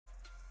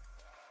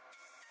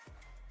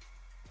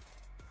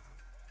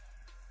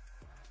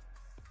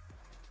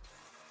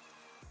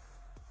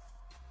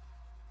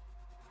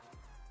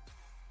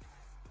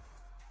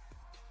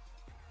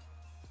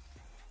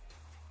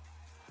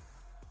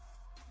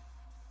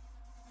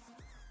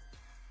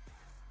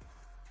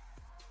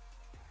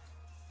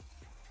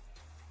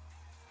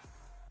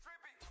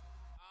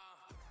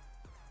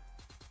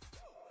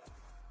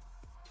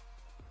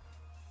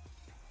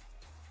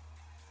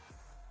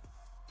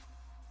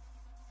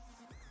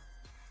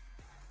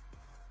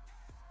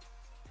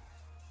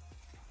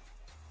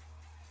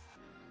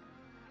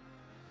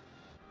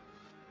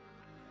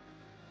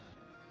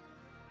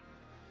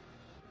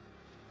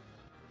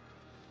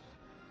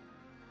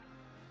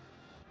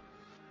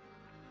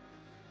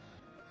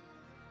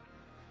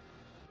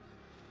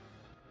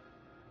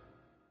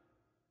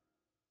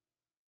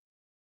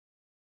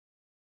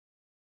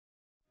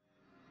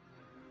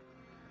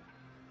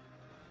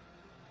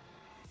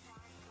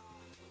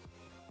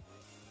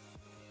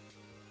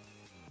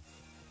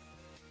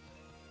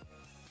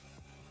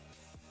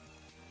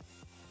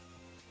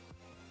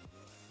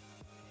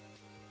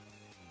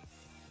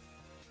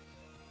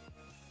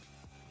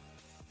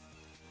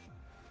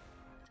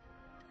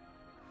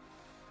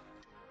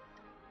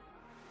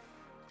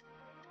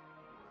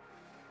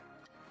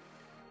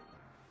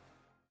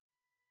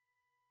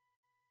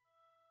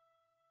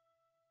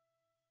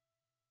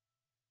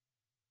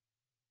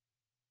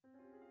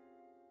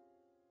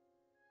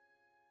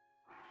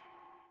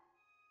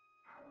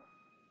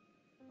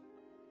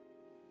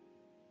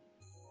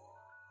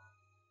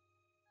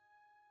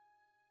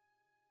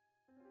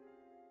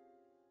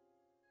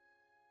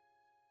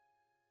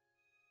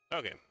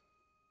Okay,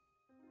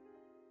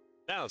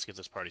 now let's get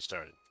this party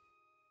started.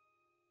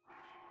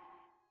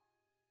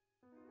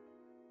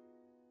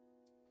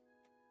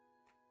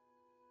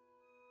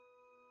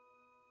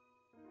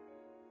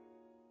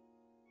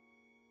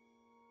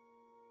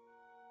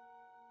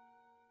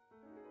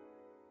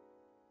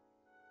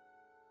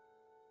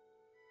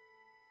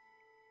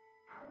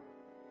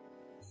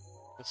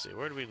 Let's see,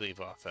 where do we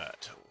leave off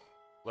at?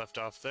 Left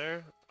off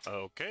there?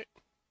 Okay.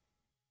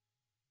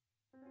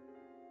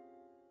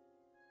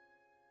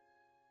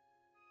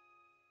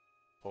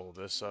 Pull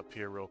this up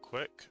here real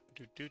quick.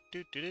 Do do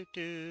do do do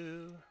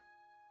do.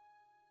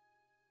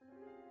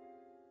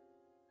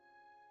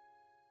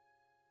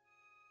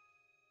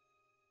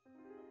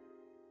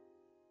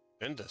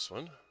 And this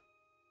one.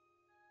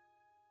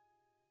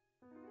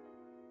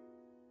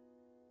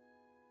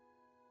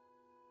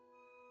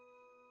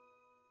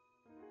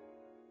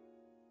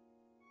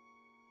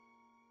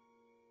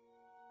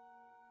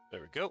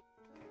 There we go.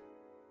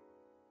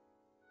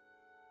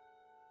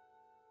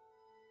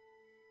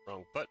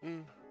 Wrong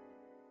button.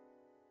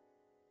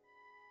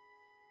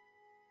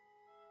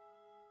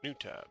 New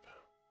tab.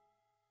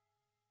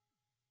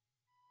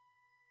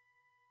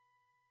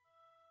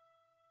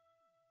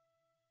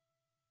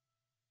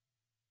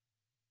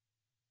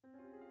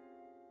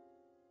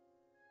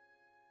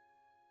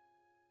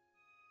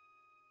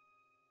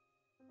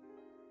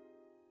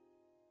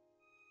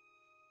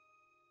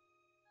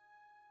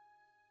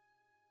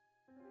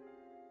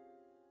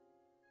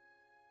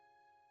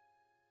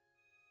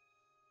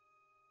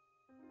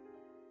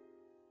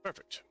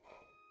 Perfect.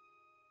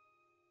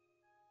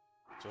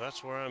 So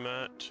that's where I'm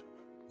at.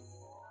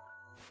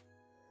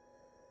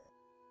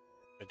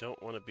 I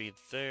don't want to be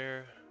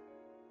there.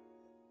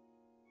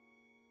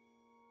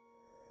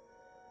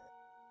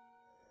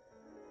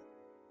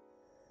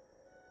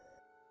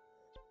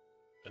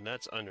 And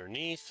that's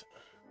underneath.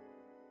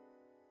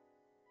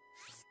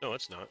 No,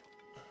 it's not.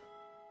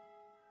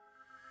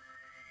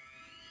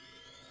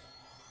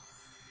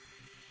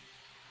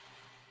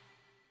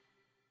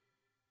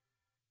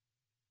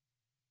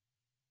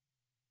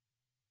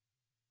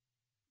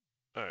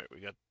 Alright,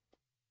 we got...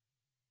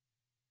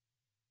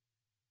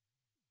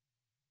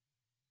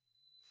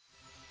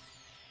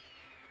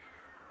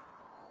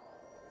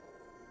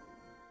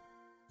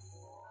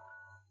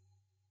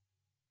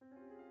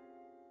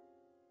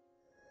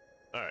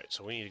 Alright,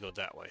 so we need to go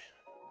that way.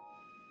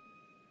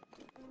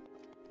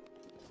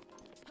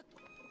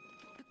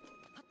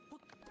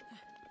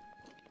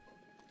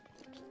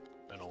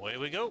 And away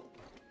we go.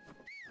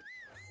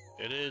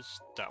 It is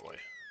that way.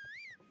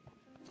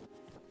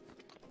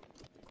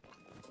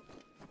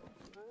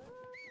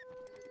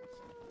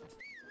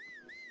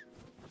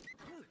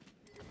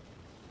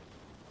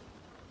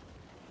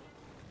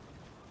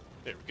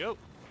 There we go.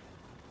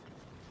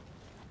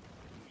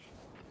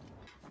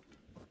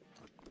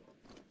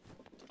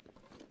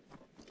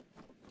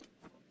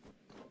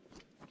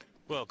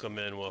 Welcome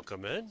in,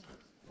 welcome in.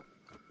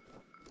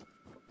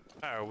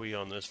 How are we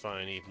on this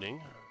fine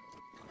evening?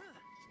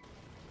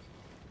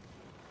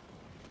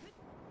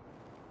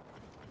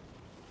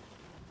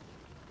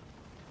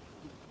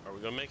 Are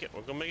we gonna make it?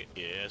 We're gonna make it?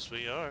 Yes,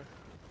 we are.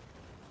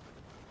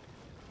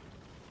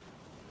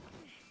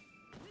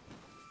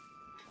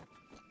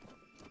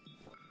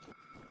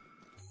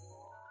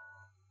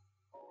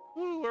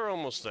 Woo, we're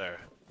almost there.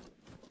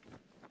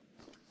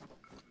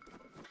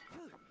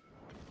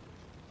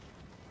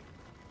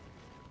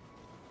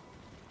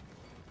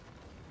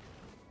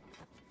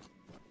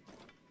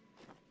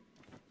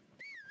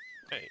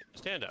 Hey,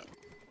 stand up.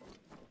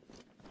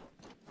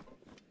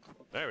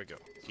 There we go.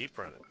 Keep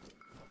running.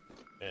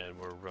 And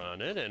we're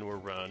running, and we're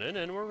running,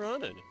 and we're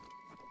running.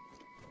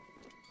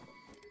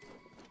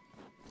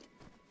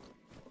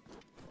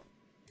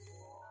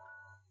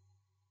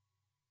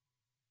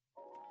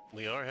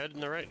 We are heading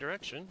in the right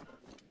direction.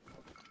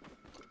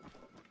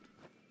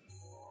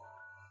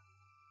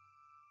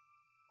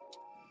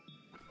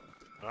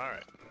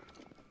 Alright.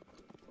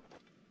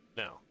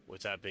 Now,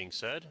 with that being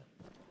said,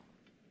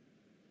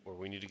 where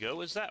we need to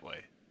go is that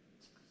way.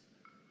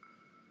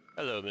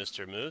 Hello,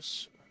 Mr.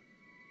 Moose.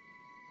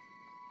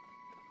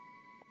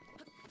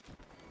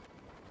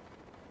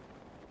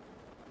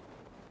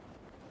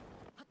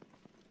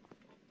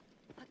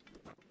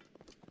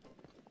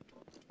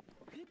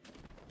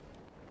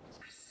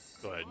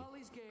 Go ahead.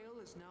 Revali's Gale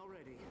is now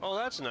ready. Oh,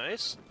 that's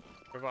nice.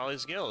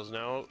 Revali's Gale is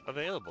now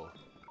available.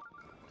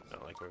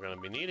 Not like we're going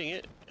to be needing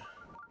it.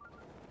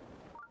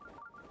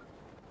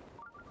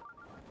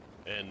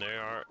 And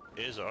there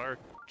is our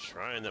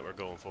shrine that we're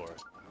going for.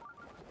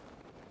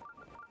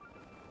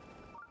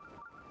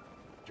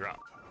 Drop.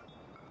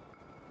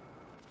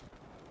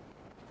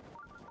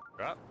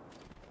 Drop.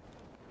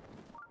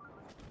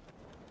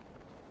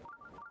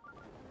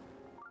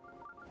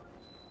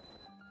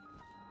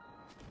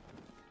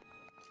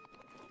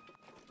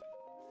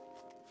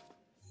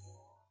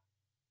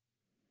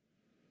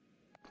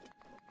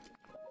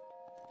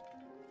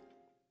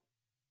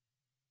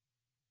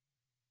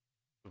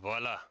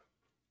 Voila.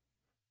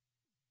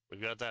 We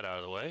got that out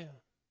of the way.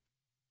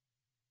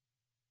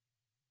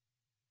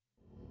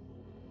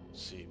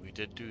 Let's see, we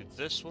did do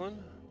this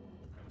one,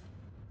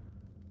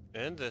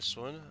 and this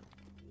one,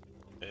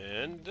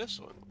 and this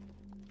one.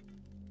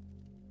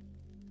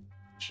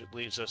 Which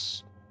leaves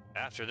us,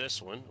 after this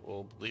one,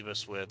 will leave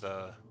us with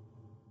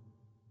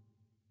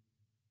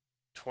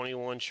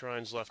 21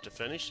 shrines left to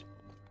finish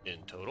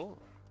in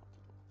total.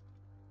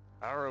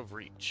 Hour of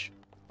Reach.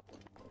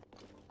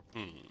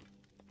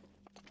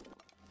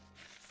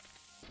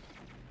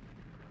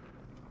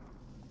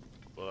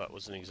 Well, that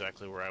wasn't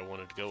exactly where I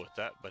wanted to go with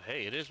that, but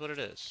hey, it is what it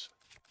is.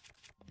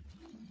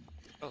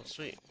 Oh,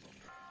 sweet.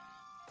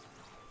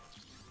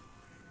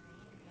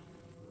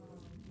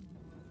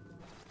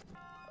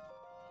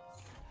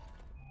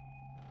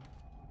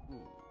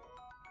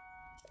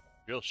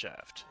 Drill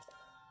shaft.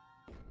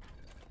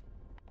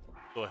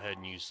 Go ahead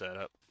and use that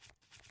up.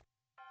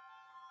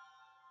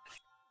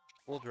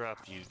 We'll drop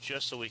you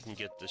just so we can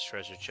get this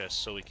treasure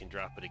chest so we can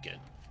drop it again.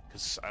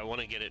 Because I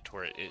want to get it to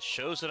where it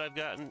shows that I've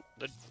gotten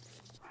the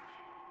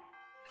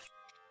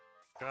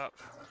drop.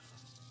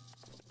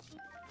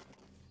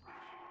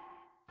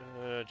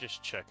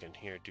 Just checking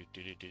here.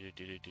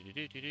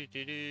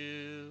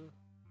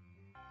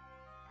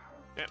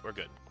 Yeah, we're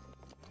good.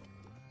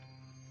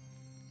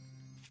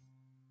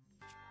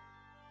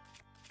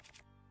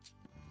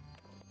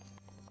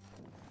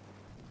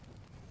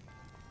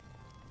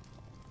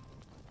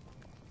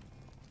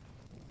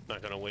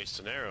 Not gonna waste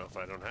an arrow if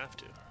I don't have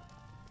to.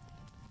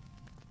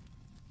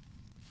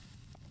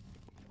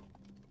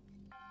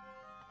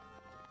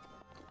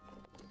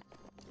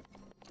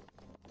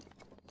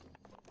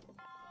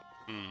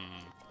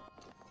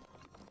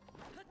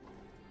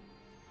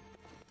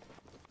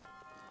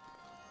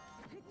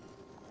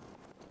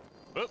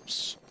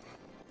 Oops.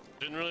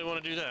 Didn't really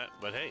want to do that,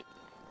 but hey,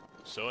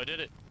 so I did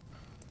it.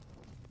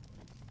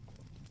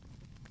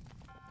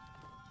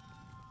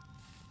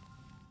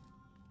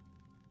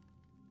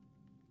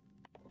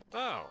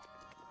 Oh.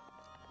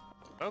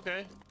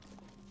 Okay.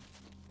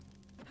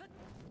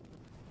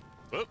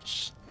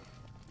 Whoops.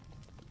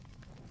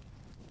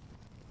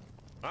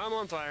 I'm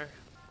on fire.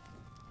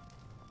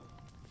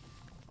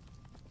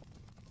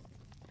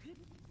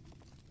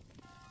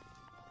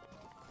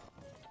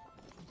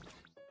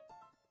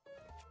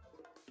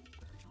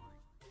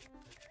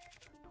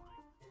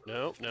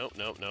 Nope, nope,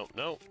 nope, nope,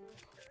 nope.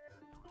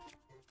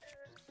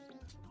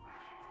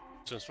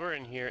 Since we're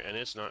in here and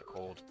it's not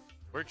cold,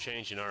 we're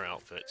changing our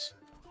outfits.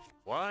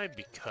 Why?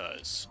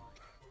 Because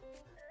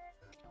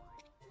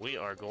we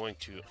are going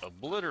to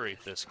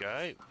obliterate this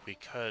guy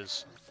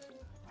because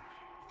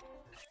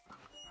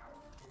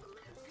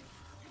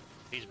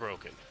he's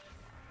broken.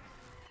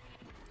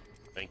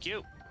 Thank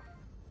you.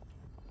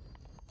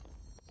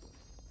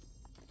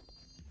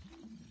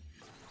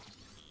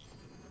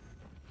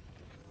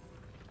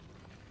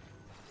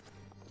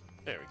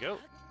 There we go.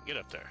 Get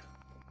up there.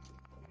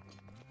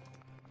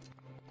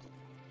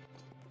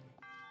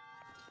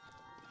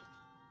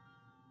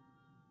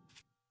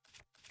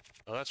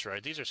 Oh, that's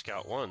right. These are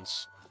Scout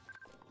 1s.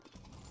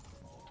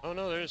 Oh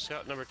no, there's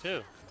Scout number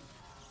 2.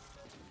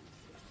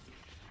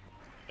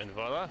 And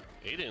voila,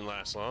 he didn't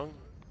last long.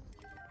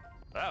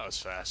 That was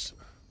fast.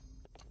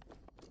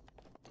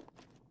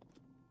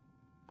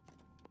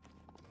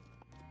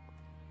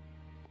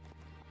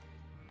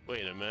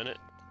 Wait a minute.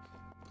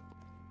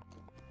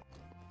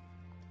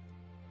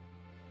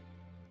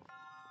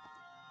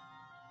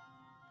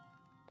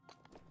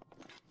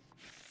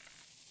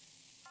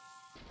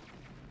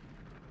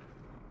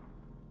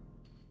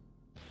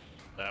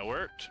 That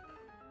worked.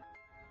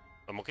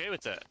 I'm okay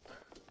with that.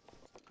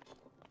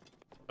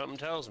 Something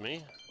tells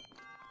me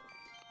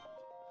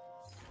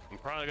I'm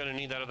probably gonna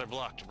need that other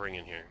block to bring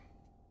in here.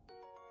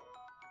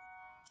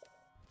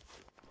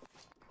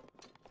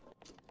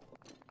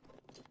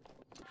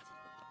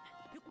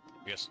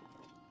 Yes.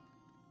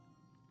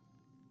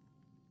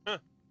 Huh.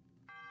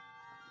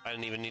 I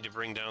didn't even need to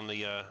bring down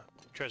the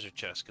treasure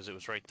chest because it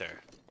was right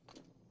there.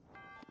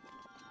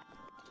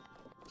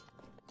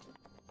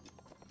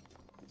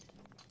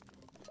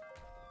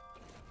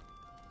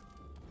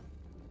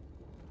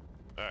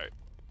 Alright.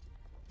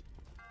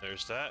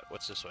 There's that.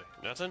 What's this way?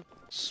 Nothing?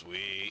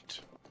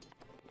 Sweet.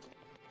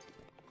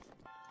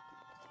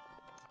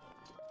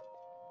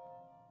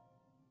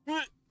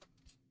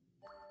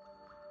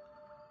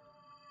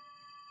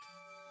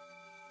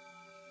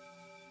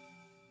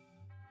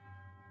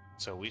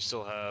 So we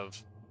still have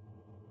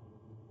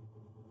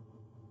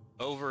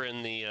over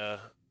in the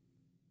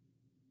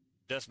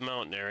Death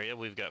Mountain area,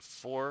 we've got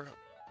 4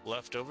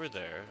 left over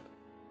there.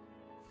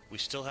 We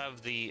still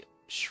have the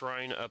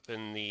shrine up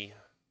in the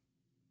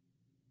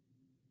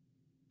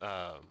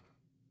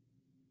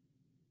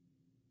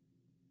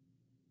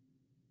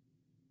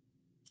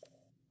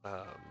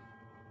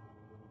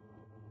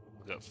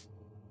we've got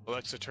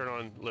Alexa, turn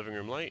on living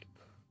room light.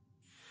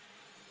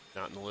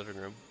 Not in the living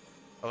room.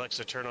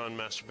 Alexa, turn on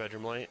master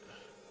bedroom light.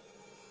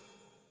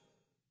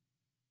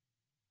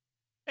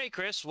 Hey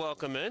Chris,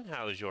 welcome in.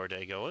 How is your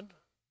day going?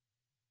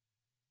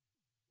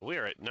 We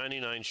are at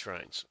 99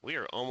 shrines. We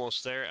are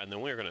almost there, and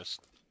then we're gonna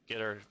get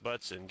our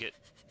butts and get...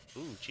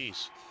 Ooh,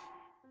 jeez.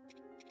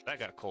 That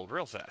got cold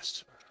real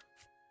fast.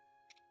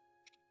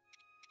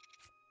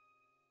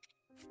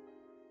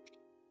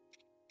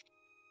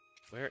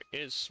 Where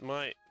is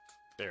my...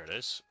 There it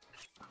is.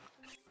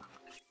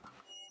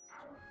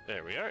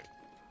 There we are.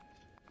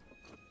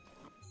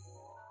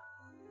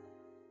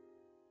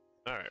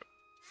 Alright.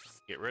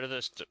 Get rid of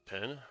this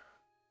pin.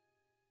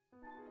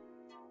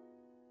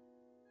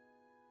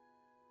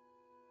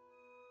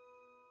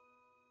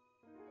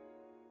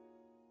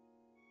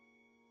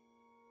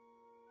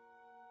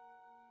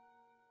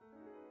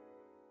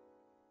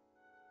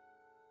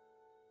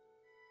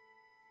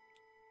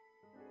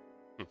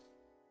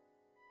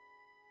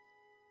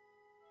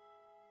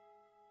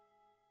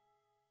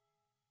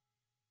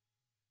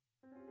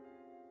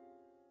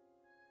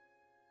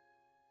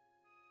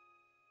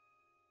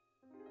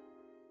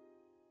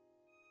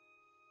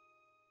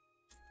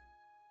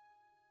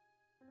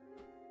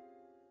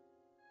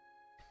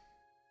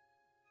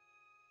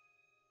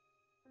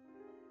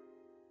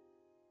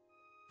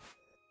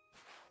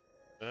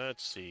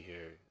 Let's see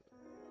here.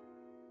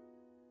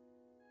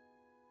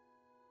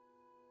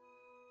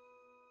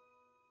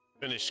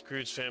 Finished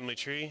Scrooge's Family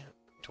Tree,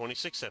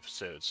 26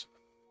 episodes.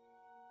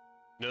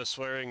 No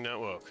swearing, not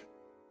woke.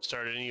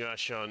 Started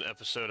Inuyasha on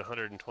episode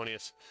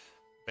 120th,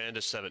 Band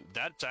of Seven.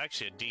 That's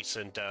actually a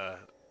decent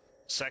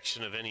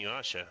section of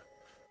Inuyasha.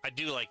 I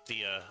do like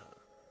the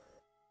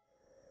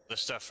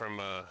stuff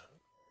from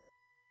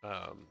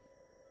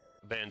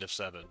Band of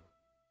Seven.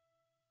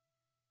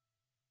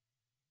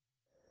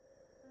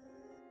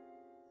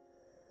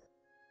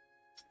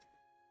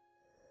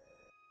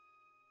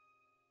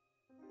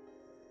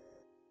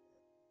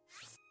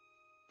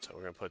 So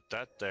we're gonna put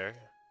that there.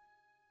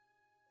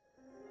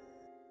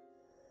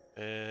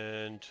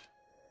 And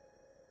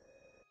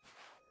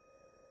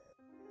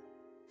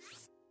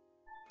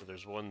so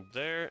there's one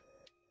there.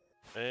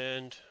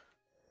 And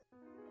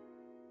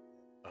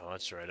oh,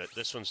 that's right.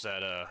 This one's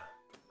that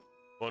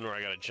one where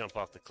I gotta jump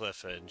off the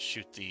cliff and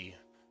shoot the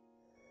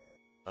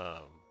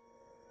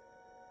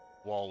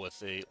wall with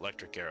the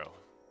electric arrow.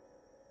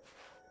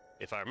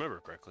 If I remember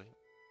correctly.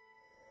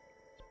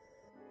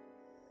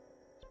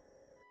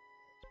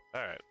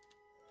 Alright.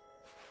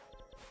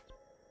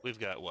 We've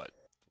got what?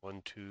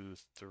 1, 2,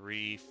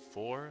 3,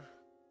 4?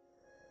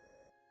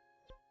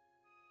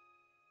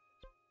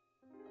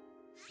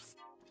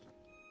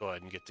 Go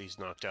ahead and get these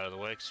knocked out of the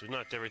way, because we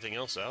knocked everything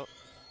else out.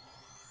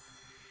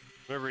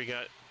 Remember, he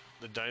got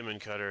the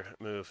diamond cutter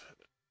move.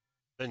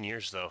 Been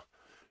years, though.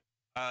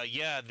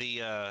 Yeah,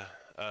 the,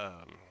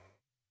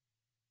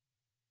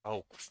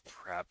 oh,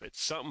 crap.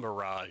 It's something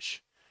Mirage.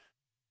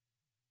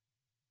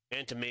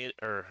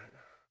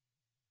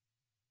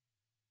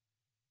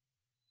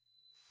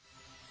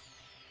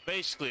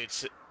 Basically,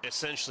 it's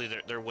essentially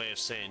their way of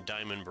saying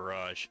Diamond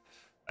Barrage.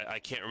 I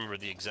can't remember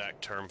the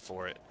exact term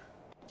for it.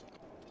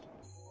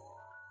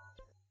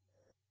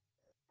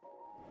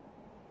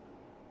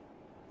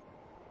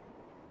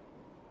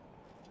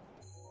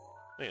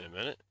 Wait a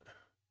minute.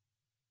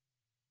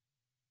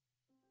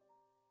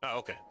 Oh,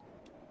 okay.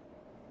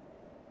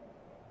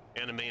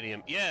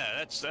 Animadium. Yeah,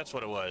 that's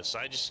what it was.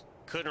 I just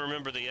couldn't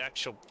remember the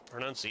actual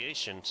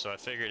pronunciation, so I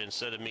figured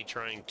instead of me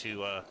trying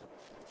to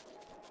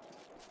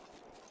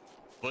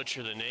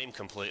butcher the name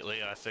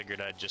completely, I figured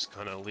I'd just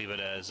kind of leave it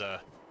as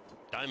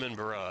Diamond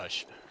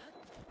Barrage.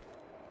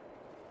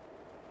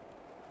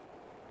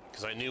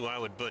 Because I knew I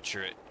would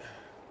butcher it.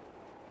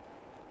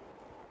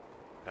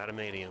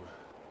 Adamantium.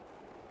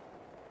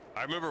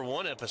 I remember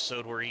one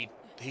episode where he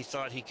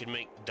thought he could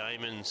make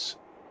diamonds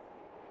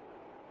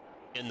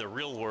in the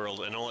real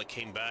world, and all it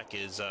came back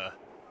is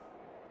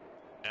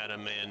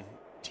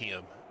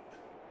adamantium.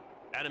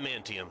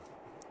 Adamantium.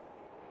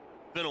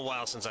 Been a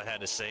while since I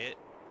had to say it.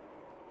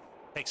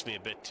 Takes me a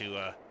bit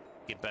to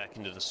get back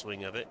into the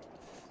swing of it.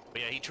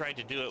 But yeah, he tried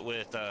to do it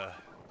with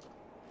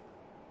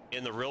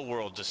in the real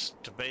world,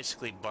 just to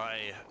basically buy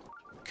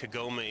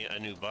Kagome a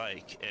new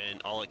bike, and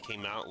all it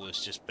came out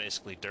was just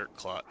basically dirt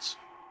clots.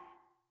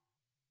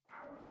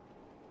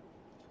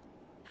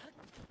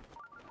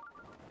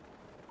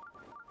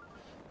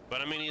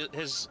 But I mean,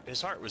 his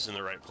heart was in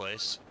the right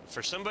place.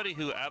 For somebody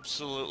who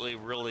absolutely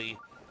really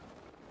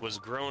was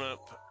grown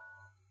up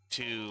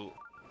to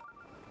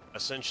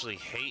essentially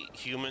hate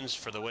humans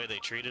for the way they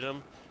treated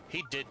him,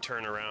 he did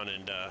turn around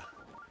and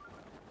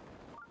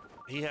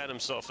he had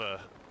himself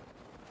a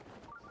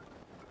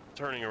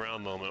turning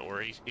around moment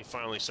where he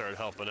finally started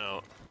helping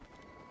out.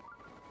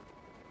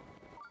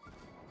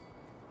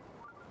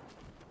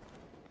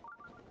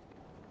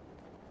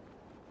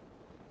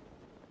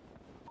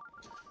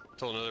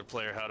 Told another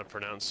player how to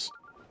pronounce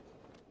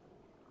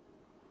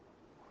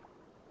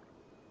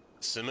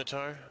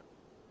scimitar.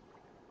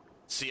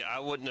 See, I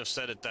wouldn't have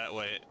said it that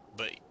way,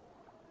 but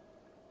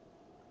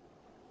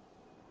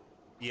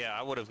yeah,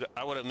 I would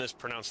have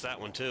mispronounced that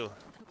one too.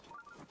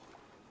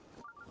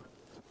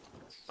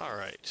 All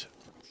right.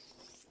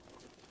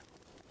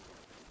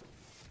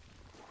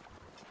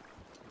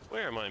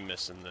 Where am I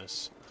missing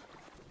this?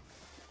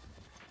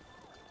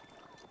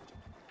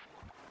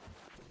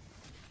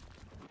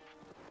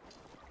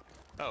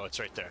 Oh,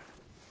 it's right there.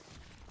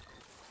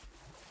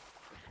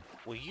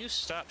 Will you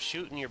stop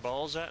shooting your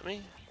balls at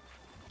me?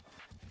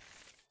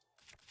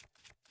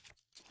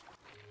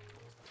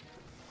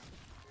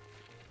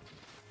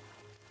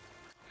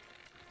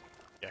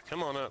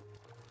 Come on up.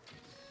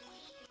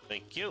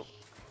 Thank you.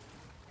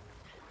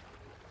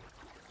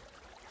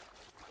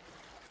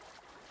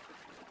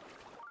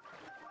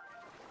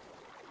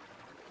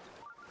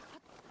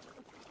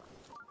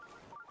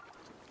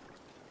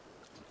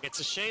 It's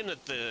a shame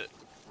that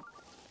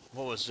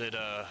what was it,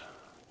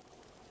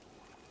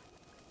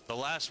 the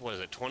last, what is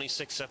it,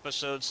 26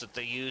 episodes that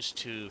they used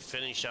to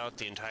finish out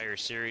the entire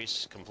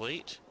series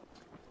complete?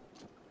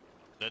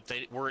 That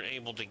they weren't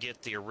able to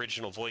get the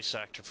original voice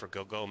actor for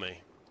Gogome.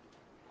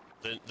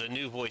 The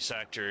new voice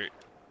actor,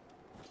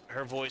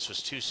 her voice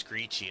was too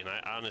screechy, and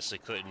I honestly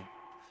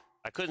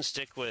couldn't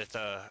stick with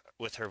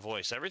her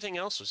voice. Everything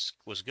else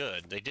was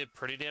good. They did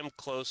pretty damn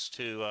close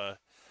to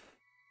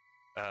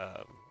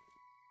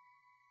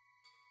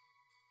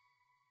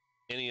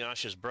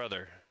Inuyasha's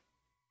brother,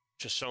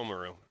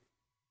 Chisomaru.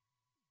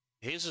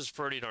 His is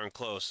pretty darn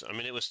close. I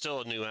mean, it was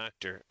still a new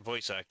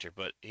voice actor,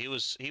 but he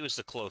was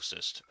the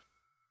closest.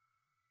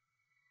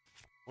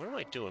 What am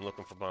I doing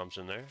looking for bombs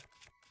in there?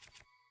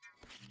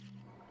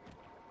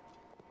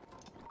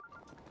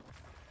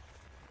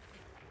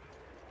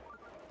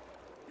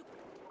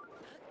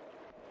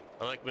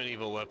 I like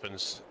medieval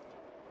weapons.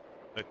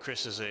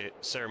 Chris is a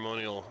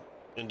ceremonial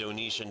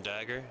Indonesian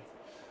dagger.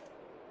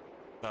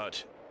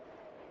 About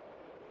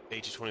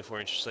 8 to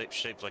 24 inches,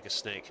 shaped like a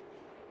snake.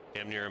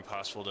 Damn near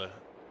impossible to...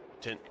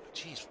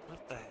 Jeez,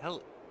 what the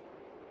hell?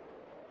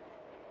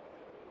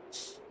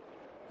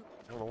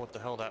 I don't know what the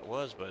hell that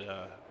was, but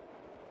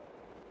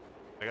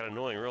I got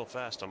annoying real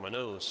fast on my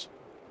nose.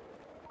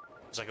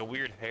 It's like a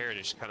weird hair that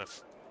just kind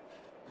of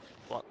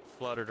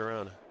fluttered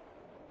around.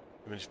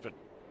 I mean, but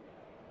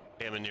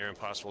damn near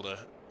impossible to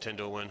tend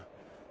to win.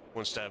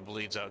 One stab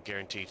bleeds out,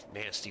 guaranteed.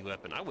 Nasty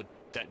weapon.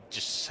 That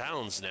just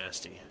sounds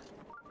nasty.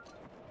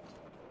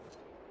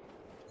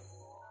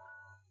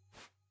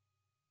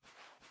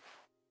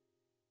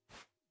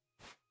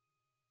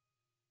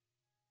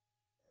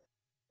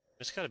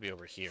 It's gotta be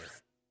over here.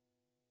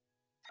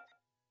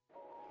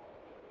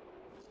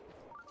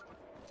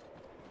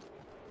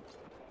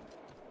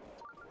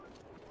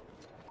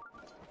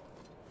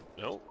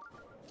 Nope.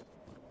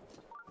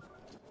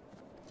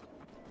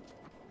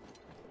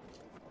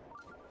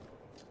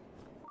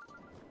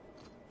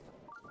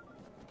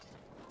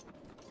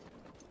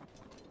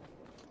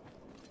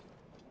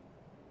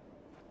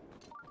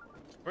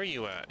 Where are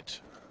you at?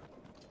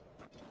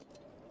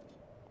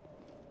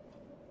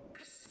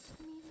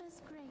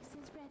 Mifa's grace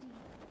is ready.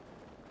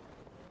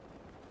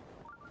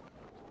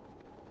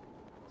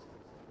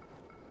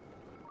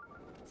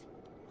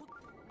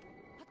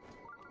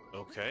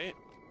 Okay.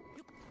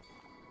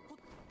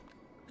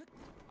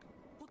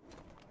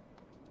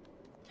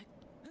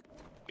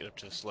 Get up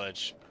to the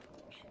sledge.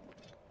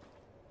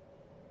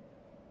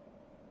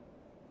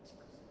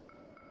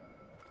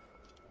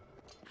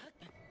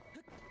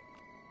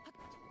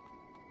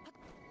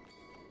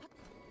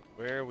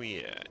 Where are we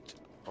at?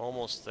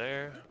 Almost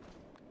there.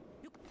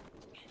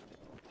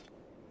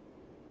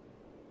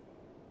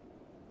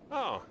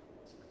 Oh.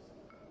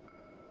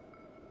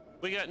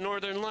 We got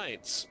Northern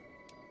Lights.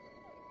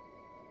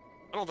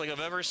 I don't think I've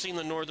ever seen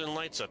the Northern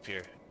Lights up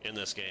here in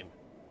this game.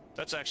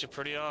 That's actually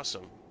pretty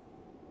awesome.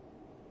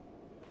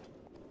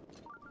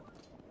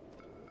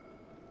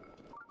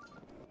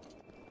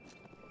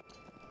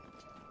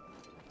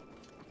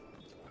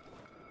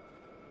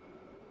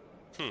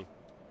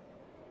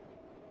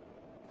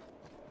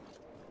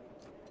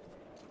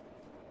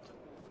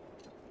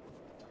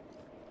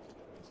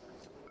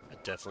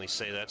 I'd definitely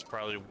say that's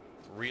probably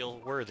real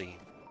worthy.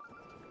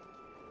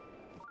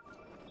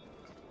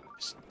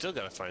 Still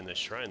gotta find this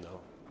shrine,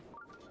 though.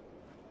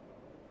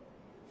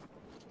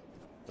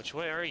 Which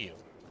way are you?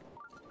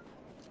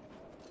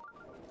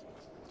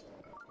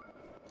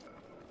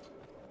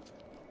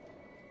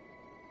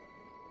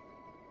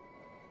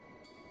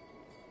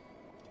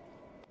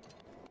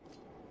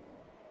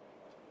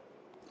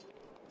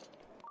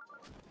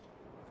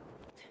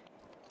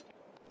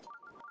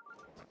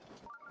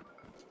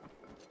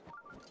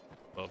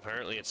 Well,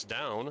 apparently it's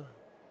down.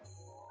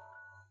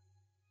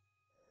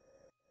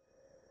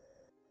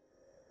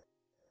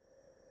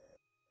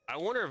 I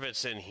wonder if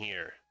it's in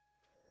here.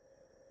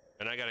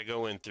 And I gotta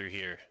go in through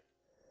here.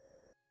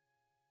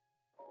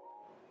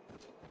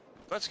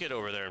 Let's get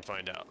over there and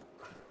find out.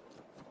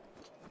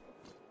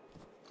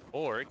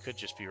 Or it could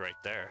just be right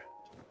there.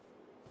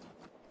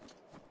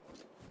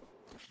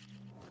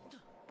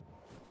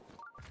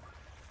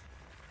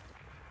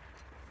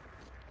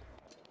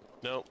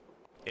 Nope.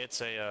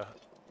 It's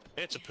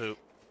a poop.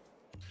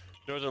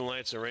 Northern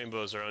lights and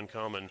rainbows are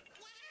uncommon.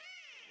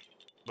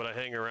 But I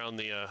hang around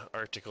the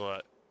Arctic a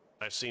lot.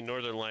 I've seen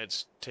northern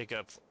lights take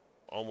up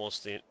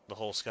almost the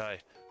whole sky.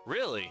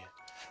 Really?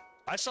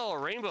 I saw a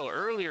rainbow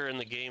earlier in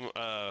the game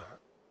a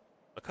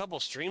couple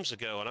streams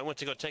ago, and I went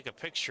to go take a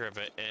picture of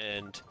it,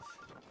 and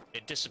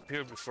it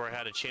disappeared before I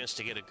had a chance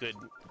to get a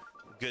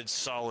good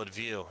solid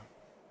view.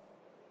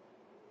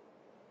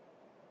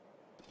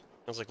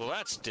 I was like, well,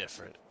 that's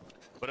different.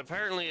 But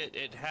apparently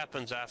it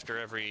happens after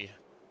every...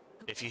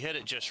 If you hit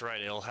it just right,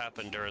 it'll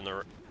happen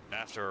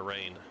after a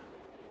rain.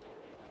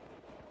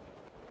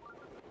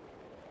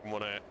 from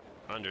what I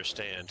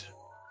understand.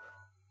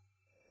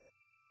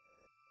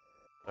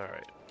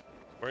 Alright,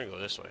 we're gonna go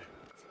this way.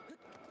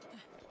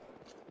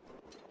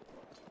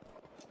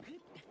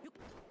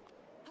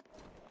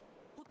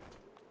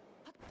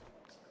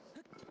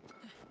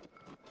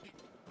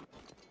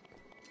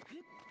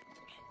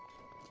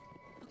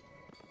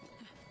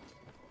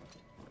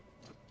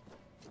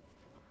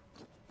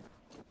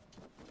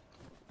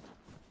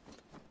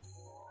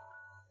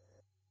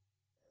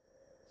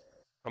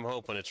 I'm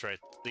hoping it's right.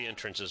 The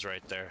entrance is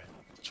right there.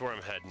 It's where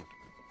I'm heading.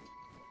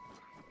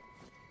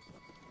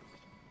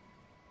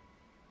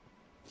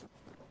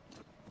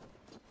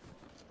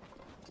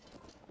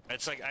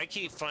 It's like I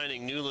keep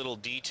finding new little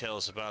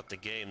details about the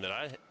game that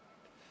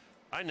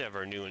I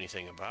never knew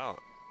anything about.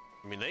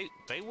 I mean,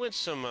 they went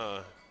some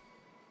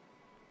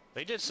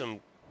they did some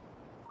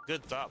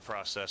good thought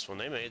process when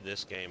they made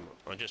this game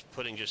on just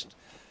putting just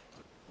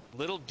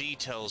little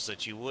details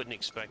that you wouldn't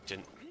expect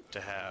to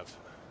have.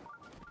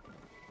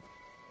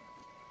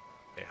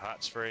 A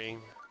hot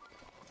spring.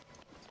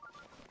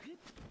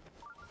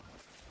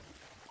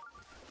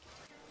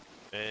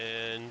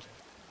 And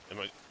am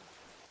I?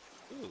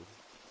 Ooh,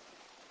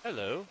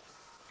 hello.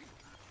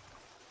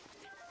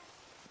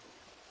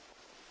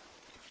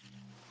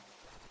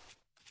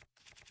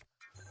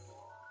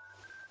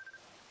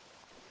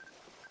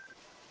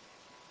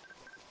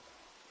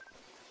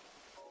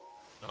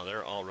 Oh,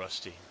 they're all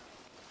rusty.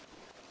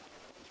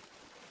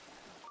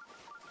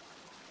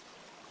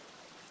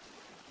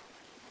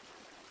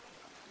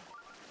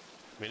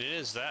 I mean, it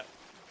is that.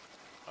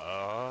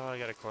 Oh, I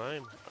gotta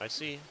climb. I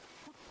see.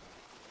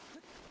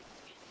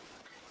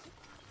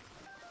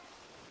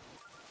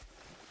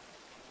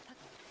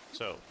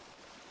 So,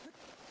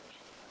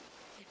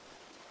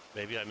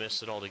 maybe I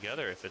missed it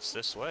altogether if it's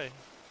this way.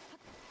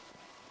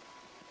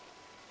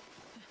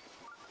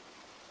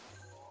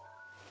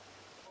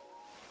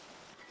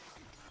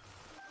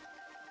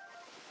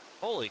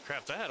 Holy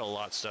crap, that had a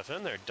lot of stuff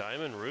in there.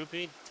 Diamond,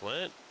 ruby,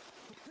 flint,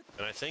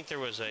 and I think there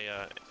was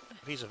a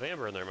piece of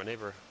amber in there. My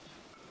neighbor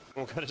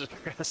won't cut his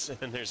grass,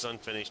 and there's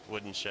unfinished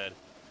wooden shed.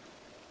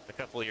 A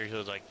couple of years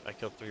ago, I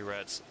killed 3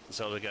 rats.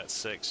 Zelda got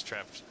 6.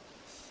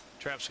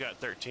 Traps got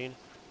 13.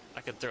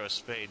 I could throw a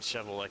spade,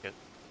 shovel like a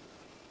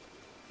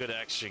good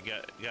axe. You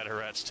got a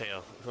rat's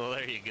tail. Well,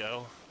 there you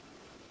go.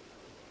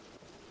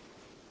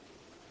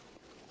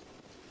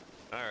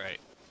 All right.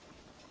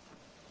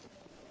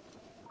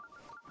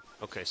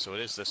 Okay, so it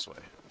is this way.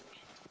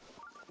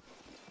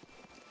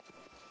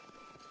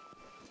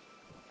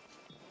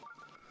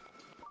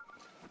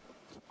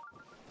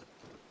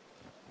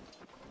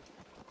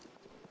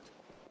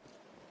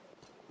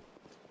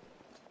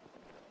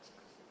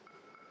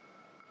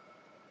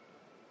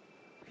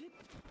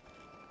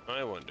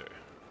 I wonder.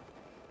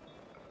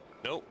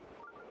 Nope.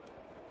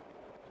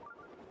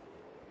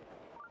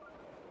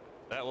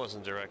 That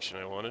wasn't the direction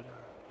I wanted.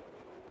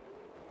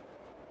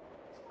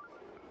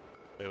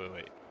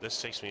 Wait.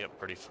 This takes me up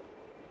pretty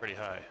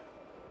high.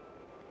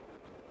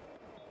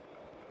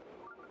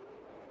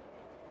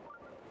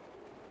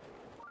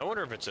 I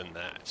wonder if it's in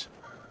that.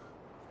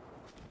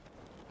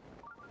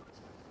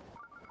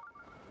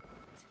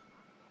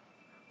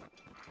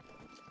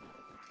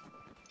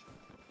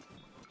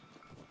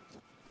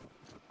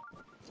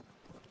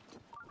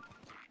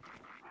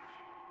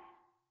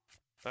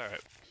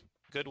 Alright.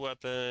 Good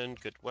weapon,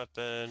 good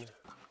weapon.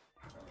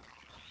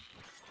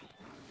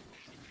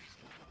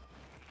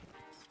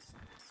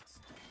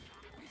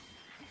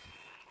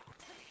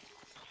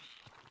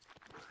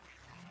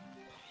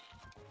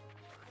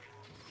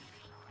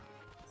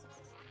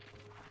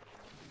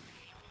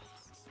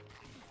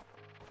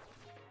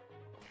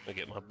 I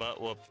get my butt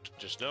whooped,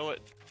 just know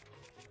it.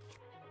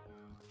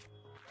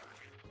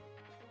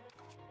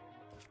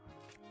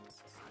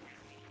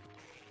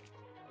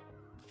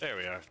 There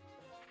we are.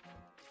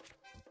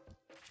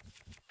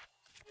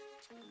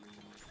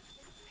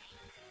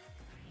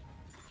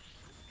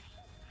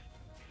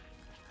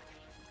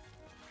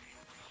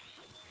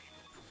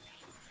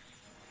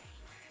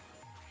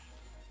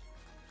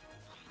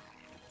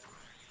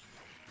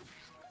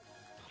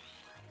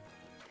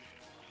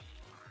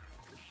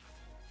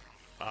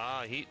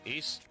 Ah,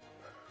 he's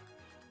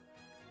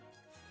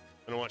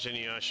gonna watch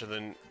Inuyasha,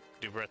 then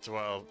do Breath of the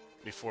Wild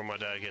before my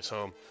dad gets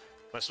home.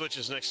 My Switch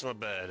is next to my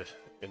bed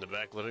in the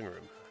back living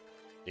room.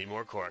 Need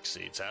more Quark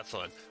seeds. Have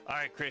fun. All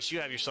right, Chris, you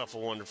have yourself a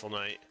wonderful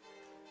night.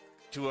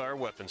 2-hour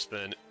weapon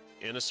spin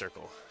in a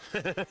circle.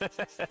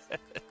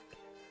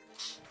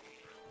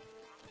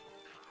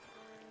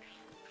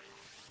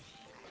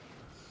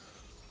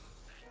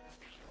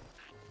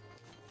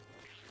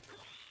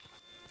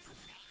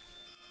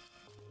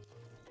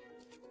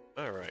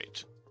 All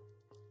right.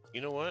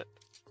 You know what?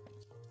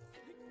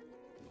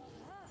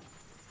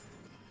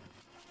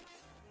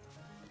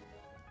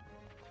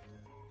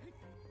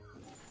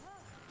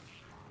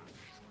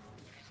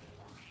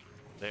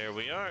 There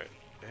we are.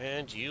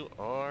 And you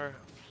are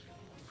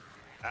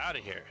out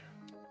of here.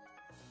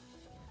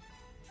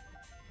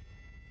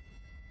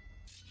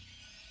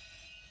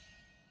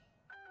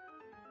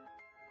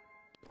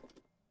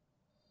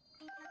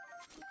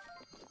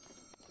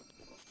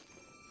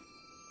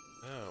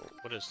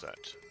 What is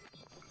that?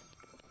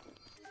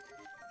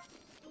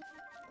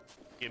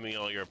 Give me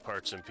all your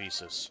parts and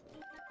pieces.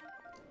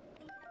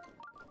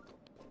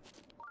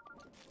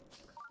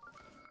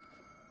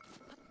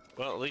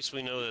 Well, at least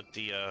we know that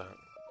the,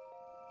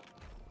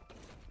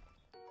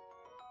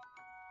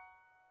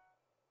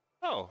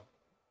 Oh,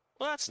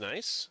 well that's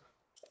nice.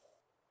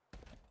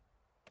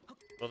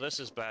 Well,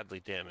 this is badly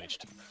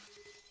damaged.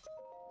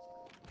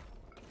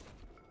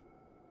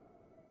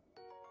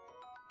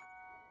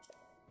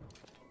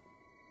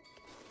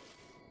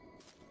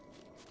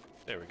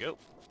 There we go.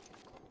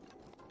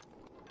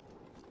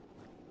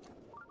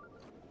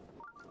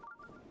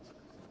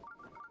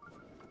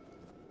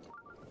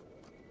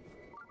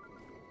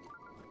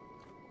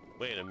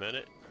 Wait a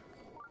minute.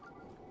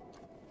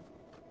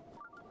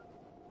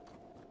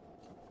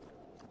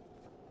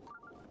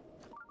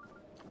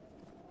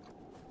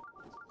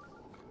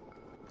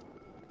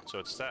 So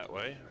it's that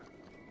way.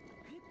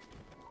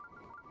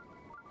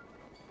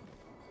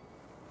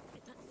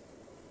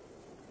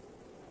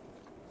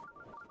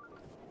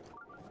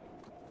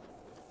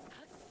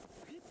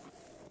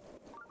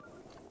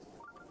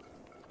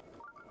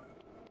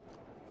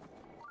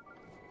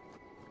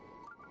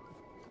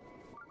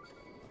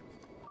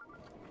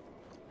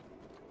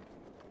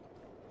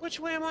 Which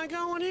way am I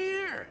going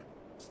here?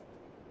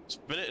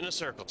 Spin it in a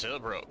circle till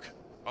it broke.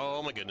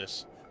 Oh my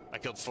goodness. I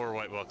killed 4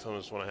 white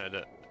Welctomas when I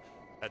had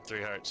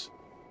 3 hearts.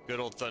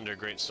 Good old Thunder,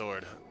 great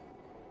sword.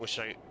 Wish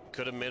I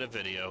could have made a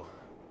video.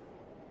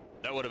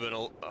 That would have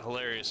been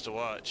hilarious to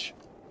watch.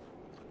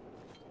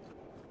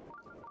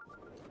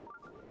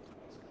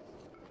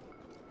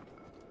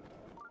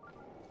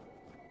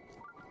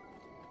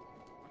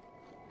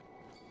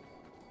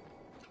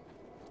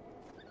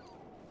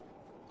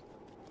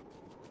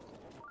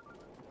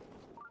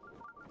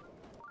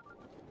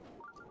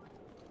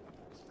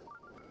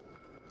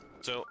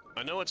 So,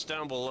 I know it's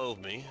down below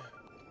me.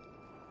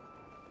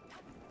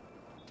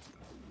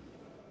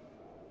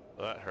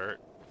 Well, that hurt.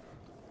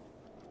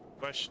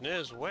 Question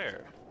is,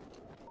 where?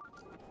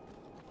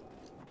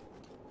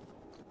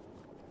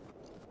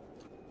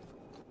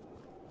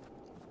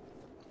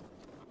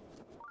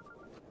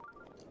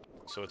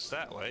 So it's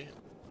that way,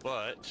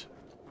 but...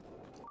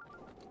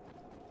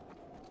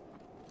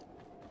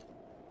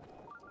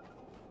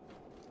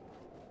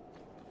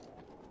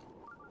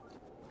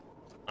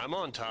 I'm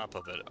on top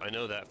of it, I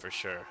know that for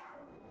sure.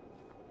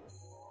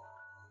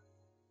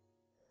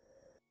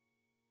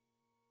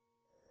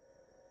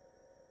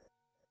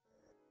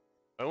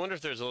 I wonder if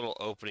there's a little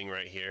opening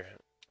right here.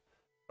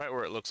 Right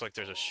where it looks like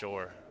there's a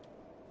shore.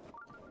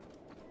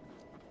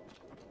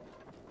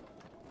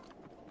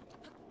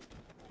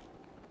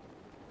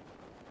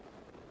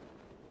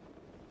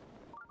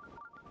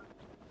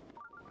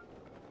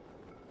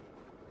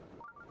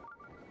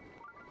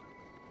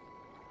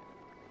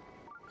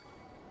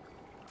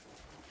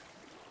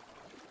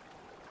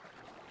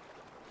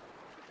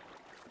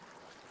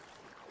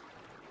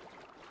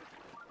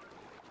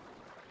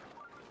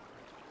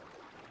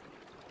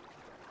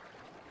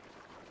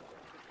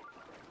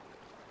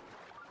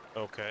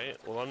 Okay,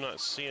 well I'm not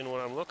seeing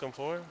what I'm looking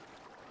for.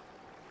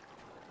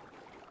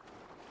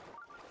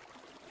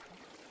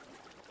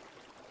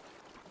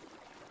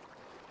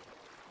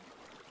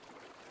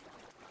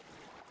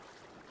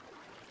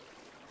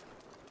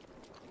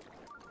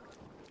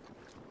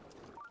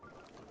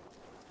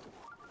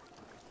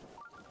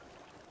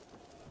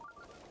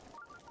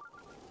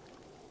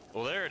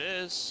 Well, there it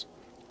is.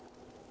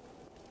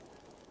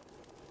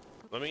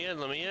 Let me in,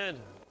 let me in.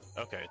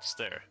 Okay, it's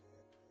there.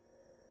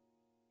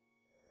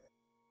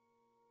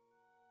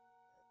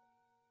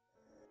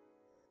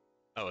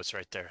 Oh, it's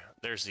right there.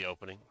 There's the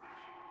opening.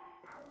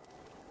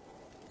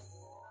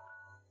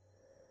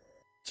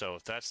 So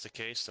if that's the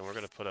case, then we're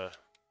gonna put a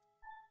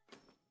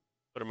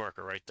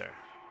marker right there.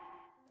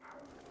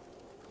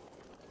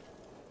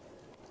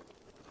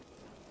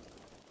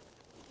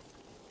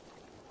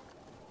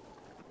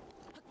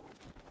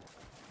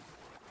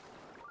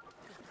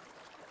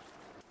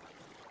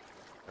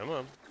 Come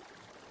on.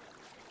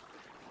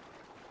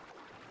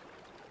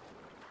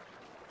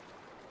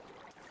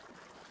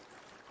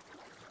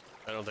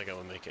 I don't think I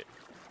will make it.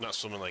 Not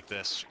swimming like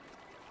this.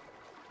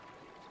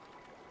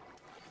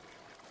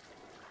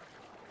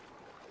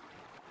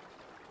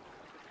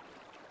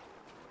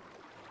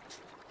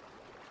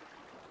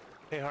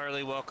 Hey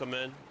Harley, welcome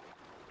in.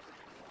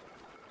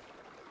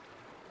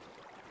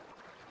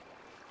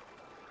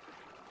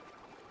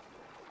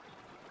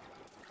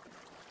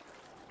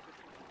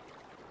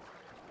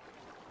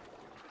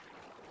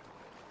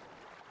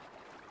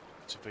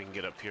 See if we can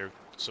get up here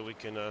so we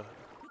can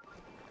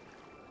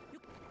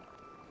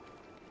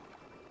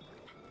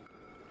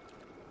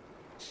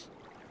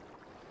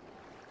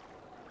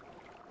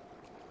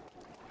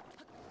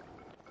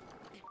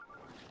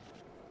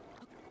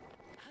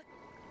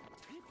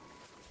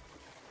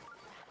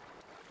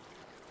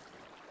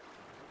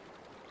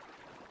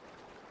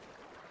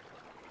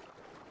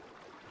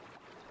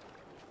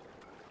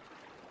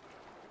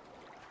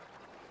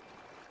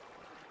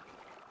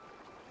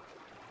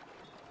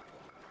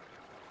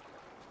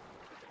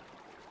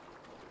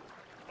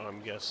I'm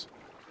guess.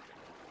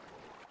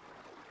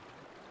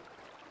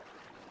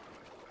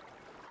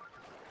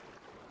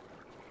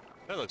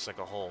 That looks like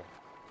a hole.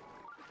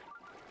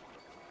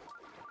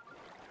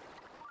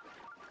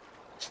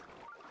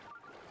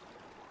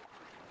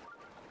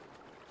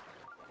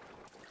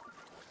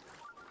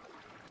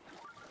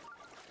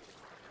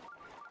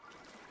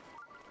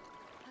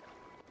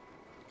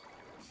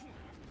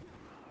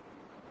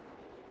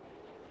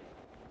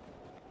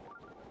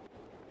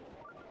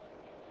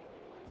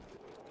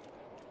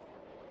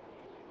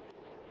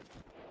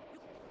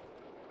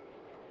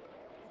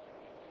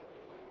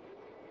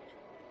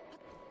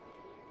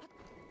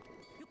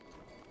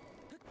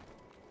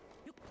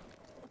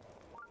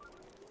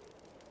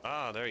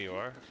 Ah, there you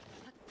are.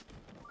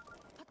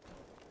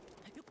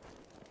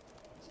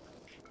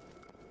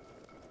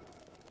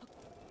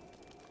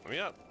 Hurry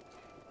up.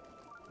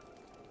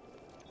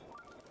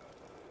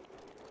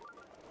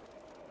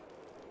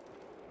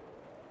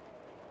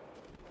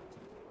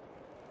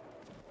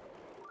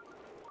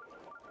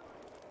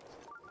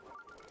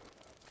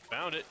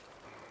 Found it.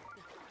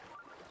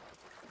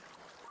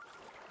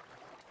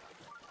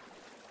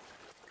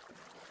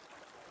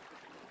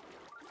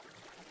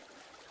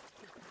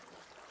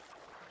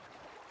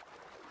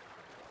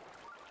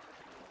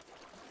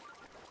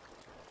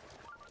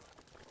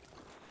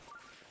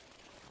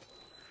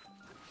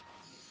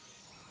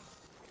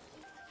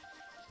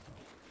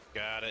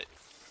 Got it.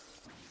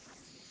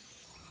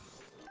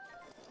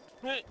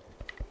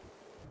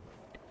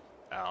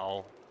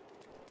 Ow.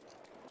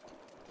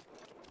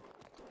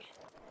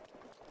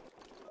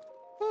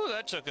 Ooh,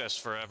 that took us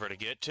forever to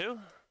get to.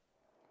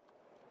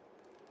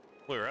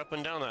 We were up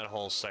and down that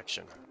whole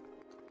section.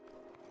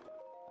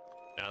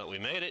 Now that we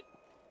made it,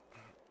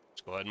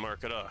 let's go ahead and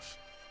mark it off.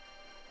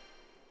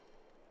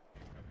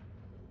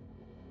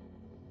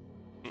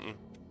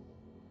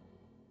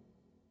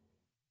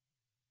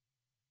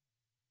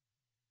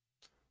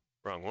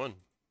 Wrong one.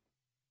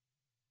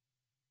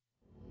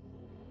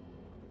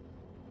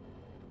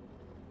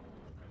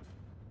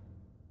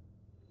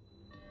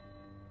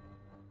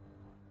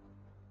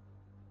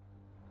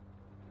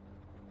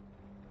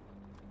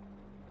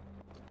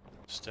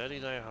 Steady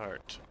thy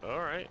heart. All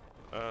right.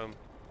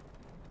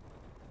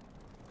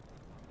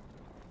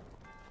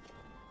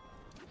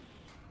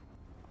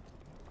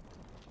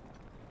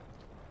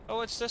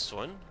 Oh, it's this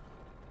one.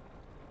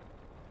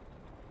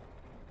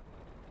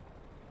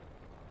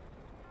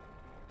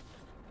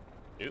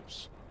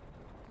 Oops.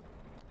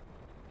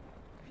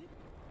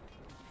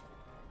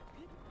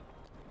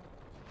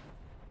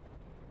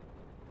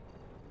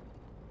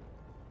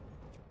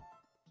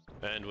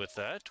 And with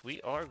that,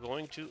 we are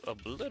going to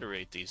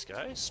obliterate these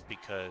guys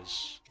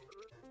because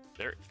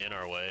they're in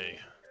our way.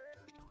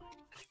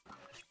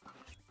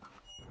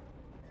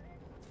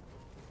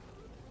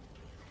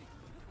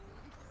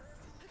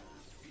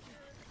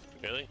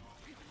 Really?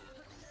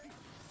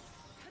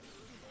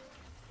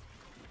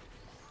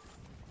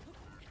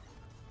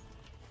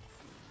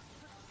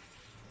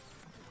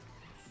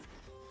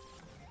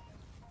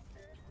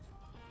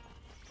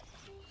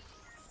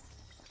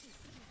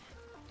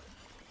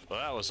 Well,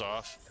 that was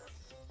off.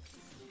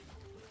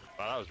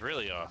 Well, that was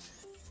really off.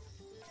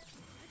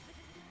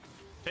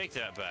 Take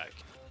that back.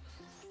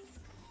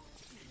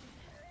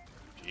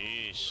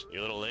 Jeez, you're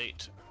a little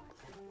late.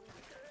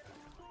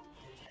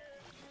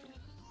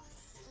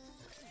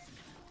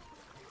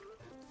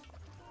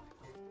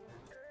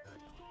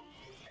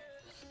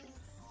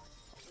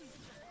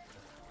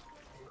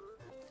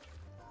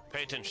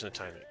 Pay attention to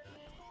timing.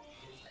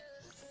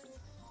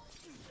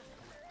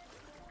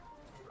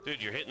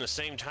 Dude, you're hitting the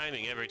same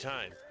timing every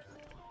time.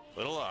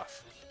 Little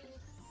off.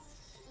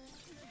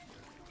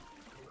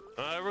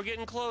 We're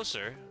getting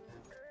closer.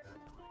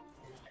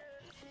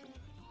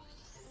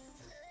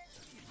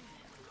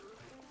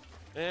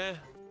 Eh,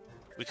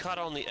 we caught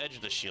on the edge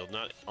of the shield,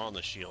 not on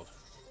the shield.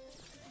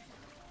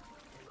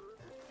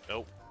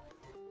 Nope.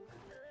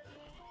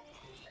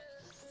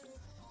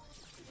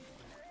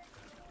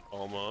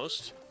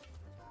 Almost.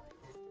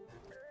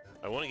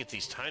 I want to get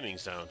these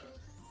timings down.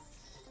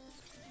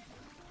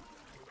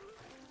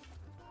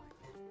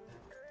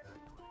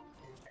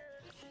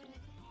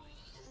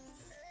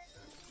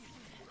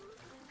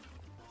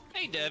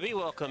 Hey Debbie,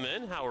 welcome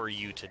in. How are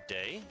you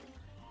today?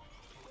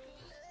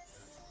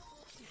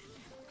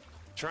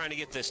 Trying to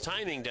get this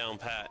timing down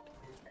pat,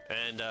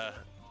 and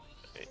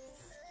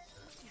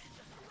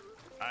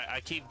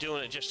I keep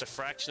doing it just a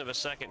fraction of a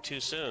second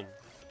too soon.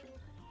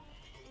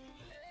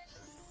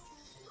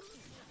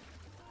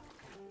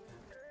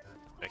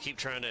 I keep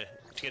trying to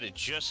get it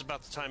just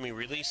about the time he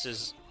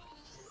releases.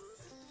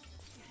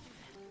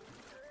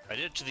 I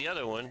did it to the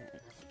other one.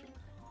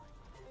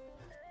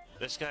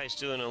 This guy's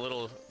doing a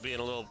little,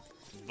 being a little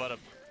butt up.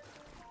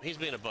 He's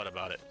being a butt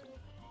about it.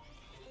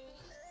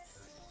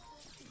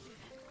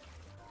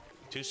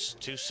 Too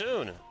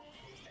soon.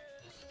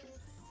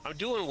 I'm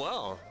doing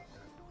well.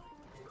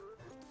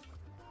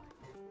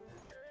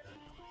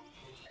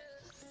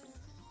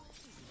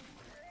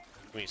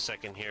 Give me a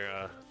second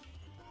here.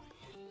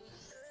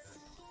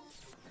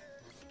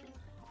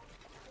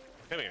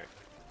 Come here.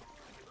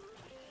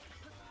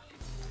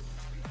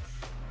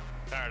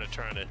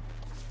 trying to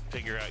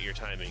figure out your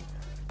timing.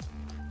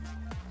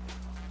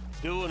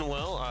 Doing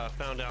well. I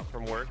found out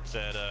from work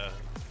that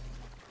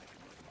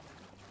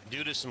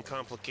due to some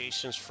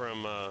complications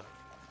from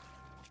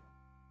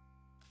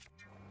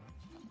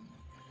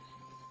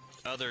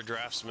other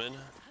draftsmen,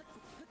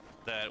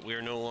 that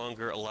we're no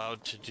longer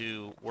allowed to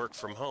do work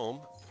from home.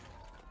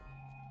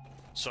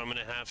 So I'm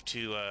gonna have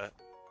to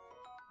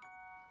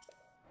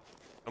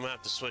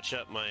switch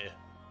up my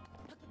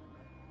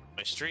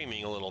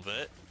streaming a little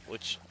bit,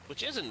 which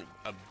isn't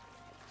a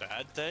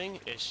bad thing.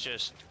 It's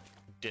just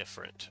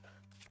different.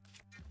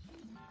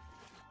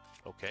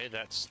 Okay,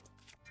 that's...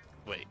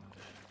 Wait.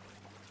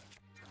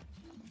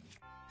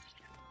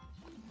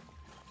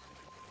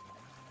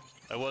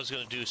 I was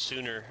going to do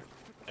sooner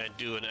and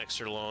do an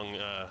extra long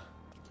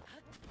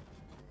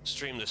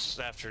stream this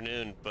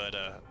afternoon, but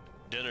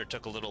dinner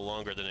took a little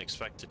longer than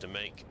expected to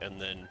make, and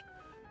then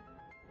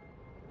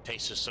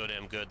tasted so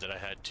damn good that I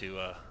had to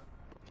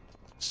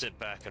sit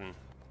back and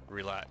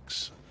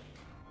relax.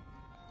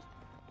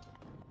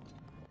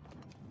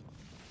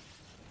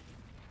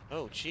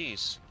 Oh,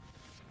 geez.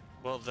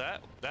 Well,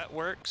 that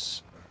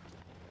works.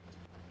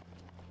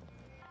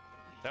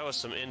 That was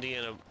some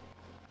Indiana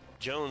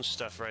Jones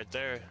stuff right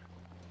there.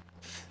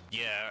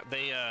 Yeah,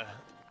 they,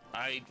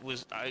 I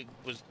was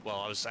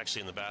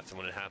actually in the bathroom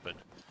when it happened.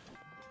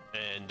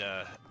 And,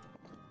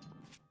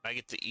 I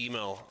get the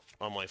email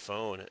on my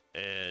phone,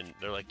 and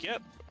they're like,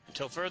 yep,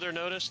 until further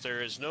notice,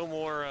 there is no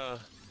more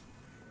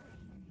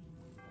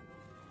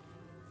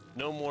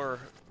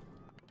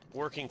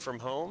working from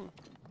home.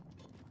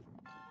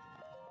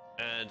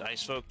 And I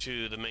spoke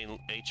to the main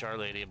HR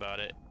lady about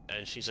it,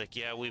 and she's like,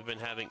 yeah, we've been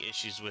having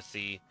issues with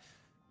the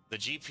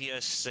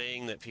GPS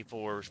saying that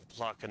people were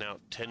clocking out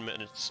 10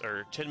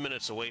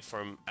 minutes away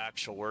from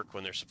actual work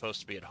when they're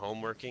supposed to be at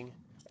home working,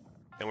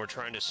 and we're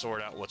trying to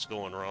sort out what's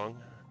going wrong.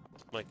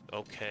 I'm like,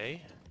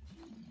 okay.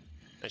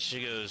 And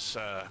she goes,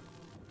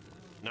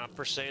 not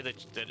per se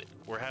that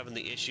we're having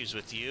the issues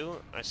with you.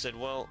 I said,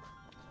 well,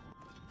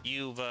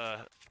 you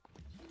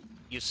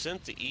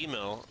sent the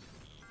email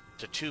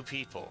to 2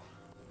 people.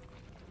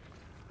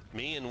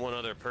 Me and one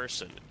other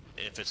person.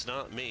 If it's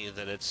not me,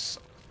 then it's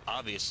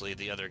obviously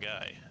the other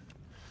guy.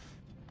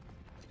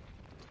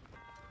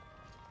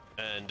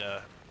 And,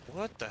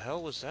 what the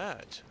hell was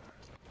that?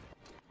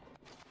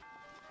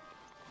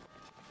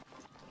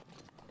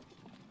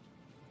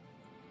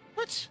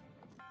 What?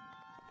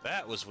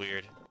 That was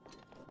weird.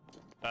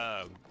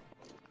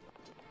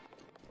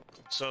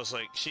 So it's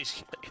like,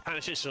 she's kind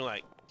of just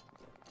like...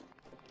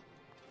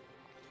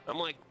 I'm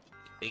like,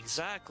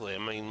 exactly. I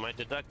mean, my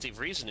deductive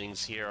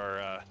reasonings here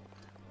are,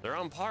 they're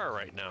on par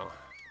right now.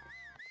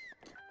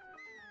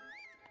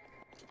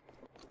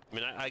 I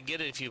mean, I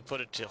get it if you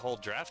put it to whole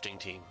drafting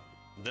team.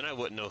 Then I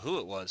wouldn't know who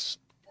it was.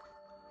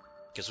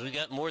 Because we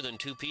got more than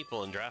 2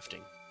 people in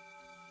drafting.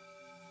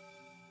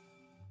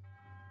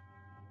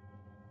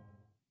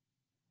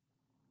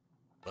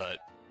 But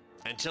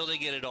until they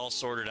get it all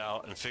sorted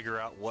out and figure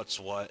out what's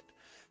what,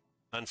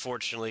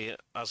 unfortunately,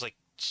 I was like,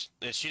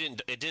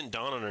 it didn't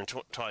dawn on her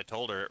until I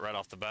told her right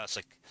off the bat. It's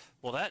like,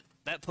 well,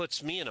 that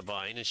puts me in a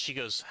bind. And she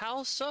goes,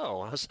 how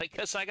so? I was like,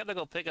 guess I gotta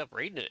go pick up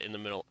reading it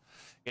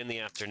in the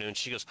afternoon.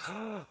 She goes,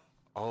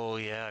 oh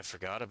yeah, I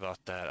forgot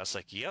about that. I was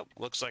like, yep,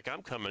 looks like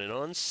I'm coming in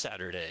on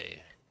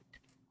Saturday.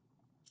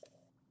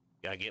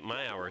 Gotta get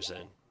my hours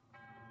in.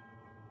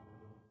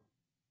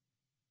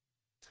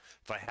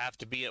 If I have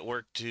to be at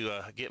work to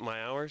get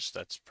my hours,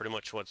 that's pretty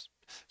much what's...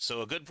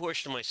 So a good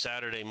portion of my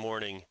Saturday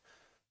morning,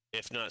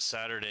 if not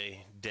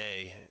Saturday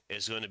day,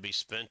 is going to be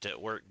spent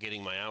at work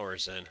getting my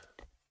hours in.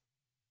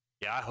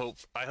 Yeah, I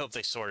hope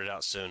they sort it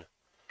out soon.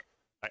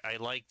 I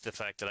like the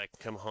fact that I can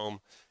come home,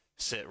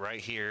 sit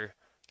right here,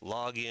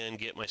 log in,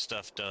 get my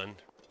stuff done.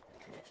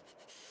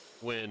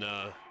 When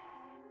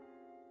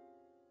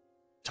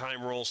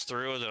time rolls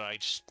through, that I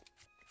just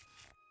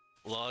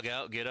log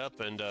out, get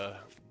up, and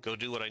go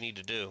do what I need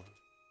to do.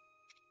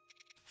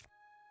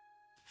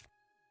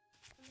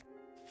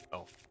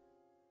 Oh.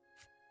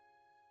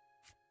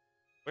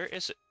 Where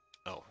is it?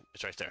 Oh,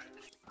 it's right there.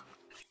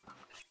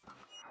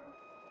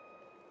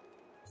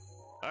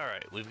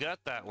 Alright, we've got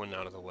that one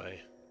out of the way.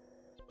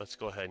 Let's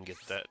go ahead and get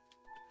that.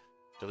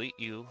 Delete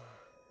you.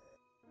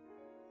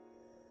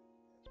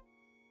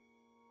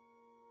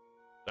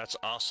 That's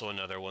also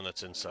another one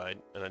that's inside,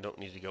 and I don't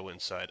need to go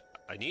inside.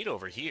 I need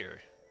over here.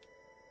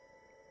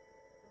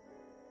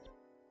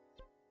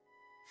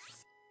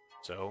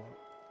 So,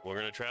 we're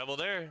gonna travel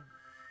there.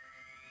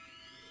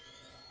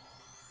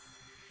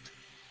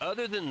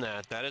 Other than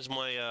that, that is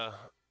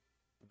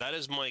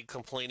my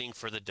complaining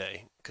for the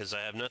day, because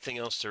I have nothing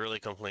else to really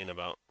complain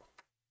about.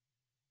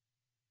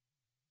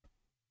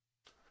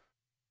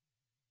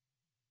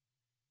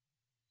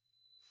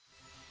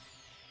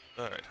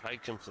 Alright,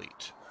 hide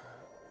complete.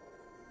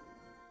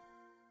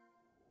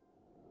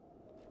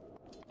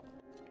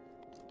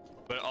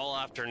 But all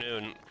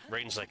afternoon,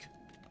 Raiden's like,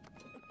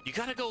 you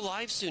gotta go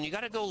live soon, you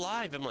gotta go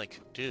live. I'm like,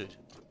 dude,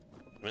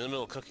 I'm in the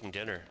middle of cooking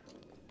dinner.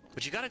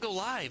 But you gotta go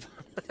live.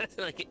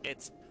 Like,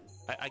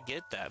 I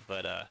get that,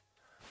 but,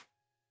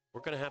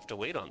 we're gonna have to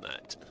wait on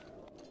that.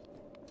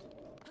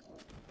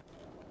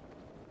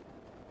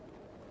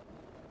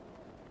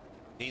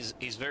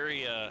 He's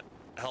very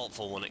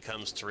helpful when it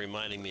comes to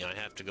reminding me I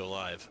have to go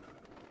live.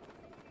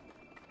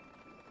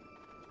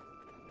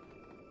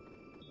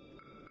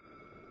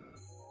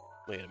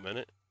 Wait a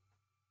minute.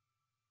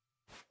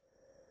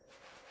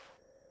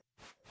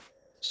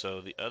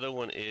 So the other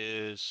one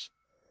is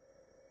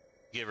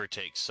give or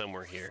take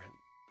somewhere here.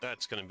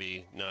 That's going to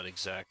be not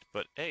exact,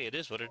 but hey, it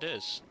is what it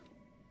is.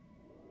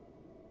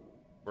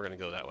 We're going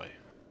to go that way.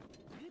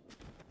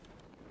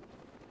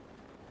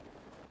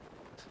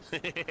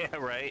 Yeah,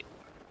 right.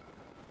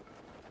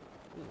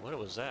 Ooh, what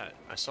was that?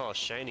 I saw a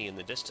shiny in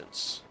the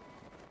distance.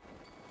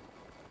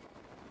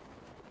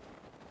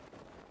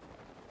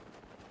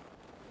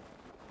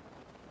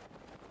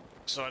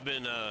 So I've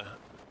been,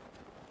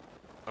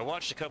 I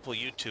watched a couple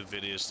YouTube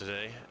videos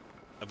today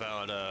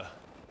about,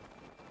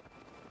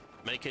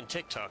 making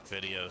TikTok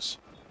videos.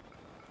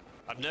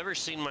 I've never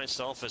seen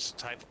myself as the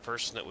type of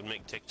person that would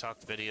make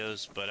TikTok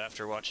videos, but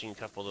after watching a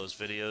couple of those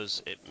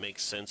videos, it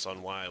makes sense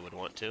on why I would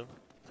want to.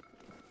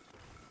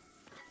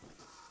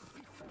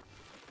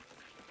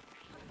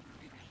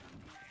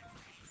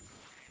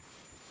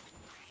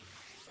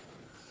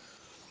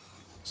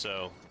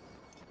 So,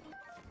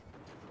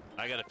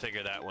 I gotta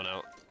figure that one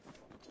out.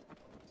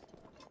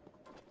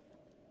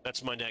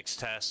 That's my next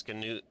task,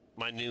 and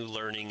my new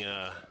learning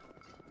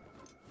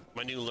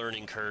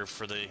curve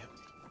for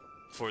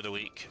the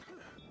week.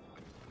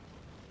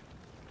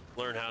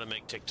 Learn how to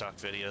make TikTok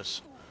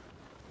videos.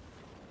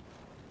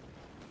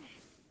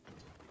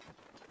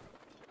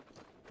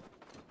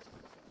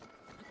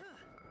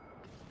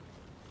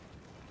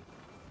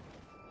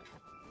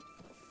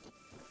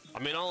 I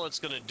mean, all it's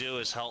gonna do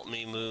is help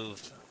me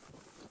move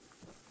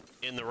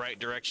in the right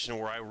direction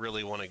where I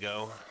really want to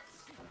go.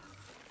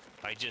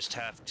 I just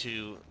have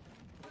to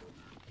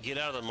get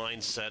out of the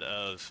mindset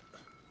of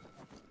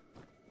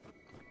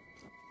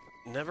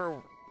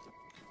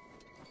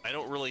I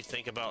don't really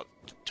think about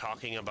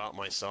talking about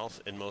myself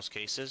in most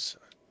cases,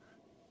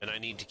 and I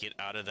need to get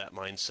out of that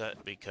mindset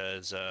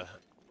because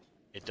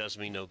it does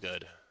me no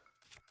good.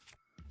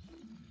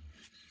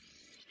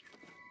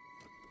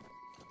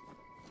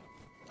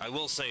 I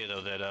will say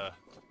though that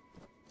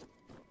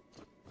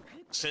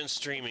since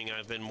streaming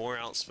I've been more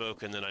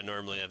outspoken than I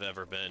normally have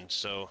ever been,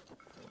 so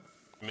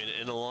I mean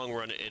in the long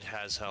run it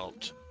has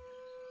helped.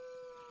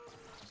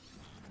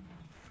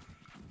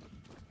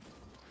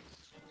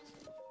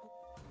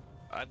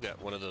 I've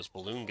got one of those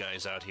balloon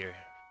guys out here.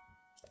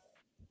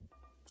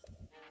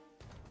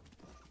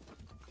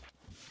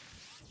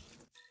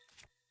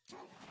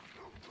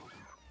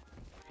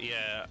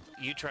 Yeah,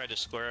 you tried to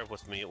square up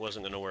with me. It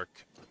wasn't going to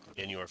work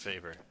in your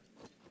favor.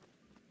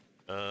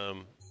 Oh,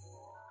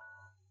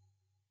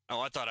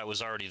 I thought I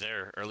was already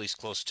there, or at least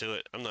close to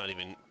it. I'm not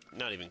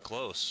even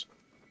close.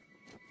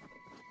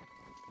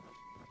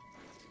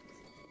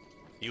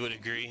 You would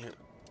agree?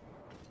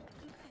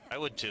 I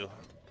would too.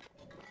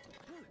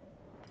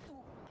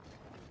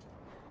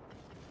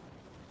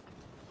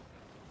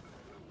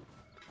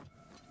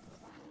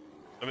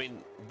 I mean,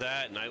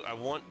 that, and I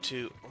want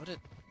to... What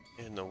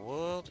in the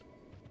world?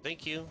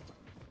 Thank you.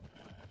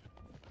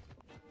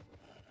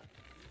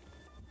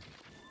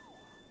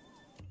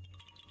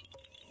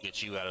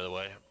 Get you out of the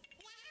way.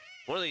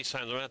 One of these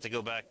times I'm going to have to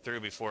go back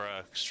through before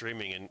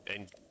streaming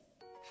and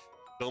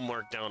go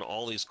mark down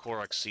all these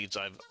Korok seeds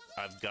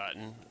I've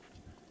gotten,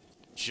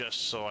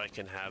 just so I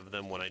can have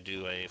them when I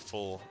do a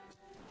full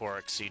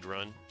Korok seed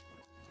run.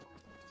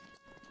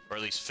 Or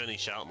at least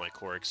finish out my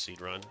Korok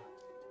seed run.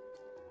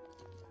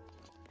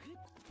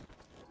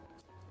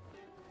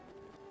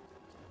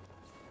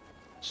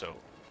 So,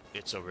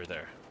 it's over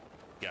there.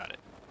 Got it.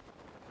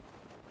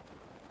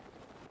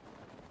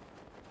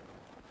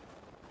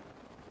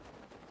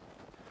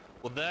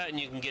 Well, that, and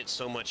you can get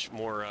so much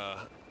more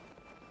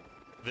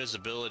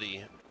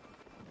visibility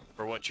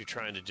for what you're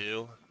trying to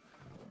do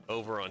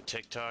over on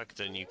TikTok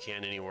than you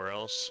can anywhere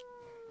else.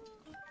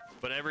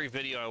 But every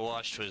video I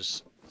watched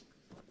was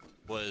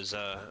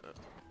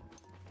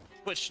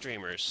Twitch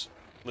streamers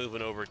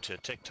moving over to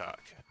TikTok,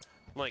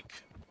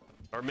 like,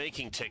 or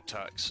making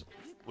TikToks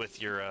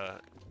with your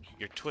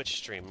Twitch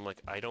stream. I'm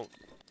like, I don't...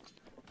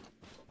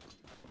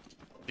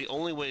 The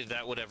only way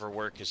that would ever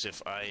work is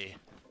if I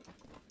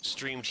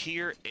streamed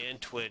here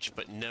and Twitch,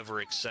 but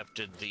never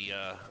accepted the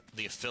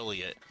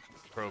affiliate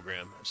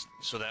program.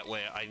 So that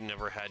way I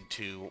never had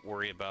to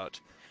worry about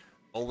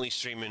only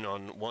streaming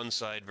on one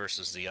side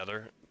versus the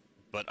other,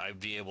 but I'd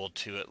be able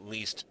to at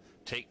least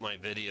take my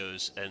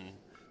videos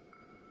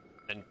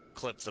and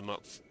clip them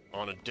up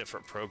on a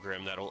different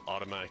program that'll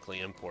automatically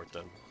import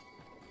them.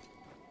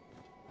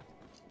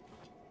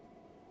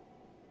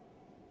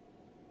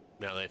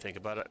 Now that I think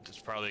about it, it's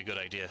probably a good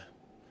idea.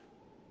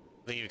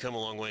 I think you've come a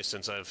long way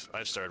since I've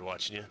started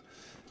watching you.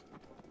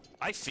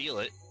 I feel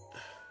it.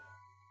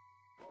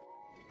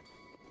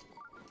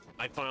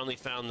 I finally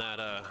found that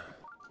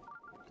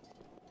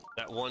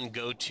that one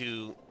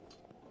game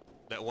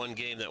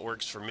that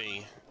works for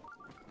me.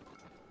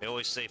 They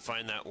always say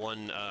find that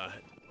one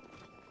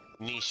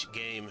niche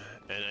game,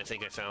 and I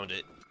think I found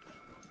it.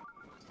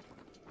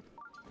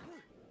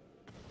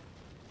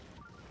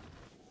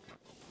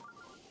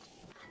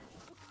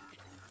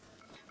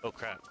 Oh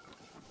crap.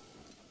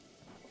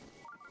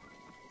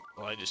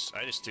 Well, I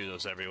just threw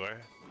those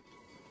everywhere.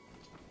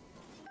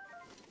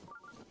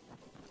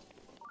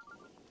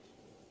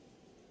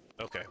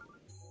 Okay.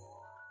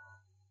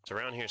 It's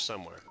around here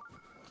somewhere.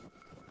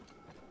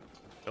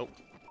 Nope.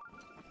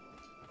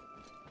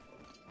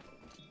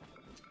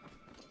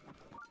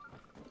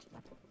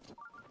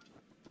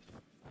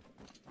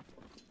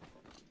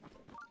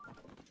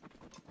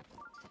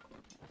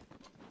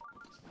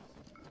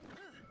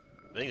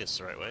 I think it's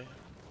the right way.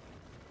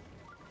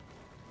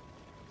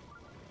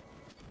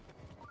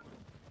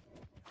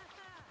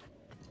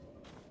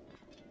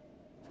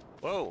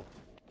 Whoa!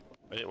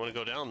 I didn't want to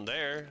go down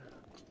there.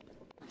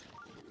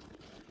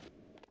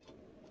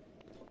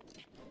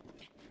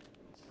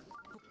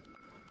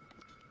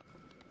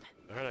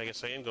 Alright, I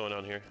guess I am going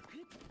on here.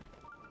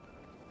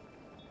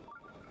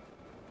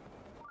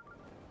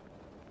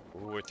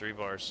 Ooh, we're 3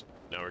 bars.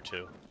 Now we're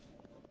 2.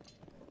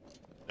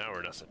 Now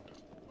we're nothing.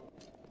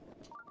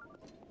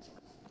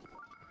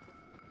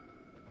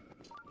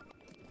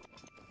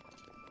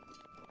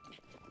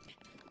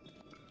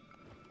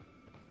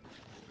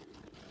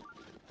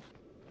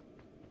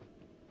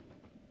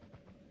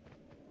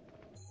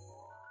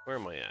 Where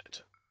am I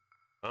at?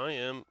 I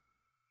am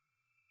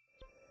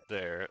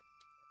there.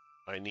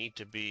 I need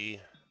to be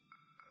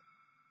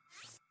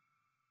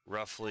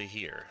roughly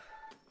here.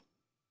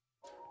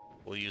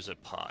 We'll use a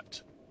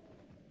pot.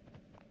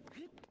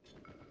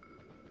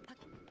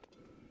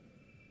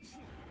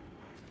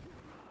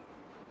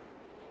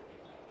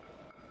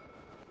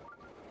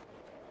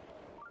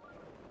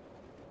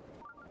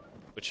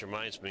 Which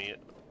reminds me,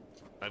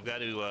 I've got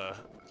to,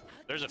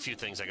 there's a few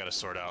things I got to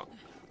sort out.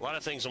 A lot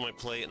of things on my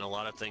plate and a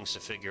lot of things to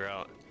figure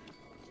out.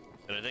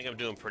 And I think I'm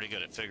doing pretty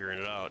good at figuring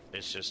it out.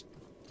 It's just,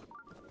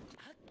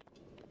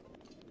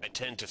 I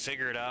tend to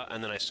figure it out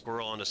and then I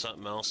squirrel onto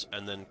something else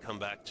and then come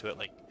back to it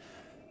like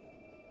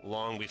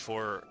long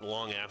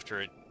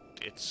after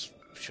it's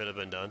should have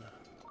been done.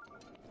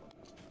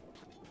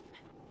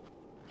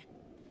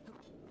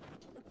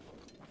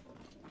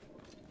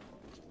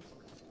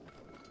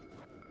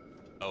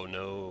 Oh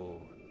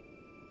no.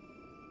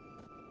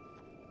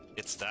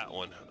 It's that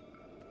one.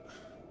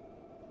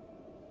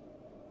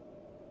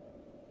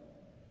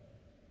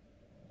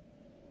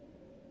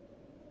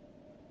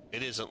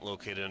 It isn't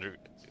located under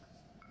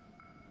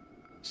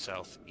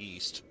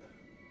southeast.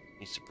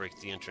 Needs to break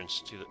the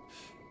entrance to the...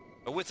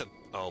 Oh, with a...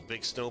 Oh,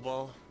 big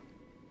snowball?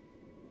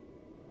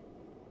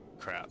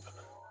 Crap.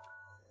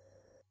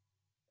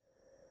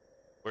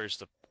 Where's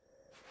the...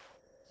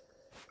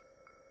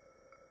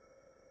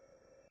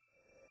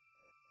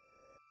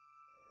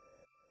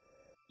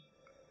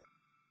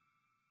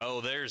 Oh,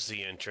 there's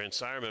the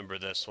entrance. I remember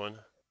this one.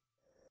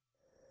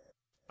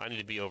 I need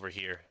to be over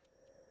here.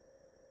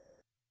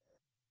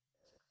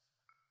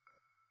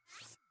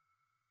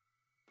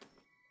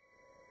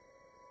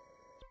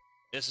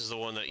 This is the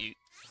one that you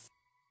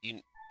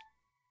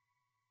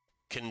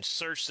can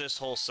search this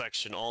whole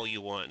section all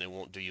you want and it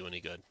won't do you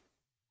any good.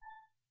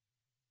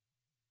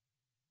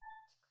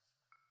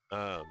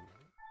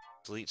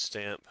 Delete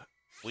stamp.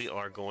 We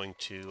are going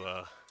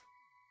to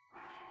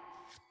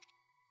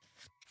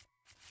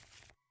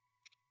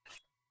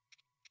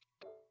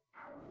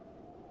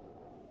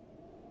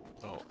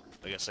oh,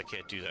 I guess I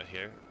can't do that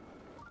here.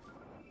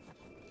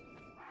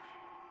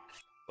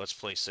 Let's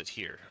place it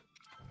here.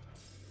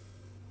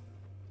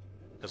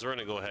 Because we're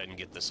going to go ahead and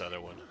get this other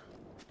one.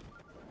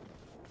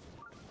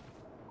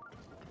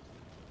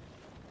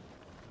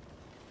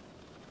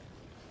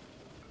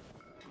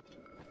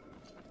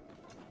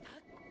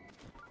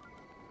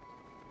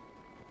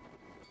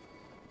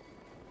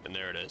 And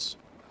there it is.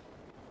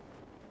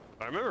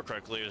 If I remember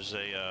correctly, there's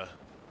a...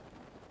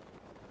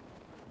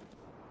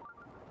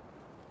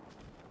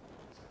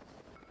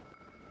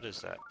 what is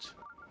that?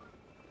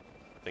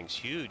 Thing's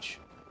huge.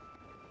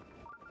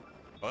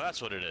 Oh,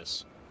 that's what it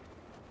is.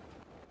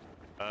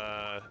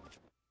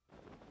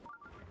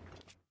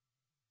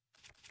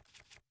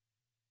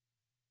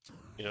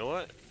 You know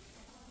what?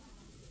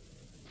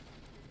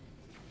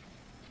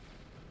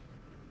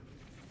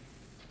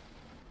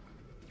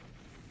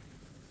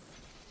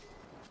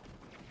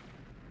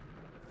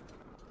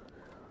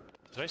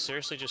 Did I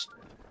seriously just...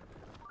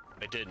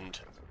 I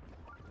didn't.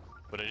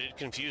 But I did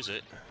confuse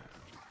it.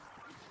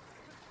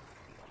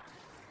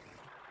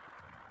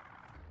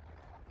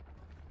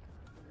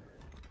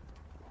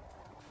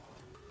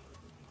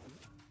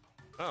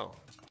 Oh.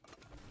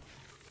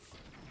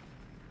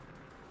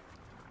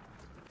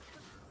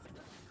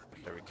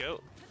 There we go.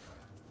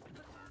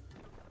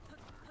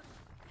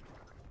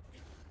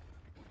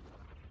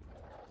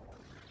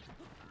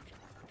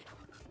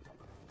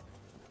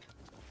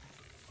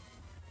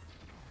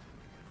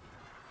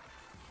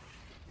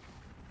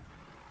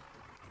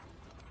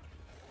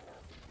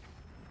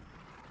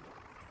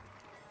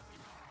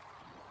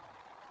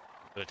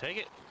 Did I take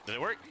it? Did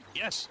it work?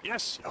 Yes!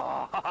 Yes!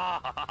 Oh,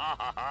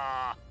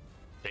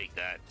 Take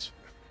that.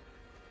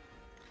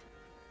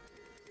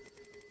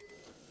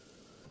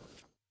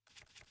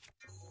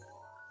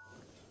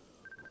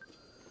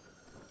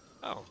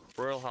 Oh,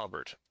 Royal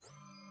Halberd.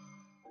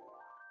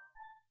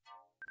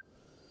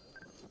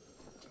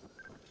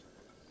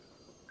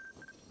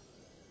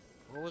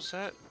 What was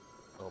that?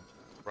 Oh,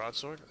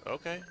 broadsword?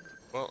 Okay.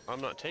 Well,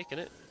 I'm not taking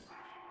it.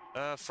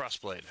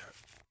 Frostblade.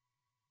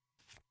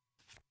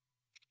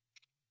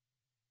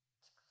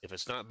 If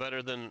it's not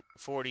better than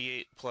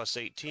 48 plus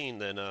 18,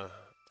 then,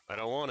 I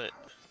don't want it.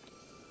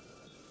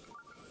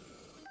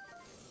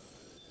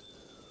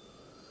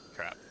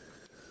 Crap.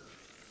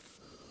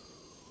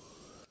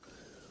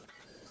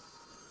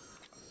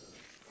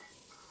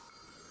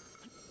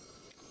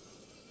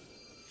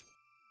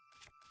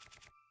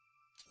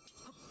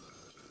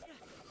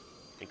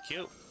 Thank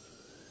you.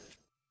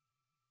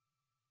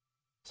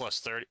 Plus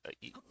 30.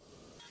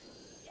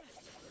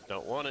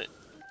 Don't want it.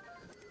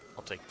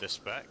 I'll take this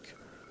back.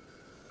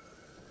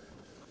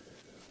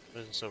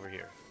 What is this over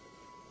here?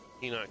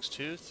 Enoch's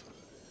Tooth.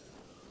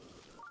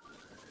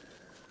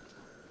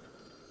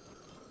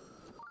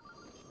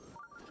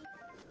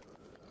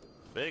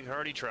 Big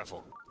hearty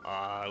truffle.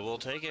 I will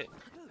take it.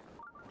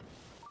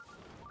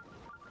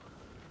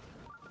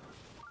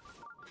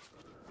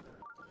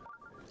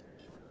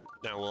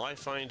 Now, will I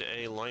find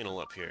a Lionel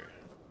up here?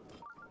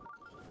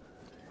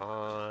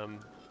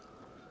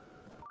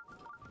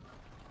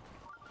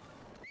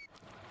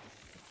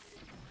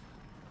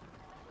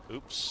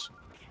 Oops.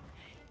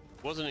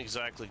 Wasn't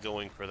exactly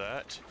going for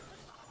that.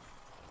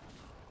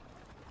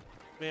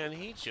 Man,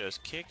 he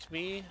just kicked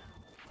me.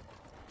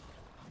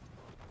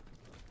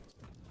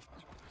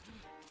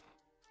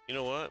 You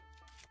know what?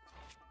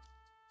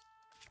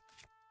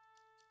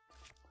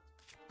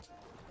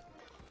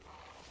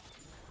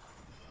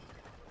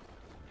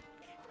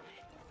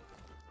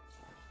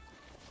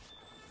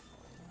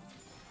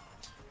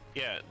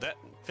 Yeah, that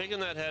picking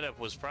that head up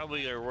was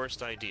probably their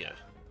worst idea.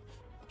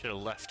 Should have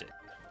left it.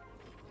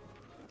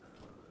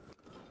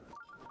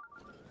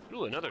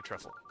 Ooh, another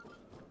truffle.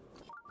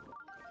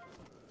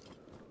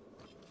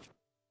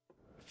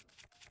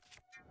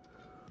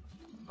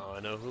 Oh,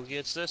 I know who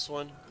gets this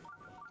one.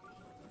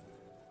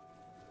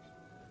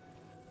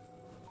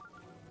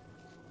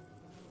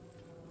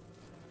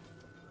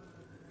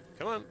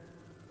 Come on.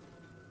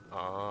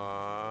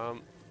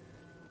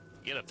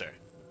 Get up there.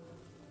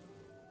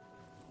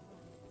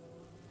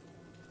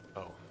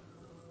 Oh.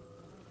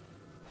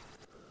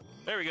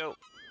 There we go.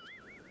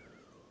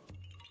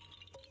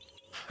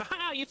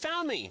 Haha, you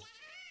found me!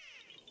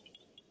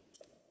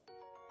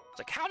 It's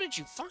like, how did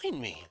you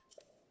find me?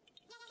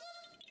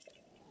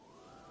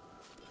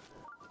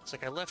 It's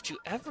like I left you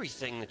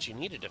everything that you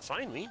needed to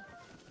find me.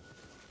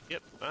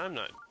 Yep, I'm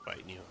not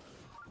fighting you.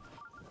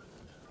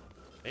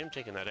 I am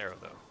taking that arrow,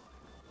 though.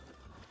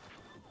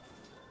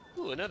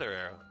 Ooh, another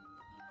arrow.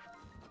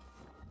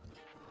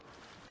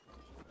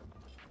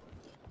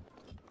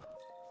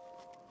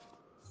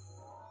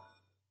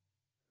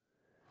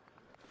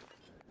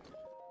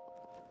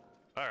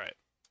 Alright.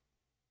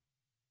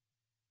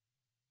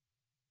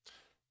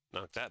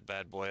 Knock that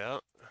bad boy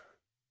out.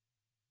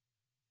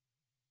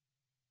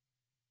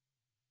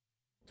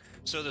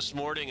 So this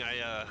morning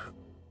I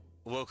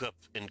woke up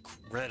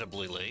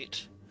incredibly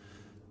late.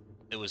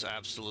 It was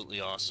absolutely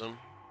awesome.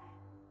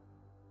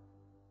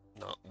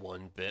 Not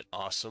one bit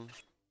awesome.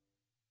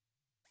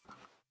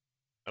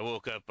 I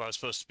woke up, I was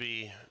supposed to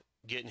be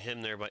getting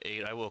him there by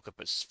 8. I woke up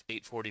at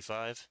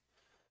 8:45.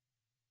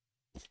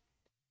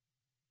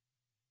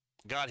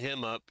 Got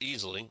him up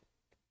easily.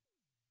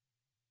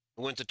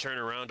 Went to turn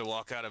around to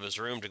walk out of his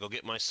room to go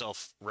get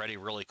myself ready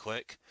really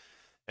quick.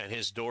 And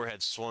his door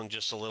had swung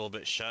just a little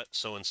bit shut.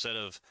 So instead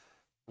of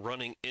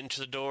running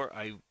into the door,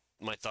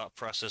 my thought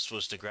process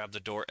was to grab the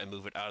door and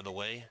move it out of the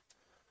way.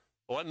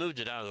 Well, I moved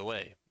it out of the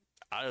way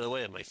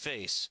of my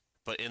face,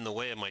 but in the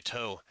way of my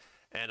toe.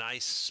 And I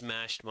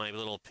smashed my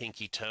little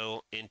pinky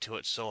toe into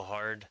it so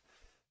hard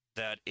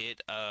that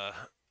it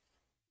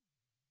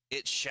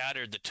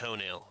shattered the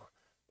toenail.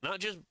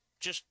 Not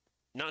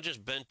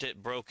just bent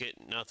it, broke it,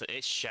 nothing.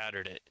 It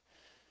shattered it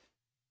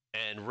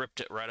and ripped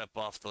it right up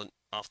off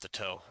the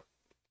toe.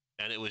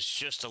 And it was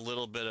just a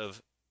little bit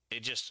of,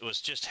 was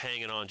just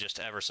hanging on just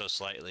ever so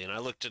slightly. And I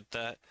looked at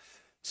that.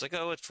 It's like,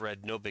 oh, it's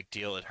red, no big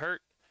deal. It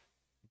hurt,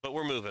 but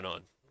we're moving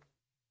on.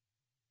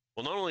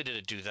 Well, not only did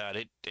it do that,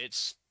 it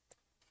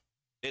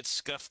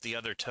scuffed the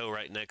other toe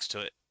right next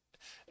to it.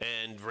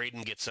 And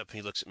Raiden gets up and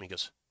he looks at me and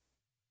goes,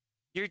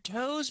 "Your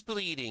toe's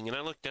bleeding." And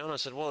I looked down and I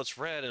said, "Well, it's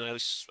red." And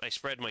I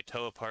spread my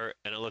toe apart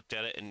and I looked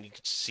at it and you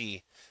could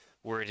see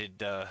where it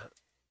had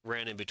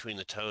ran in between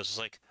the toes. It's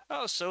like,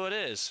 oh, so it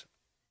is.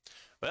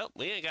 Well,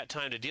 we ain't got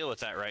time to deal with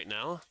that right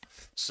now.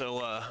 So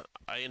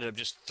I ended up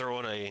just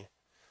throwing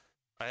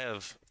I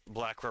have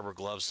black rubber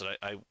gloves that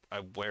I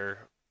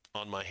wear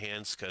on my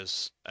hands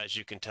because, as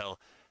you can tell,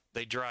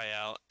 they dry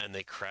out and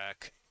they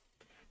crack.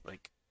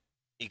 Like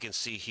you can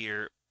see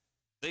here,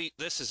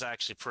 this is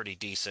actually pretty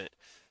decent.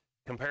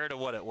 Compared to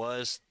what it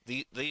was,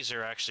 these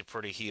are actually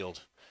pretty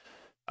healed.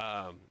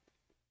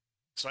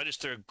 So I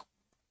just threw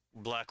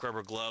black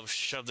rubber glove,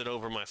 shoved it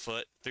over my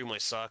foot, threw my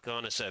sock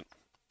on, and said,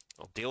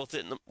 I'll deal with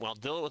it I'll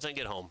deal with it and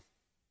get home.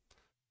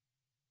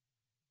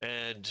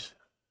 And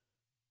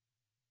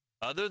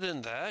other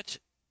than that,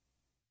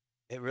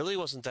 it really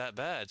wasn't that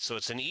bad. So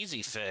it's an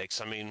easy fix.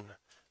 I mean,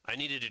 I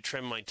needed to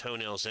trim my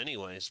toenails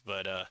anyways,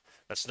 but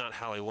that's not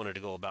how I wanted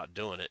to go about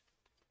doing it.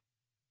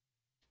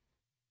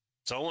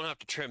 So I won't have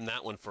to trim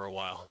that one for a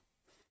while.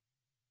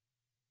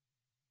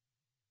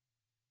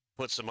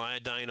 Put some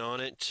iodine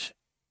on it,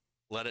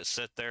 let it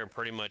sit there, and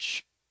pretty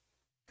much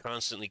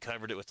constantly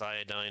covered it with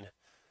iodine.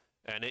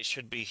 And it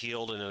should be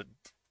healed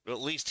at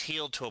least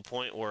healed to a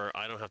point where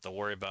I don't have to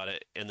worry about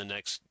it in the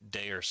next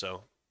day or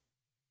so.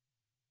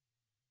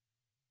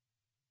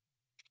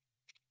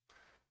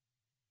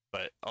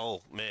 But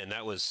oh man,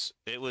 it was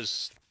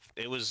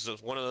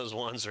one of those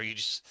ones where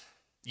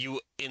you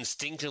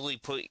instinctively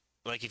put,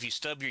 like if you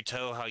stub your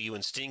toe, how you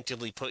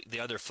instinctively put the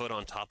other foot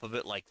on top of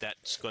it, like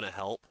that's going to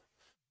help.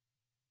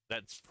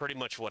 That's pretty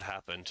much what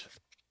happened.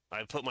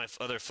 I put my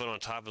other foot on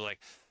top of, like,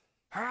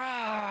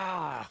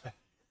 ah!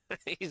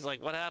 He's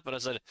like, what happened? I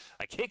said,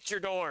 I kicked your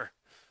door.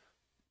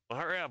 Well,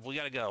 hurry up, we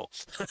gotta go.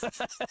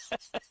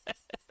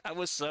 I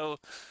was so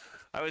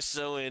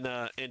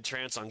in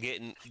trance on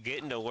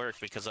getting to work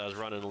because I was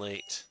running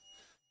late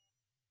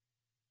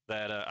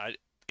that I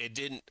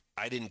didn't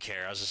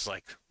care. I was just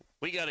like,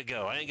 we gotta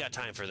go. I ain't got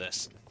time for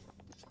this.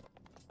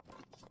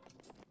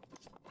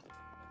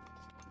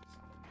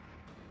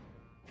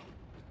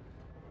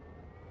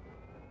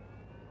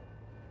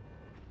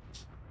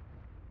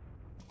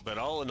 But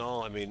all in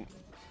all, I mean,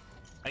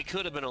 I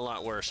could have been a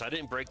lot worse. I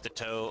didn't break the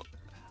toe.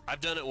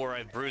 I've done it where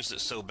I've bruised it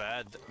so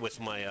bad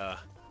with my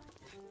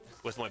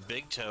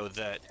big toe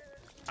that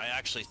I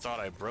actually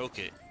thought I broke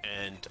it,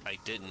 and I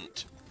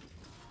didn't.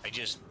 I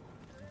just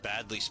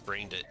badly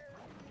sprained it.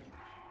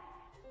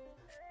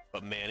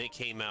 But man, it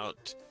came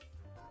out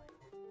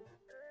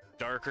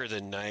darker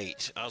than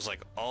night. I was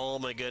like, oh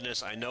my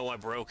goodness, I know I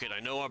broke it. I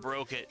know I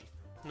broke it.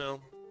 No,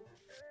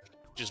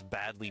 just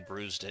badly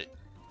bruised it.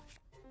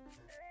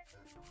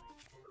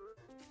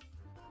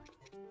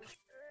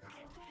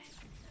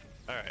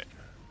 Alright.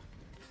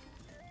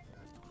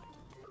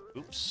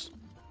 Oops.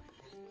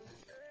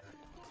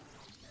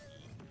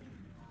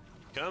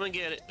 Come and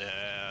get it.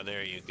 Ah,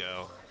 there you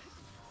go.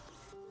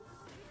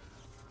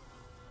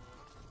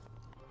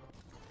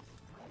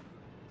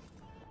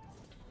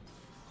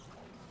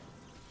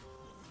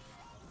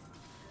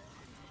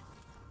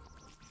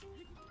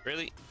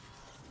 Really?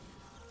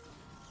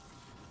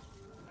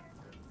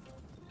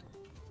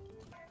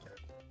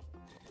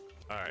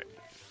 Alright.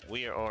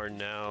 We are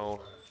now...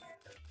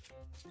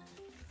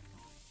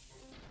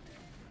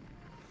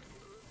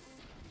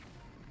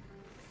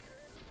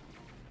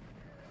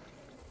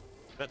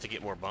 About to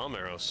get more bomb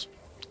arrows.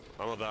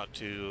 I'm about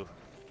to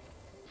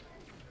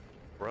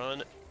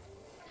run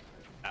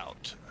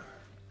out.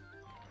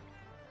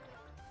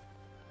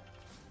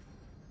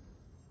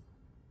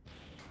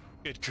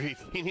 Good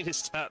grief! You need to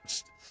stop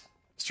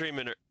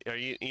streaming, or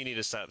you need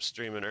to stop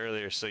streaming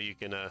earlier so you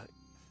can.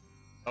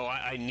 Oh,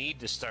 I need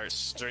to start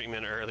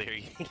streaming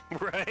earlier,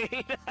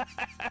 right?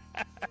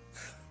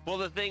 Well,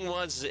 the thing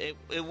was, it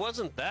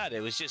wasn't that. It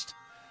was just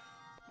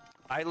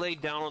I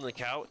laid down on the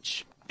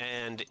couch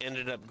and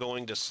ended up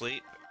going to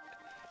sleep,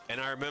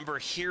 and I remember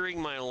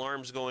hearing my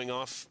alarms going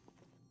off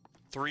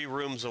 3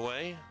 rooms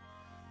away,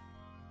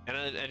 and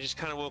I just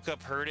kind of woke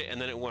up, heard it, and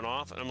then it went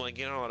off, and I'm like,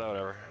 you know what,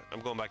 whatever, I'm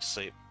going back to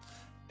sleep.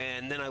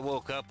 And then I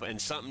woke up and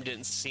something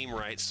didn't seem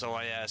right, so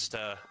I asked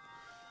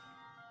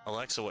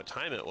Alexa what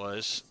time it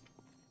was.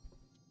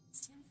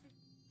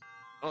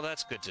 Oh,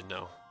 that's good to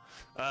know.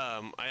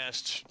 I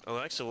asked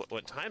Alexa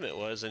what time it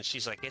was, and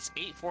she's like, it's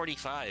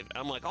 8:45.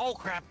 I'm like, oh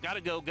crap, gotta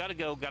go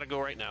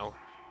right now.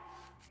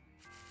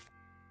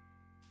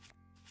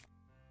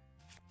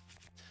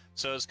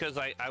 So it's because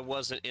I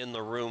wasn't in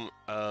the room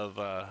of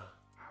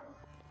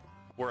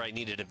where I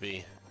needed to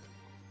be.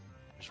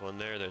 There's one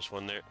there, there's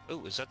one there.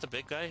 Ooh, is that the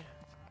big guy?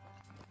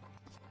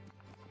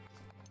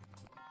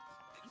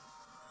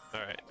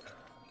 Alright.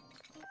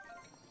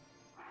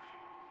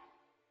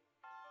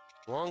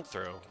 Long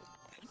throw.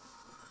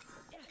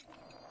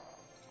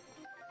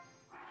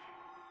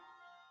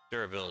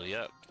 Durability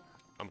up.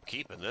 I'm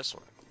keeping this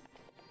one.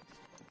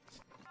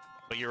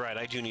 But you're right,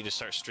 I do need to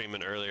start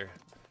streaming earlier.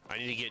 I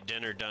need to get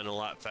dinner done a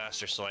lot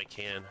faster so I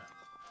can.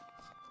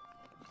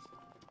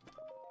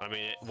 I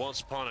mean,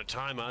 once upon a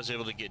time, I was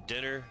able to get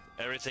dinner,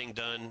 everything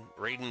done,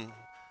 Raiden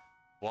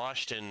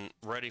washed and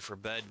ready for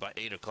bed by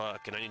 8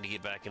 o'clock, and I need to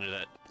get back into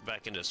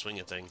the swing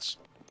of things.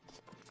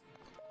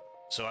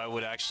 So I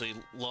would actually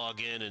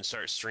log in and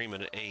start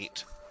streaming at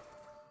 8.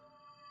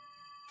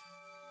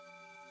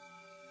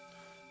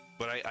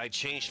 But I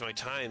changed my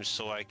times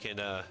so I can,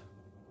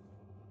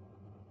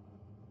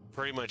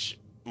 pretty much,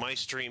 my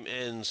stream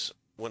ends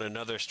when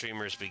another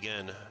streamers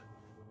begin.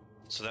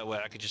 So that way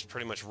I could just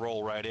pretty much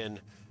roll right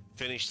in,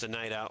 finish the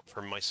night out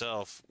for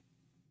myself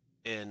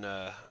in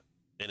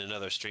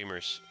another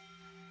streamer's.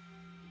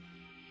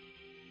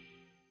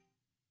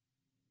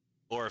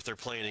 Or if they're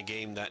playing a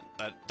game that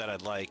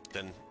I'd like,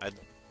 then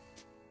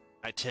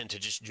I tend to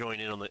just join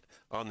in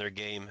on their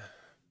game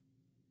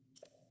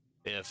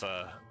if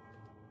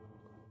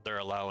they're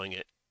allowing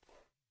it.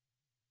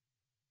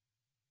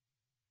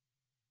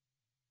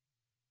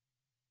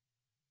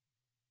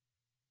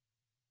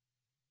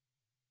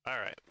 All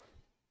right.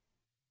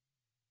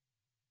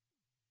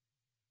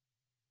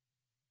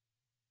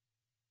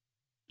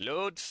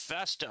 Load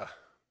faster.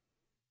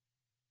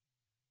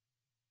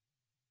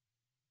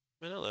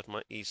 Man, I left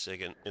my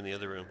e-cig in the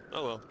other room.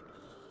 Oh well.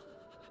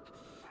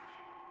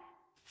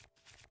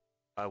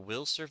 I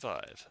will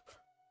survive.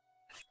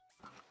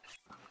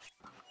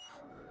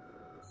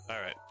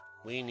 Alright.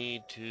 We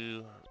need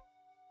to...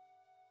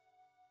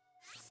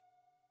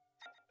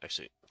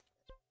 Actually,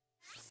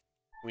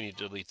 we need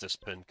to delete this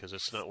pin because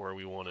it's not where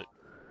we want it.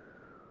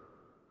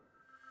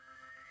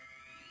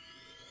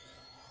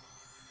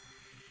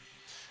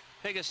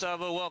 Hey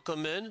Gustavo,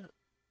 welcome in.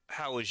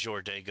 How is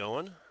your day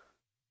going?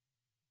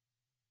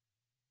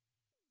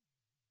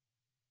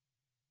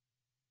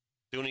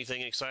 Do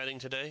anything exciting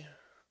today?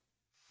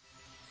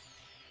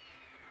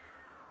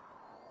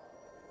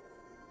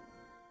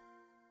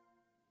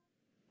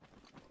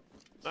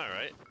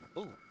 Alright.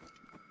 Ooh.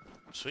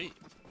 Sweet.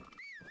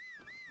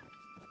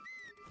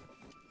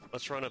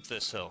 Let's run up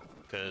this hill,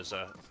 because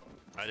I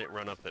didn't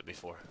run up it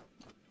before.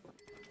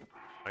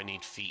 I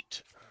need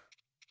feet.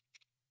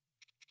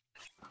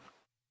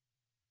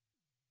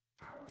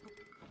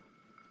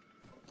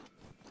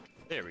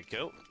 There we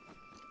go.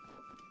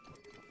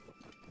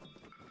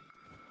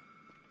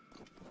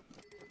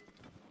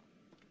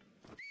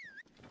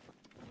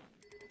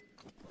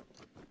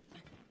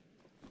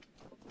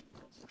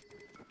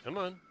 Come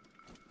on.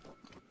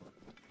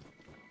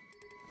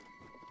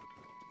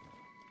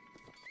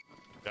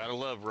 Gotta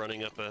love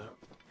running up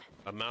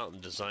a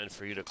mountain designed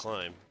for you to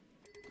climb.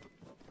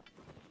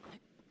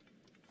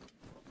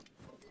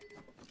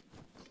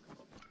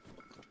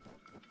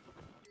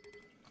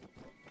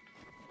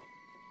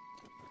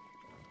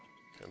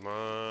 Come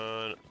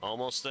on,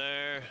 almost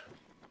there.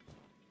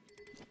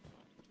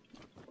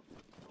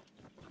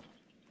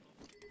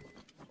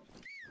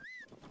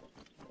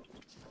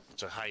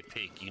 It's a high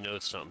peak, you know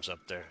something's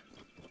up there.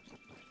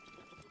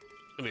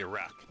 It's gonna be a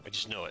rock, I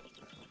just know it.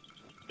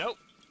 Nope,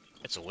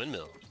 it's a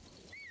windmill.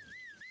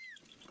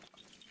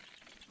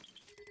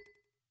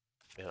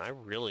 Man, I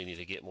really need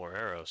to get more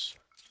arrows.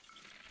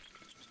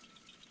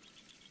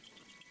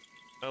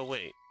 Oh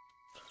wait.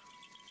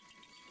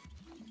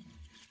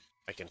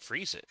 I can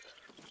freeze it.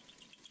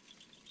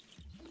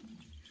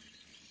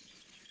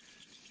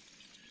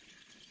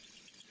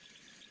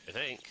 I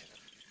think.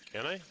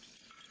 Can I?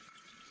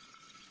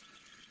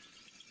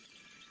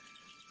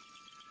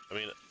 I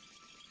mean,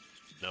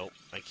 no,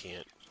 I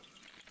can't.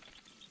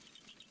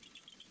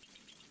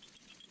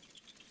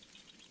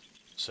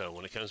 So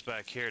when it comes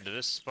back here to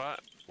this spot,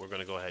 we're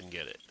going to go ahead and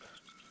get it.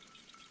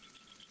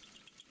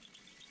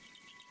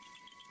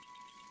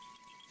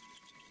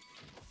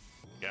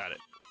 Got it.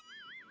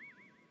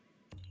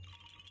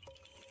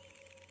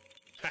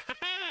 Ha ha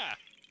ha!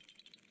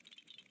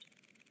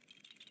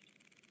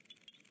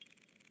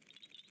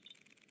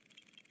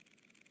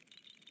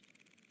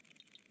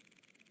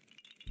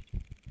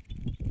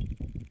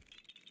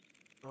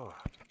 Oh.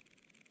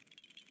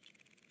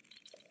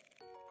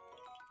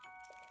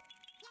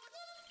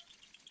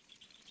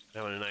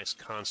 Having a nice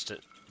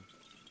constant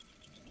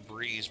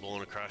breeze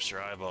blowing across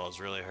your eyeballs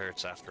really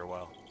hurts after a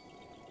while.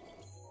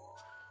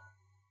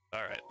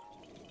 Alright.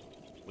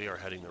 We are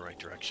heading the right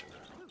direction.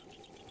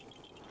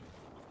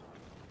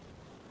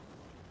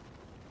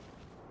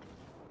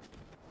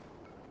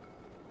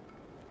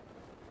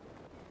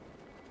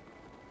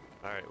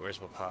 Alright,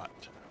 where's my pot?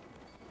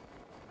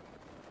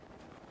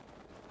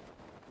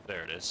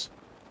 There it is.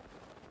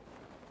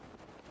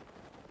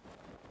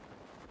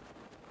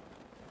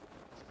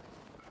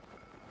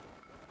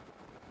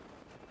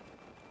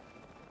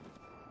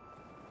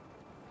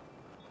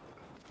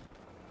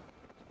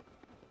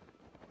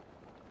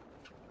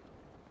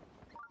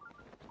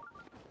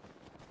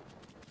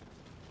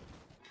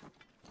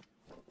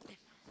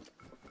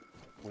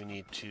 We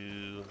need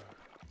to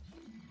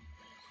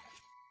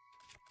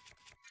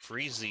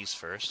freeze these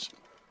first.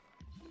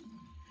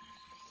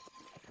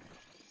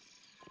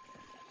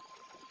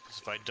 Because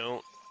if I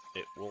don't,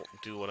 it won't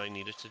do what I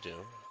need it to do.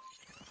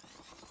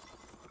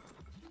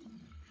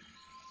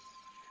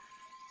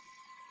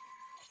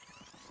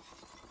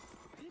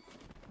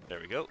 There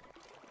we go.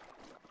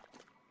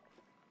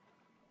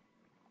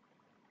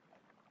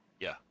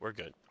 Yeah, we're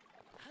good.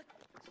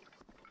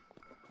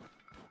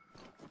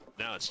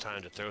 Now it's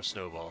time to throw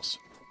snowballs.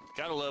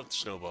 Gotta love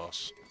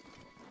snowballs.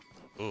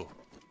 Ooh.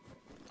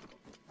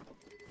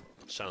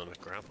 Sound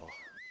like Grandpa.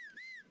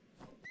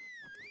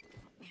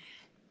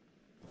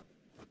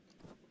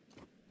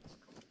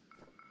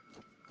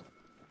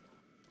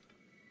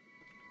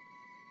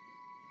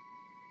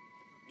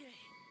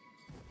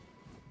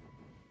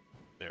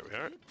 There we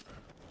are.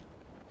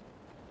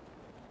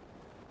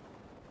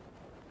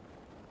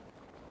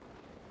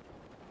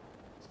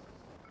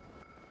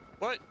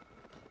 What?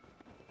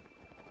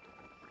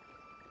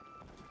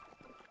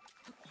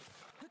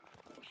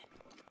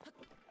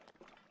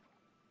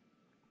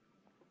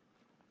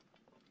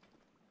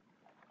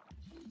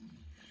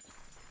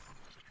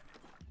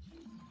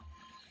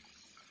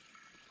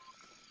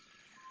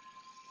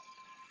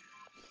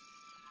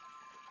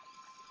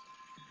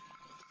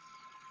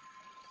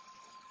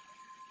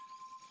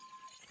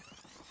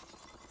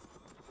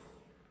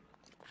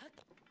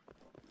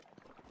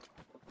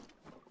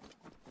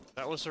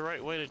 That was the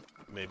right way to...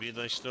 Maybe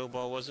the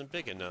snowball wasn't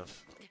big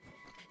enough.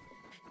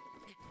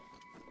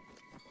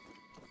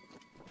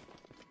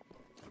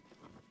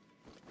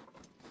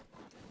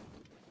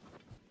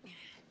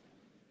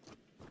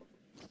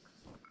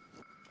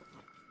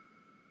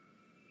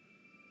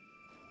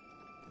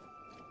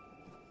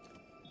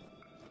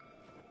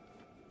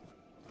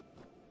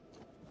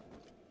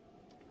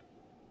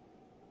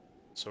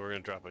 So we're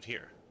going to drop it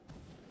here.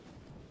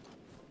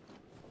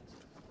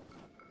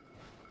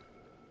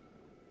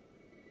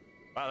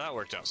 Wow, that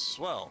worked out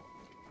swell.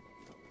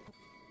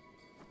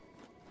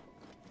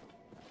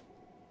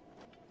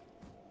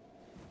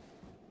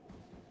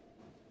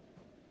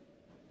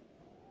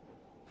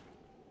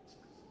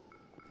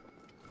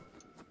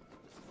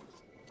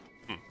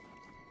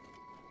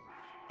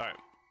 Alright.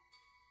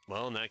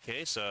 Well, in that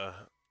case,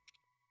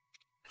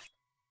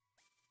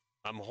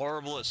 I'm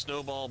horrible at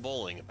snowball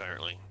bowling,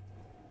 apparently.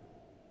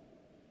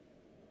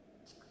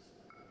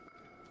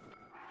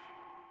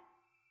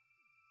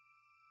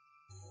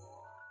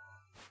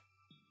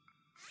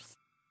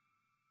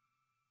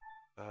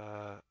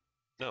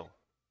 No.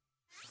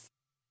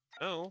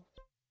 No.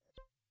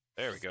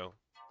 There we go.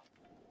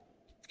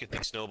 Let's get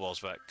these snowballs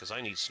back, because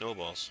I need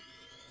snowballs.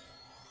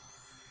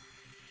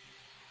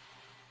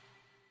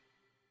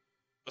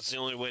 That's the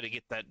only way to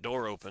get that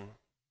door open,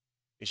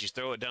 is you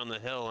throw it down the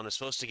hill, and it's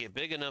supposed to get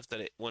big enough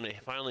that when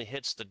it finally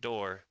hits the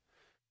door,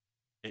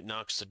 it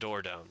knocks the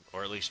door down,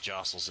 or at least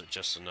jostles it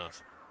just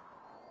enough.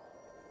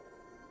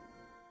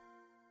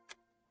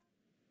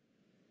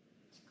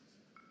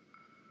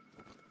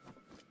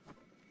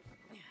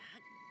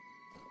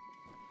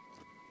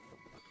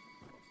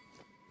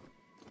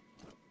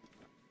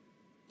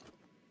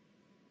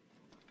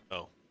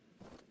 Oh.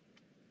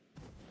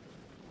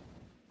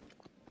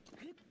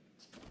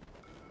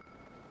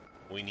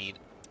 We need...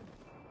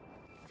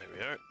 There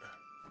we are.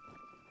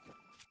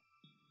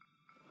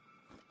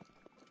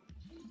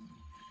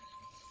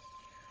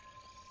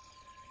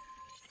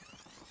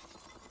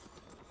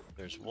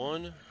 There's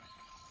one.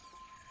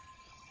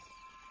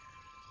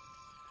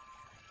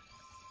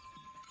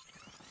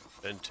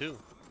 And two.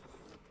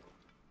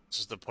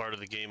 This is the part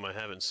of the game I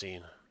haven't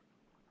seen.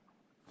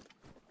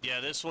 Yeah,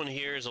 this one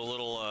here is a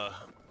little,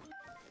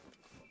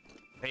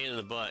 pain in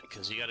the butt,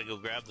 because you gotta go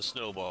grab the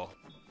snowball.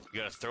 You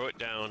gotta throw it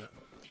down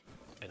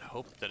and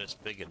hope that it's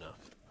big enough.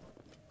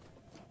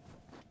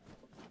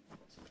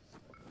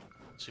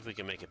 See if we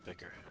can make it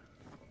bigger.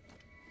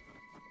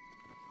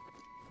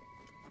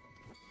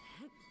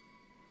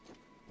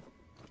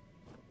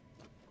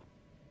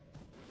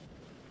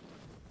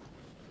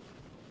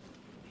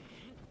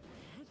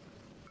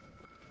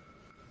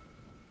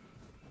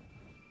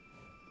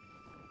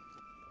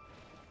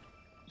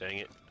 Dang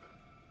it.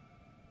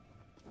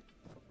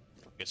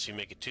 Guess you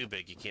make it too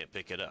big, you can't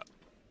pick it up.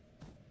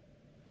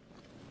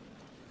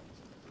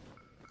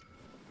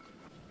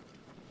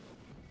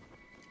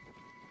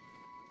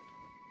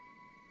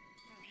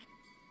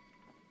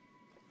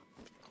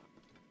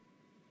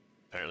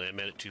 Apparently I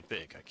made it too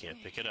big. I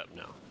can't pick it up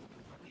now.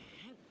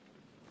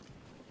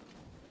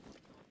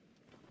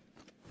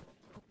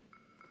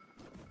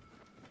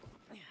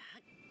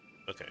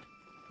 Okay.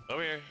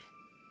 Over here.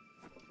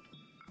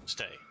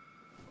 Stay.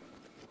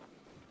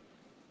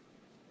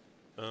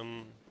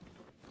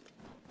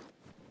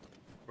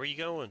 Where are you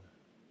going?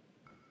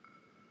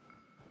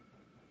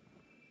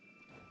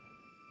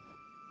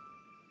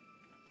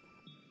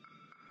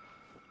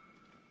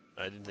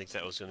 I didn't think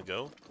that was gonna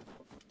go.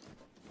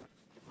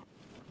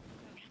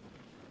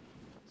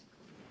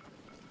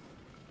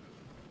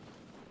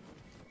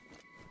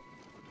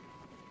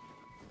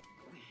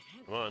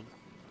 Come on.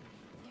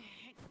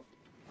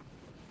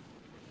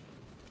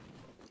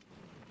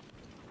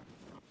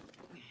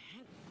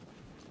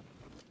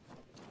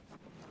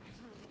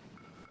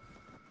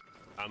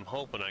 I'm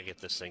hoping I get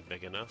this thing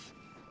big enough.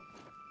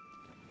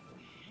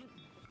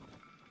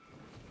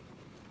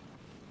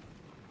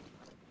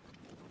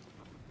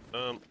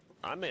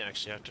 I may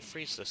actually have to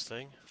freeze this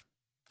thing.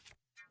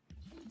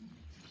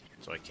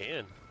 So I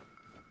can.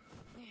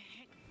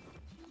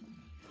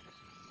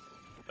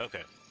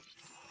 Okay.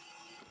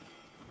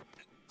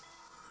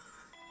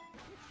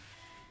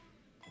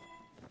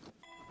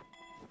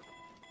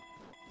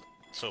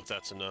 Let's hope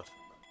that's enough.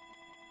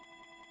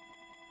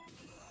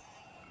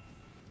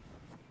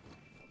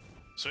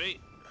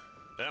 Sweet.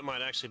 That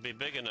might actually be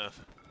big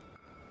enough.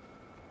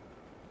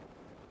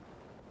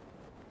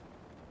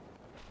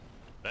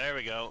 There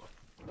we go.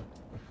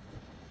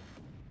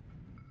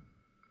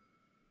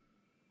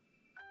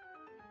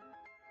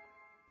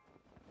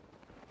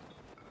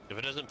 If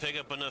it doesn't pick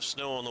up enough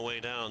snow on the way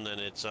down, then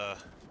it's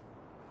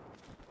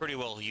pretty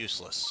well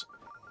useless.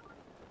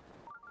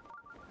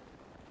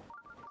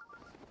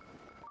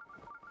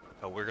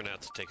 Oh, we're gonna have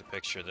to take a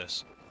picture of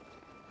this.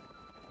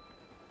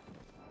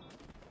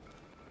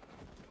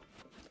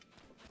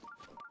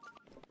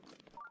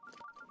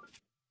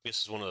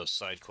 This is one of those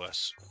side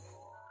quests.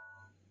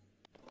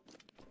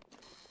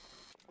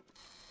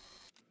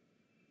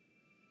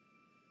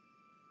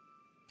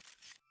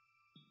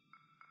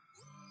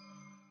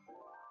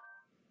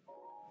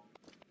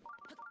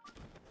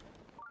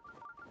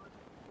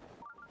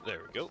 There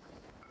we go.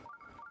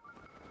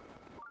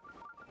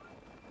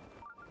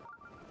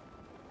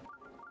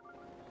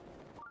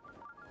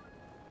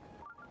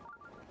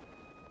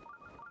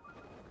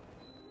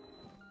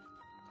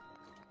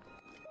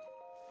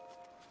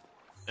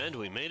 And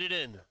we made it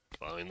in,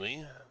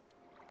 finally.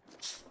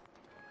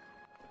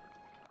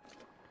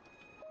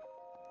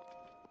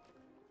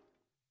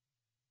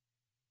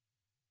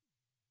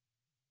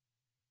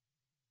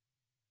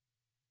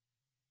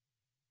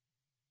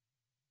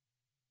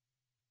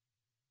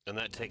 And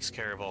that takes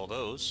care of all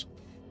those.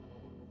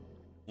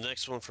 The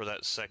next one for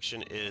that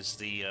section is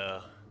the,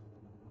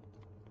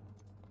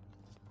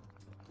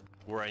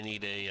 where I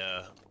need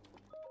a,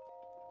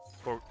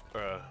 Korok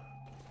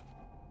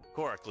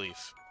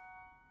leaf.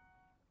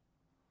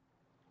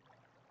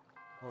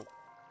 Oh.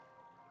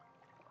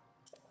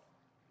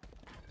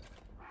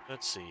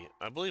 Let's see.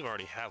 I believe I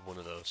already have one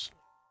of those.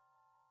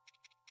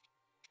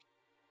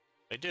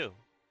 I do.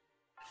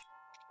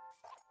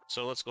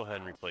 So let's go ahead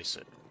and replace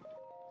it.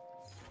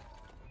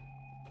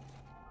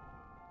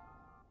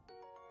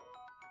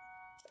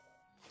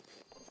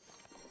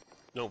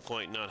 No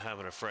point not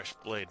having a fresh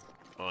blade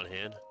on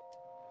hand.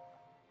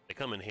 They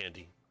come in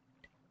handy.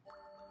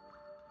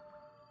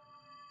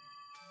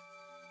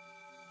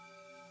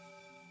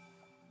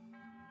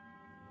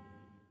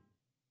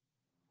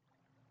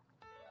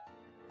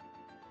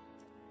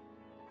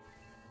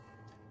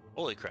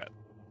 Holy crap.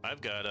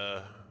 I've got,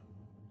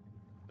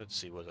 let's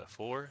see, was that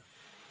 4?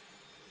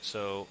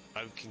 So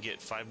I can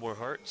get 5 more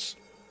hearts.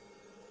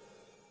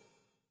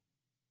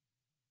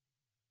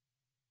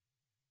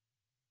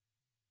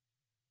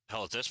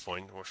 Hell, at this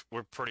point,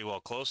 we're pretty well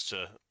close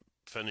to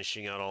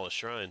finishing out all the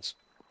shrines.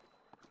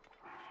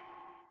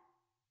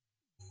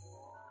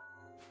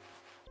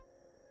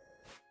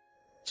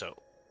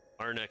 So,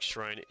 our next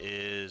shrine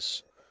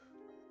is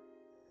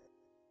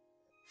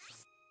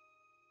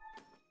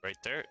right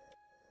there.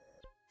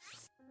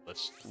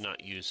 Let's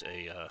not use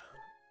a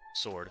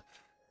sword.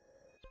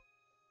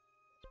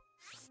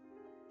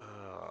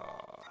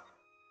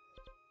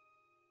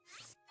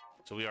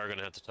 So we are going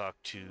to have to talk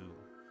to...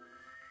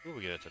 Who are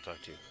we going to have to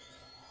talk to?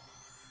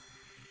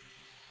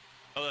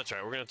 Oh, that's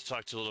right. We're going to have to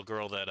talk to the little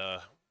girl that,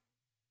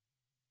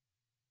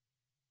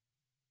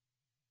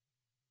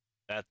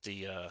 at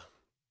the,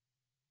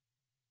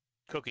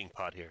 cooking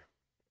pot here.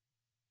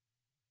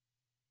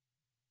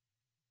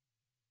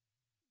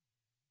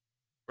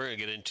 We're going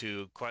to get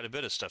into quite a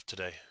bit of stuff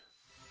today.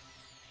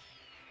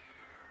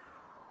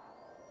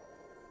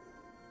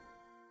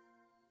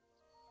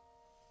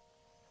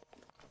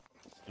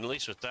 And at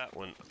least with that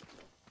one,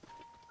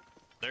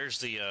 there's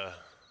the,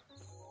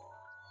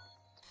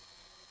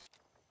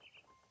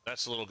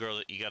 that's the little girl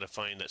that you gotta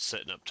find that's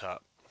sitting up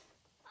top.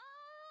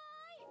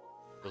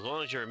 As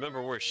long as you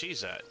remember where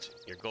she's at,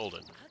 you're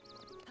golden.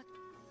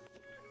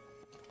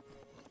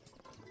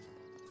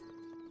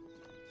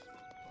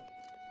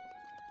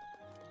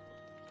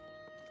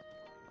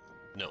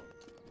 No.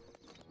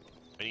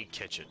 I need to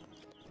catch it.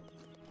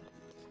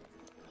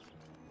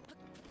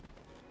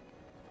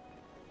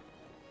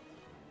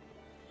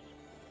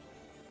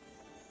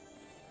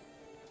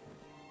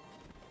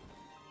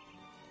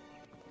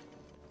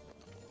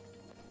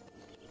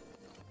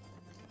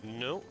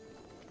 No.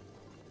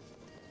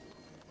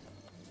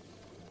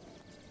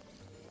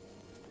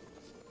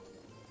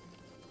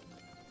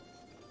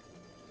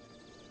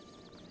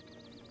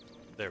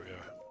 There we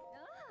are.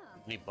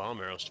 Need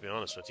bomb arrows, to be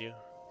honest with you.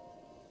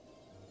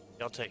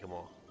 I'll take them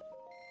all.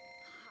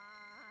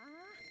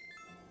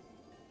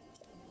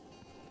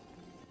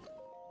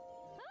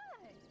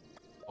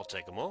 I'll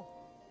take them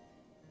all.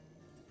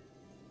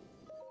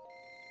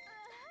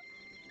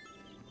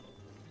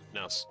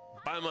 Now,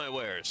 buy my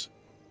wares.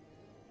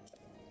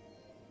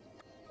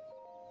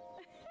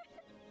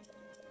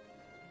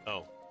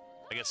 Oh,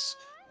 I guess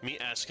me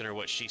asking her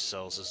what she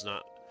sells is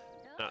not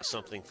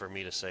something for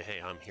me to say,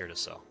 hey, I'm here to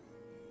sell.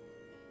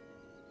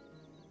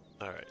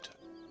 Alright.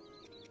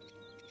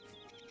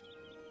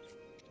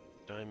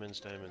 Diamonds,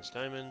 diamonds,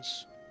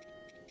 diamonds.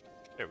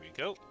 There we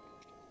go.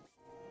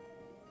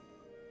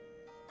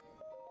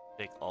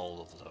 Take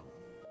all of them.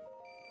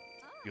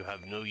 You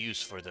have no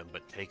use for them,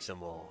 but take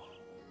them all.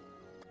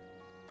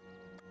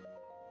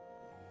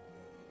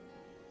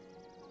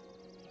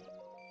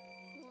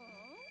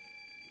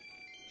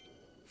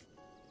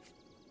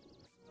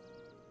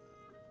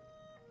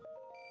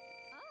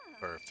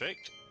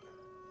 Perfect.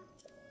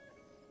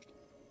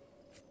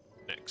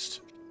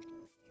 Next.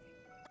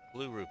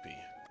 Blue rupee.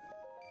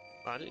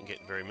 I didn't get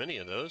very many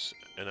of those,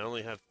 and I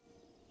only have...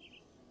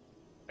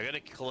 I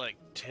gotta collect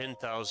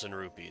 10,000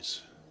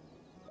 rupees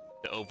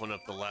to open up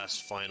the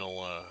last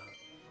final,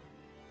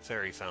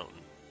 fairy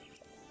fountain.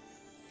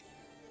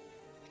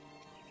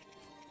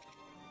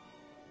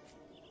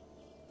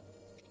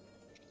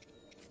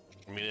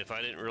 I mean, if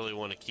I didn't really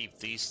want to keep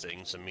these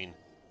things, I mean,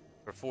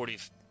 for 40...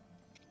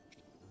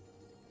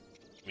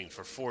 I mean,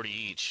 for 40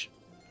 each,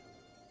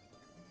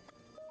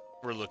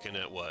 we're looking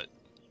at what?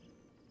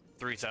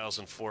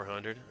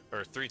 3,400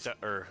 or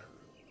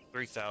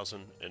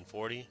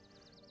 3,040.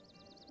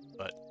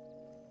 But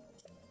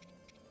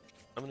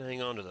I'm gonna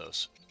hang on to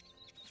those.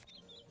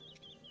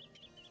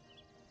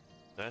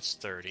 That's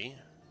 30.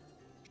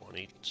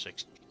 20,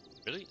 60.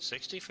 Really?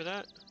 60 for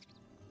that?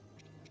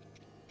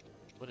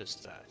 What is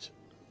that?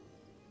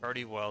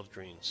 Hardy wild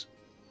greens.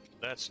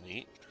 That's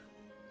neat.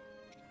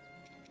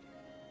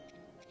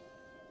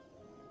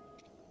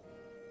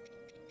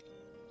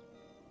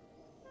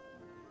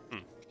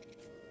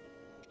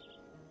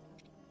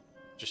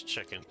 Just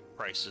checking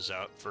prices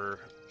out for...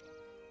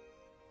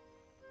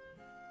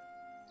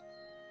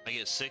 I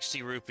get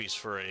 60 rupees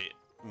for a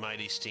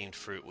mighty steamed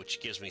fruit,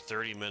 which gives me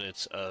 30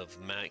 minutes of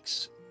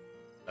max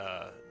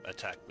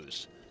attack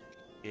boost.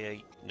 Yeah,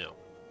 no.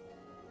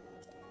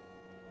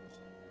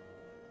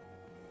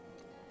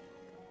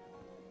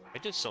 I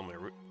did sell my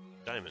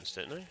diamonds,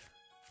 didn't I?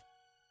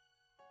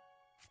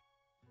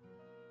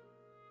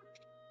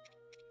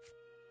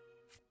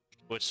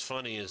 What's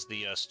funny is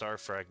the star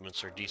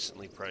fragments are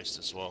decently priced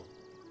as well.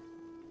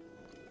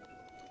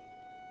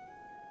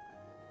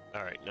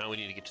 Alright, now we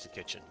need to get to the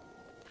kitchen.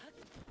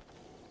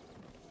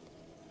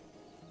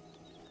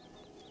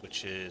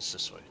 Which is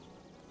this way.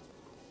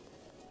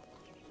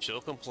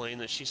 She'll complain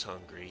that she's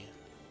hungry.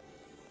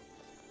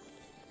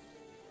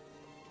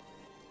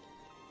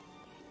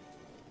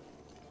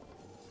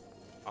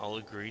 I'll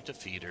agree to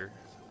feed her.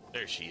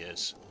 There she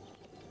is.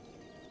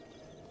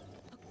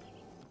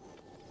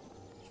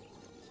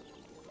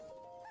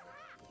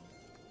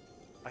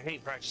 I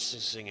hate practicing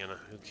singing.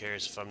 Who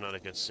cares if I'm not a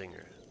good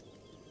singer?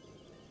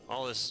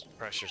 All this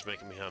pressure's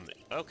making me hum.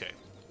 Okay.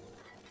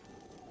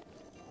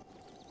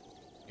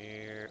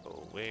 Here,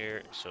 oh,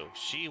 where? So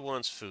she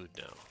wants food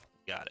now.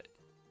 Got it.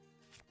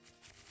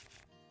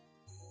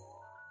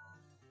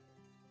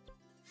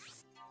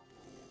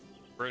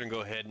 We're gonna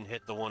go ahead and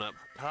hit the one up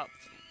top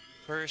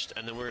first,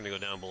 and then we're gonna go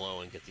down below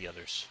and get the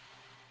others.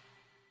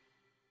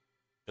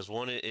 Because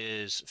one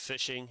is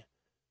fishing,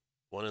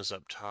 one is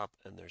up top,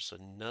 and there's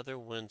another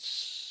one.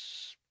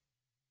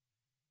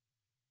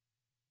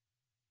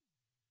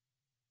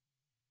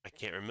 I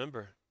can't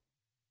remember.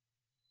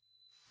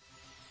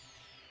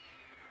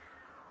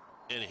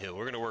 Anywho,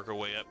 we're gonna work our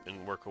way up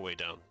and work our way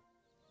down.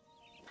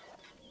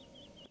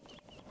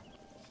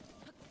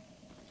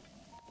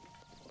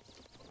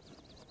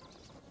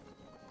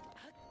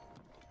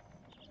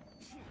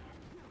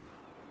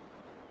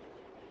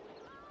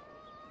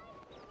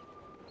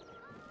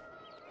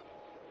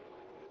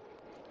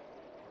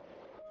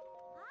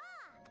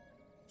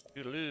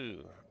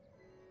 Toodaloo.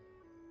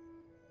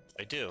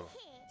 I do.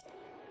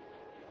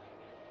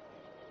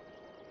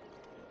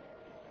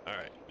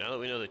 Alright, now that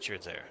we know that you're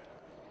there.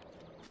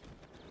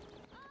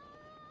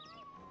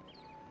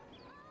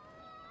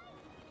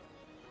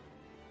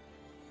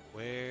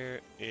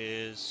 Where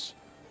is...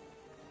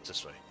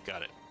 This way.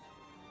 Got it.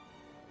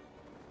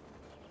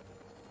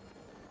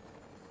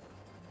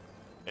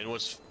 And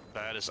what's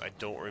bad is I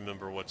don't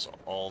remember what's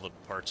all the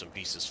parts and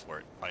pieces for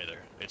it either.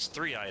 It's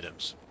 3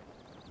 items.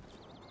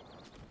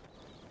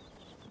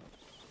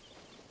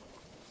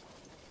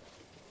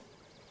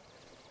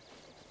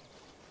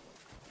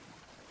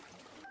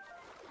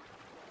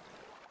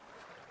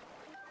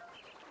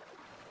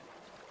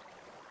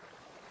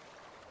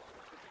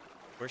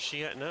 Where's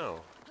she at now?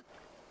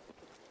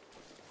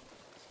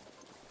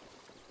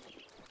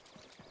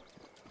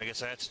 I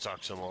guess I had to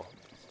talk to them all.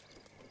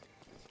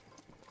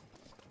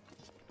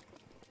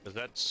 Because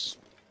that's...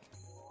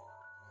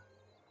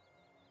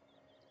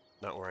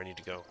 not where I need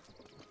to go.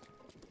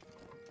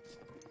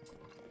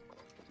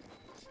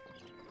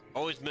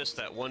 Always miss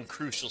that one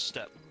crucial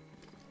step.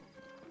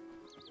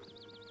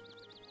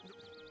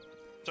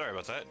 Sorry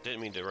about that.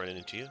 Didn't mean to run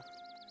into you.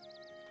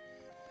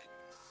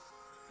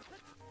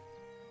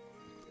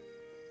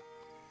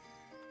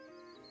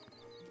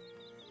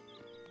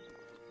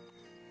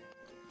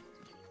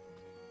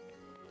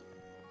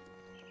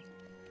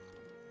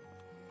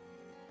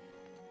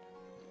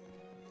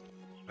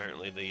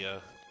 Apparently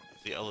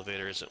the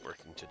elevator isn't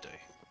working today.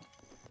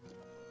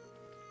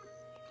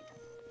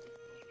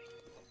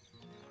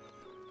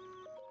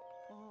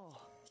 Oh.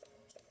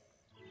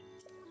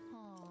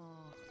 Oh.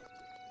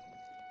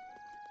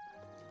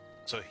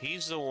 So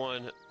he's the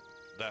one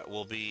that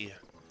will be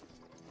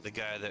the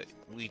guy that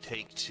we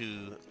take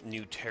to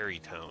New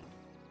Terrytown.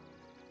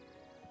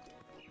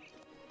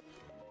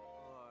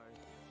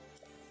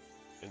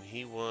 And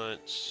he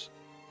wants...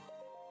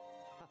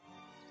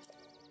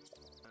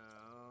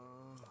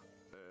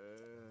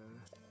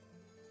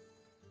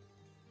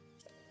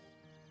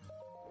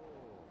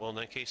 Well, in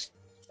that case,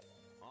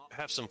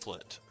 have some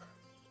flint.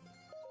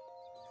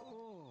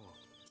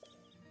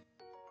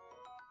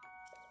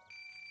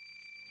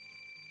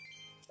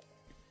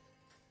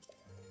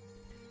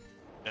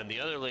 And the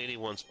other lady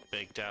wants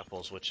baked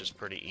apples, which is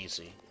pretty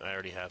easy. I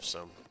already have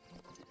some.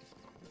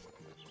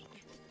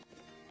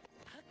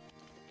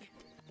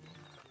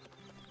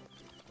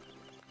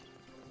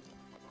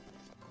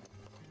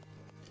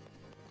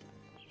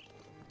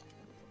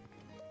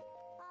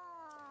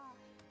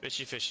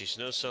 Fishy fishies,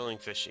 no selling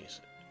fishies.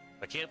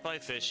 I can't buy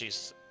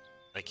fishies,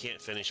 I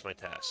can't finish my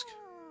task.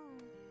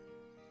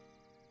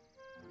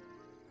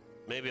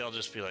 Maybe I'll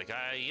just be like,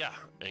 yeah,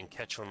 and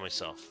catch one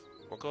myself.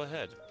 Well, go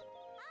ahead.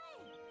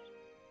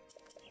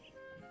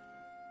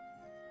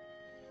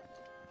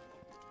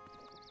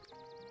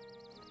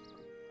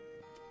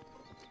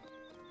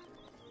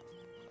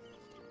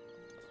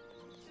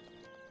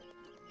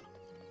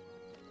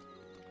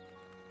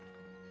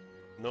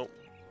 Nope,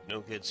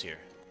 no kids here.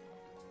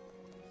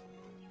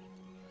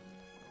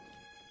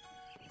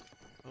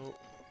 Oh.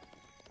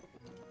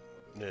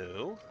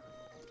 No.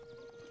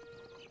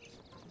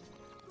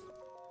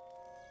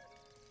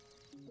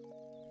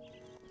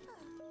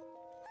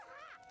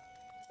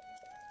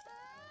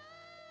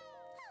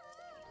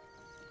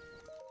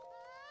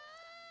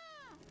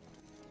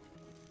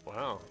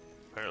 Wow.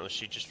 Apparently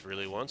she just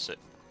really wants it.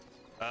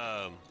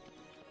 I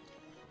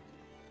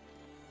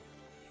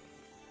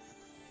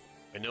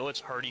know it's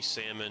hearty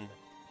salmon.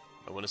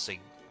 I want to say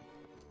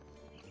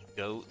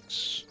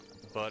goat's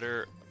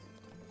butter.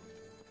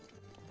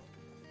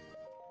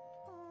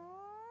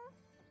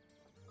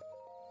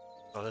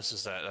 Oh, this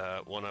is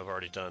that one I've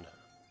already done.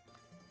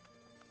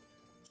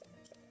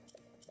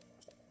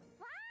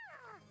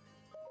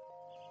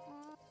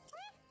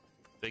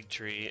 Big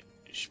tree,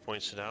 she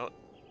points it out.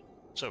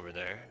 It's over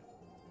there.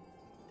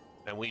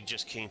 And we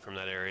just came from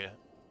that area.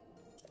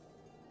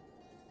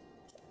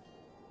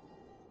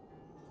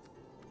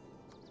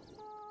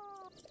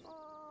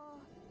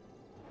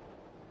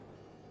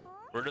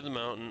 Bird of the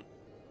mountain.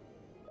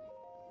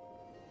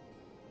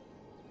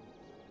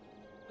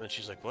 And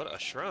she's like, what? A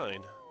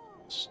shrine?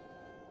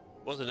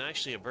 Wasn't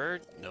actually a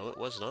bird? No, it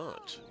was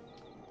not.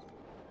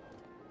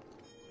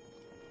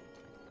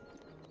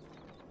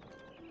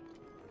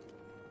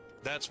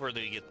 That's where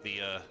they get the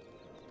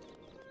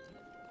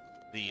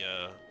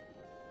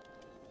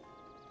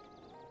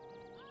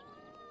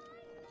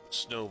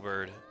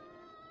snowbird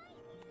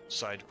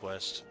side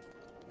quest.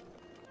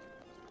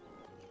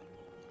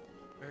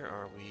 Where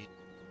are we?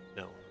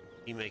 No,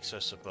 he makes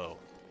us a bow.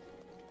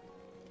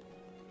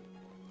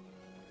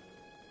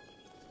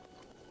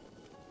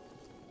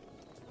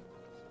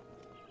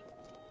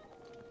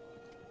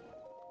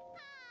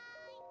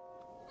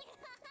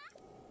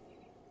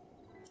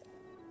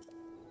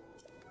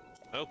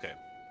 Okay.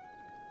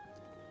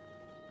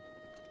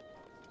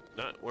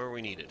 Not where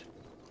we needed.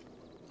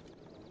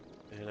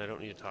 And I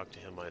don't need to talk to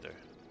him either.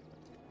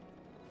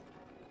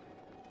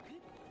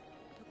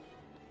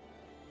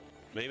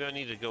 Maybe I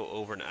need to go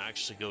over and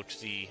actually go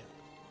to the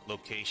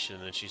location,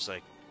 and she's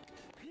like,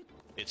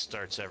 it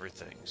starts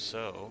everything.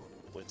 So,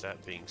 with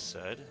that being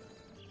said...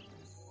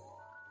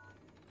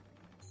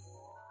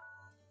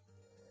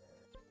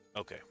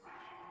 Okay.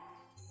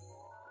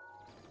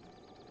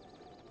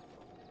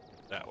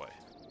 That way.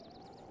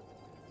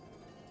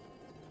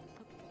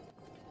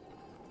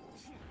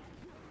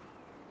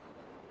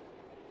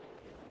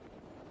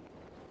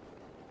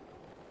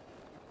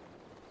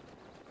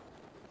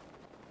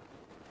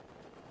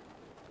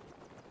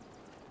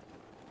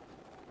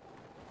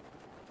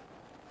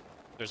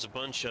 There's a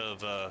bunch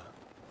of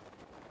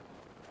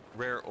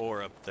rare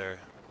ore up there.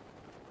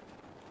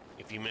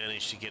 If you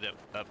manage to get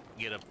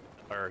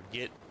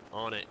get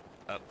on it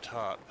up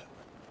top.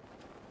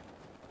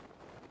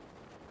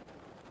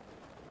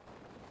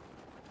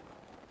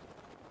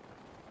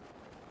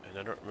 And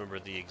I don't remember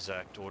the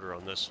exact order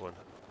on this one.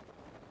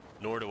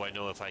 Nor do I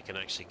know if I can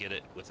actually get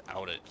it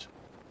without it.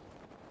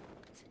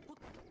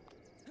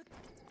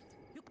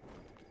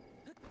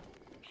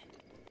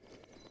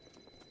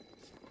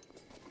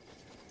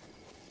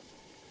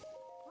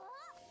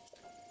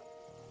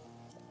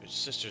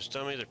 Sisters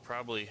tell me they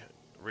probably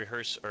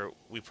rehearse, or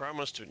we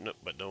promised to, no,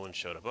 but no one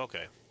showed up.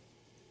 Okay.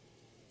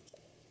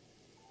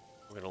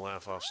 We're gonna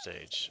laugh off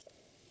stage.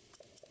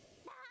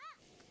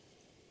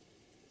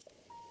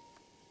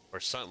 Or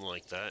something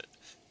like that.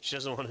 She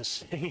doesn't want to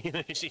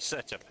sing. She's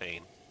such a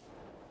pain.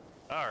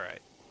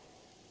 Alright.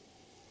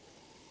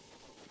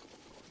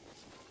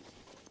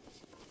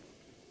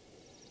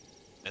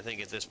 I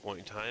think at this point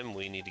in time,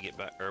 we need to get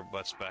back our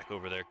butts back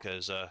over there,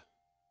 because,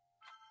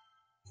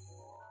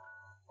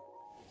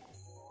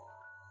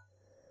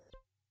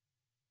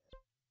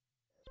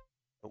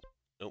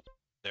 Nope.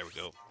 There we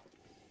go.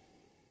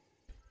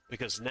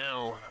 Because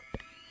now,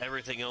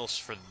 everything else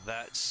for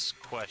that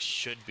quest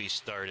should be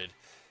started.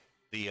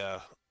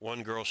 The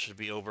one girl should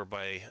be over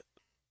by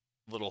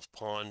little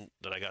pond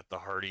that I got the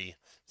hardy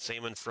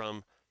salmon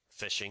from,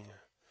 fishing.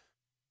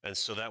 And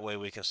so that way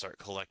we can start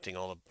collecting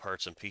all the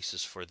parts and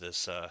pieces for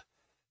this the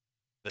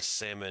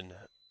salmon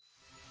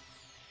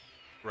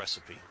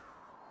recipe.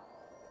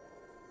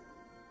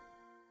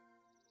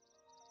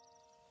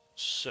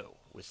 So,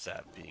 with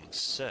that being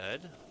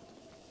said...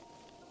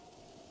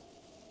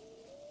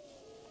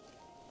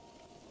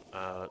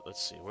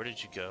 let's see, where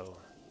did you go?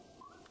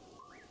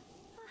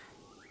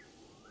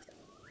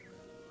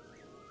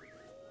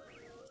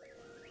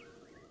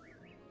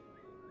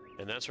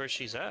 And that's where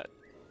she's at.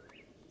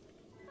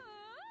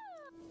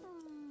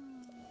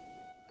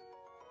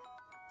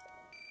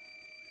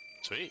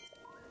 Sweet.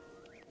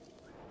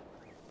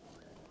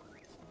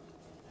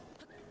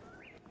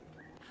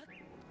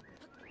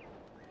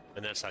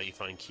 And that's how you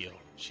find Keel.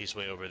 She's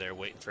way over there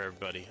waiting for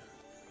everybody.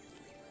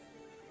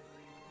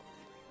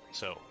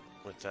 So,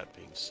 with that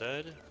being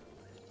said,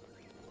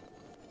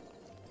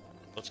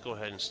 let's go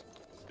ahead and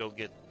go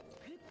get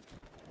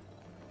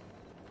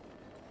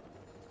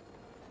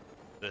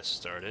this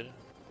started.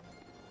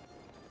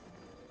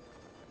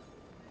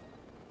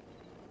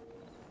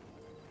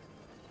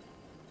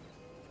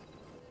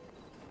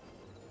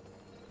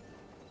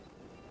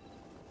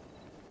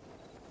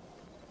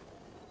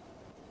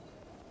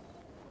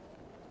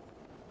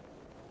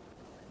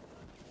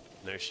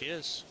 There she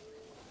is.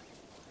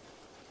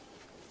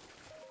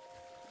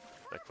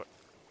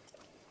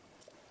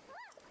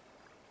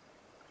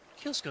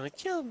 Keel's gonna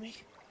kill me.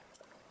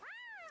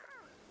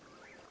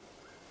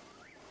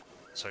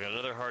 So I got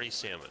another hardy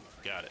salmon.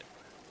 Got it.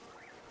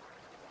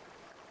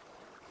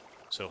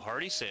 So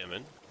hardy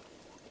salmon.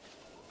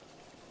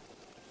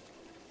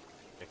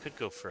 I could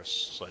go for a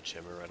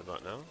sledgehammer right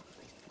about now.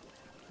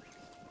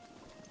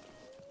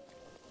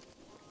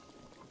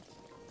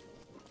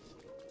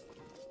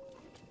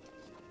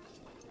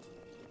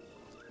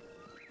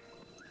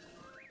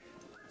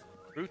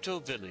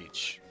 Ruto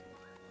Village.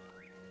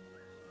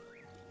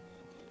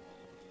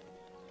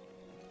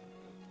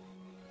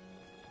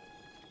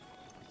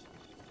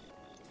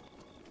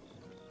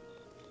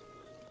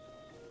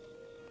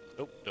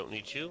 Nope, don't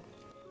need you.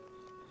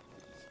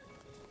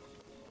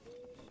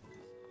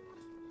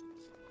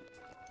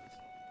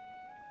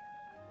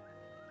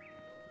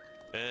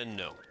 And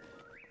no.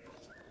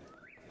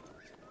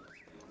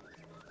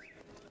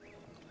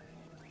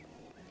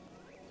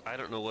 I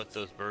don't know what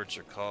those birds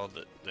are called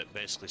that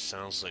basically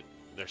sounds like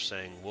they're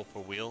saying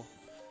whippoorwill,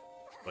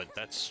 but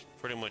that's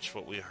pretty much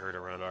what we heard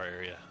around our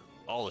area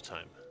all the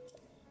time.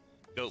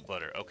 Goat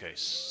butter. Okay,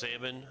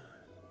 salmon,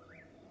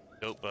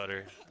 goat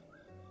butter.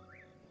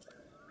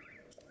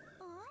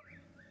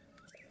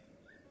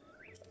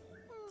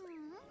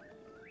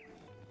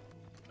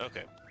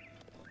 Okay.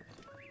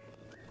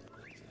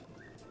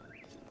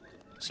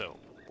 So,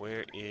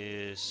 where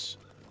is...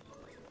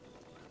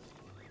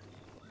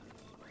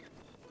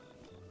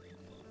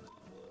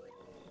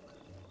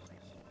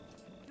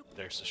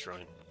 There's the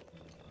shrine.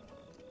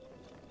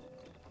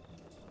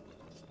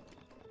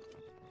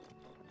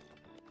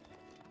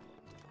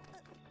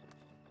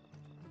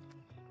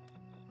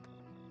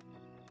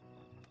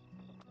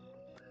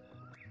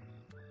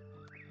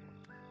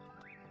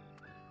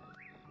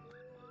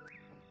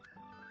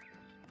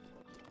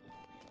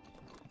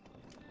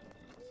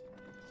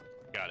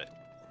 Got it.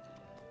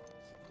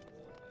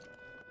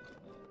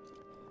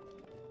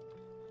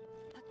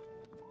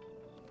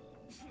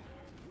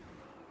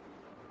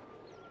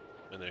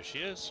 And there she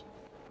is.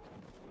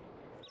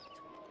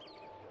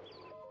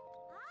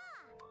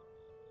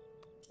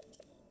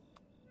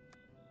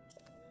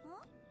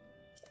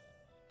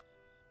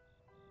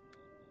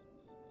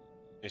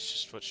 It's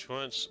just what she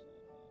wants.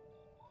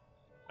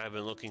 I've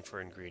been looking for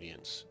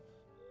ingredients.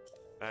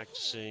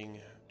 Practicing.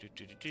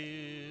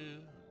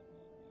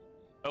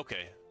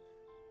 Okay.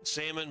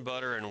 Salmon,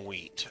 butter, and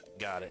wheat.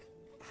 Got it.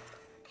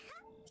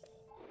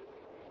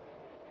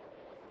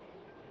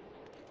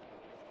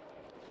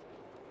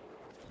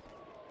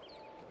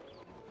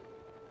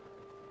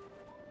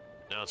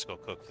 Now let's go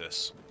cook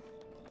this.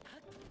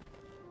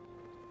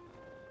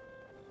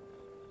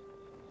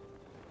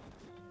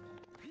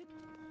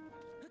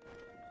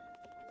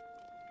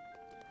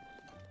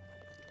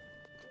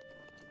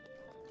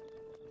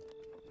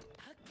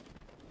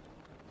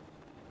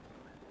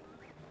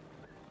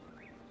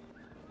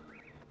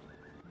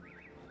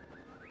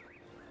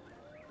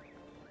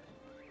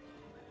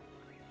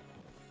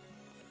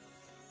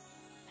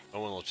 I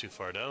went a little too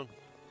far down.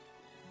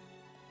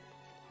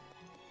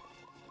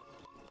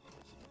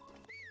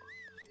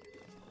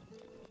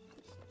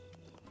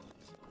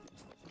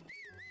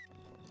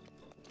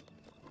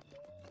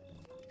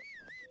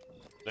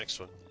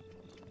 Next one.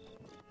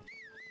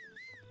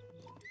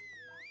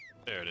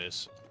 There it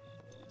is.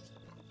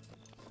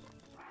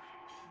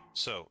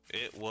 So,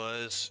 it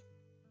was...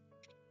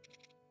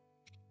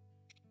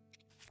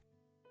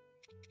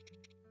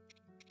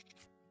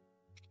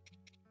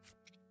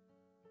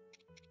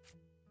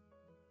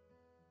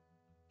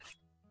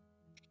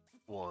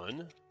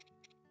 One,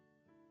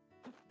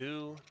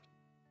 two,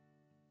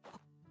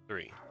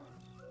 three,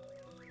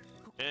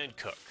 and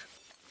cook.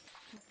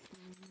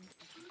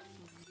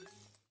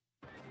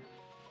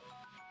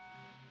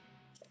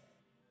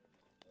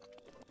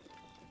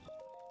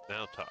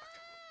 Now talk.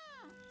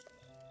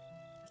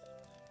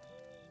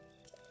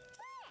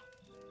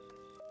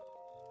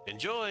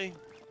 Enjoy!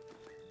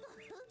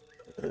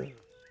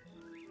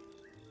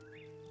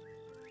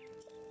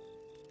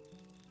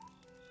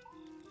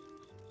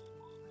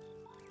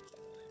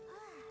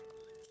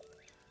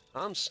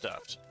 I'm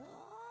stuffed.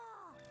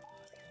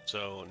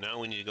 So now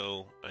we need to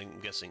go, I'm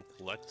guessing,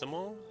 collect them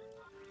all?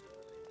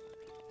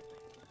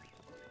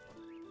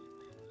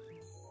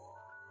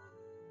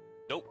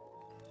 Nope.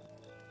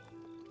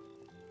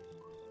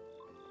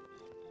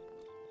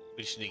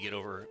 We just need to get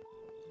over...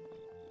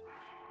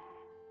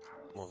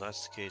 Well,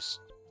 that's the case.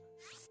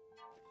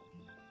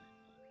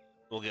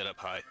 We'll get up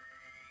high.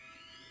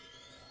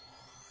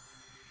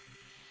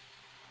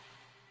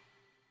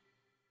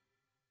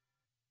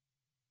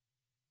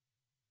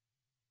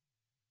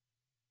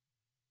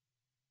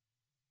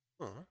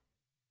 Huh.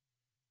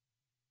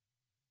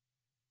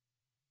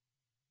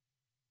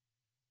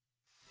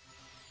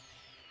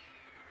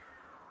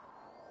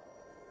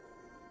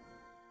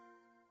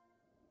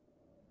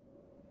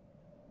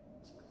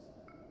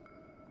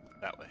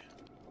 That way.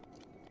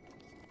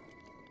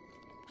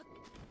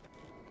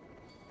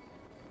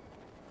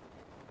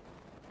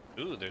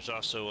 Ooh, there's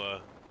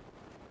also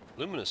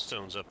luminous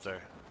stones up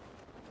there.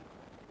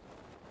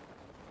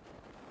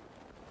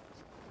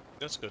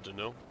 That's good to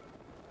know.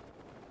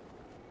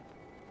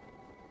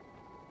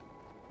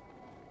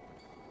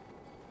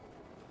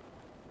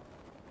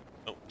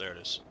 Oh, there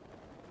it is.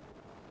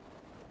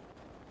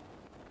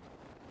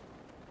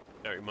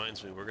 That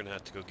reminds me, we're gonna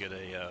have to go get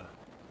a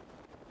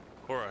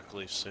Korok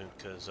leaf soon,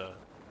 because I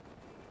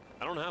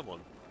don't have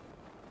one.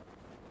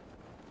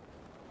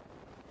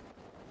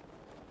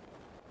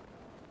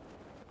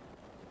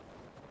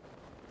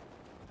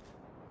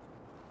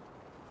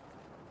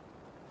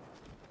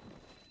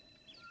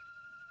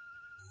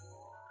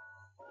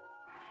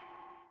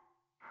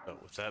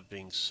 But with that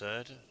being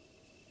said,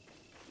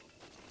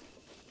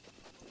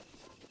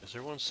 is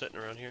there one sitting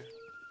around here?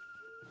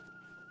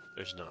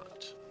 There's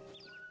not.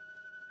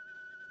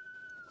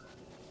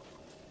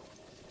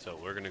 So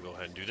we're gonna go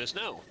ahead and do this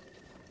now.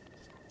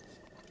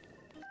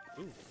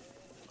 Ooh,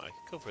 I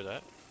could go for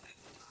that.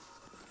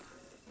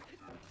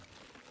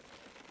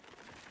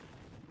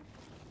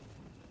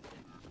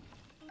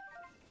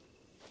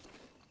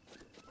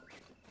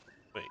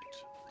 Wait.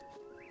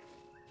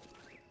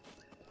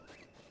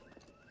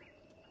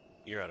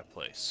 You're out of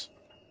place.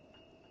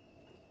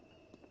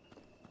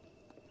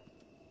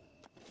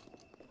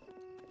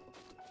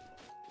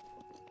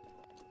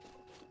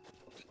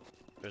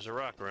 There's a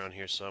rock around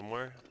here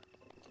somewhere.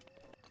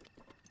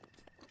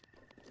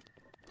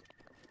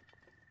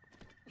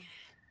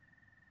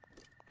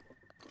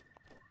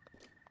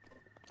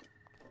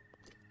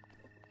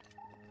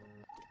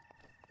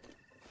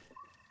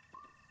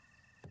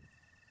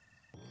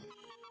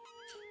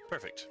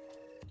 Perfect.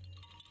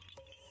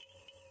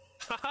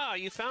 Haha,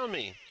 you found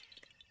me!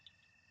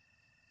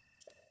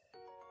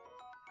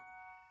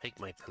 Take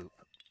my poop.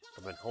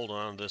 I've been holding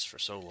on to this for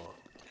so long.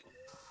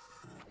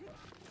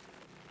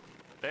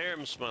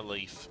 There's my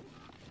leaf.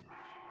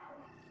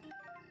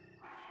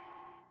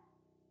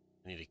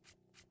 I need to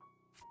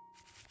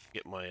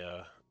get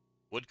my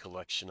wood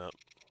collection up.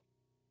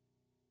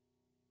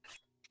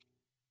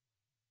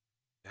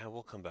 Yeah,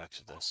 we'll come back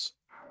to this.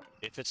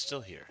 If it's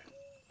still here.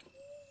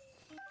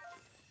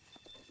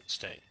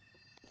 Stay.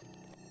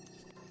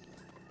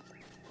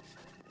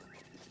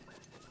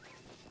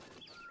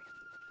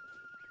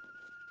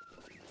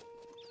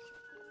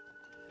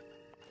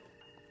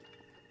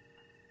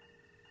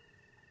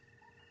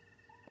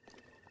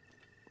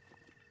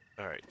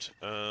 All right.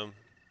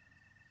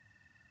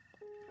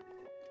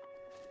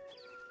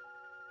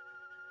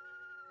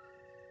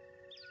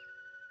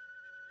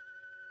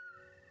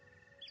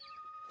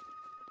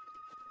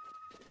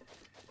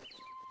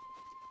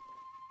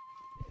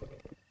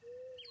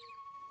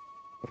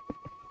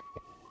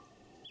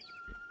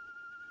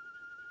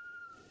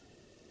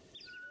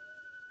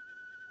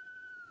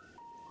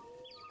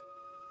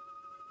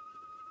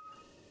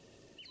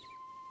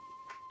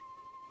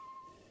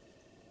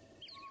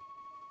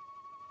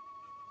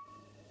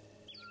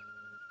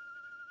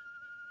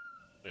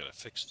 I gotta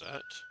fix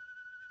that.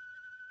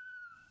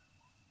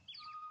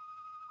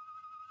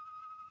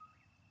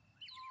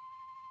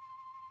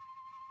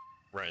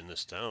 Writing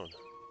this down.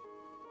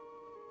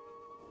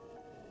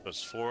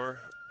 That's 4,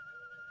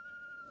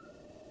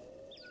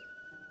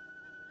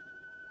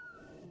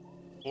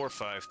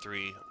 5,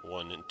 3,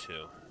 1, and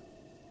 2.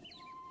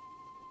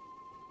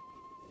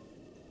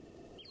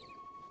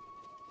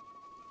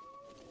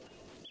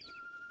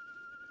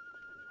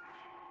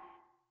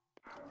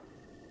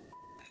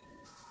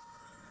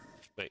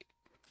 Wait,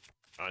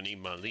 I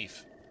need my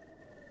leaf.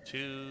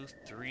 2,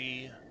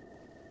 3,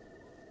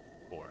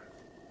 4.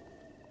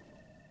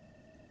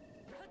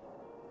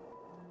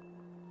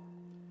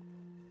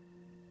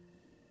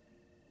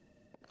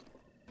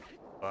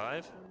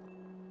 5.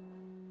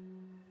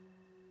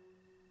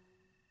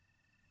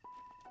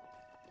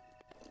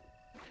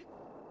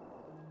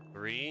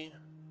 3.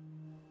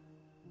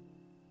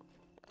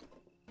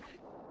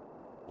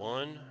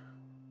 1.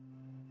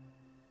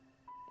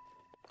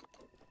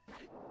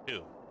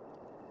 2.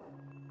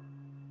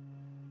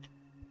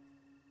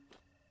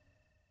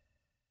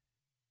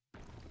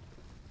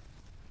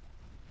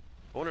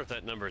 I wonder if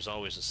that number is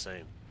always the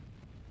same.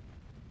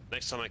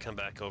 Next time I come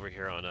back over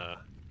here on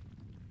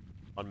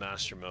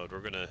master mode,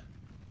 we're gonna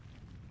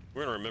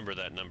remember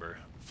that number,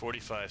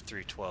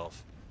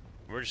 45312.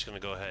 We're just gonna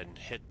go ahead and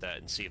hit that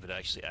and see if it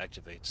actually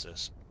activates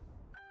this.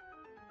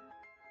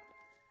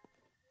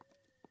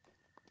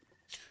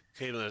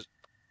 Caleb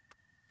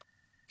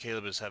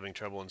is having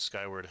trouble in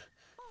Skyward.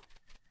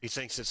 He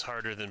thinks it's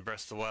harder than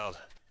Breath of the Wild.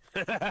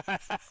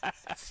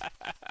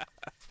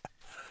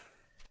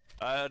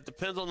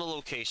 Depends on the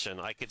location.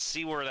 I could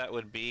see where that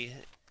would be,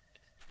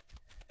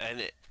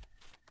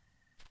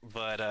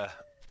 but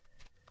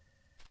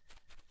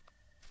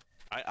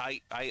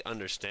I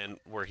understand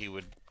where he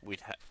would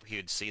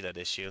see that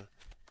issue.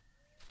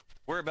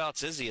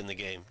 Whereabouts is he in the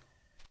game?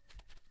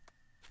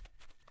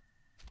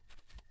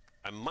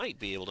 I might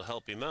be able to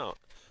help him out,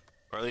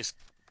 or at least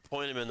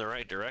point him in the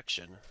right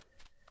direction.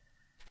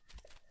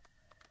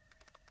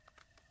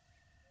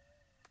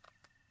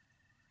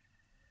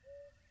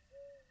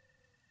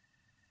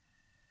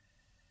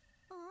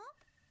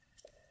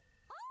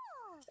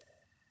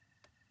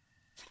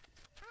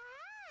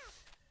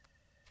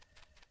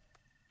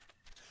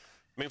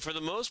 I mean, for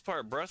the most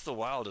part, Breath of the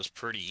Wild is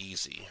pretty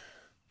easy.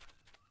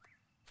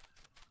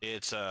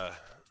 It's, what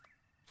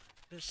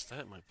is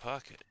that in my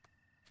pocket?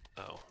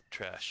 Oh,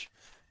 trash.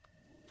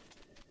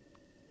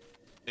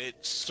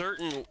 It's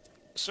certain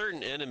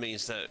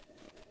enemies that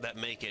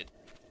make it,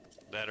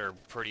 that are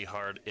pretty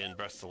hard in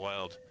Breath of the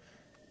Wild.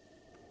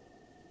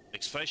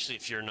 Especially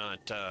if you're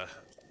not,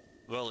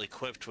 well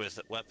equipped with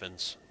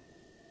weapons.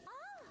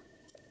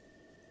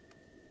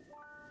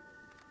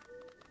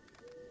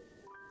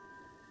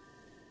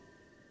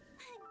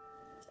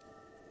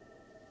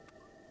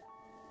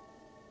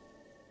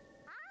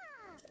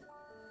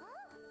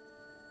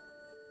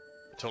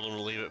 Told him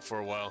to leave it for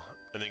a while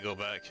and then go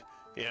back.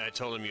 Yeah, I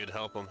told him you'd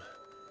help him.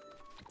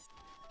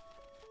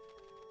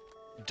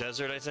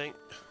 Desert, I think?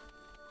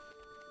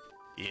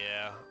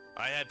 Yeah,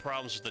 I had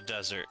problems with the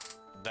desert.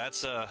 That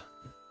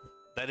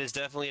is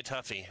definitely a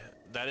toughie.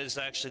 That is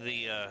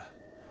actually the,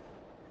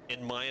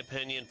 in my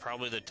opinion,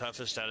 probably the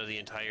toughest out of the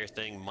entire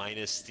thing,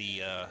 minus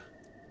the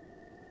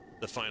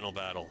final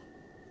battle.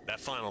 That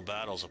final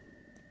battle's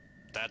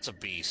that's a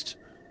beast.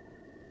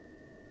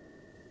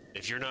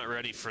 If you're not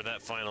ready for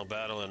that final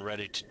battle and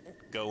ready to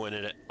go in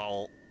it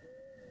all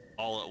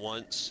at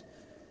once,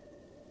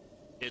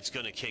 it's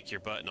going to kick your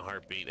butt in a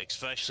heartbeat,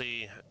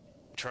 especially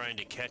trying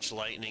to catch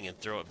lightning and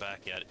throw it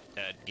back at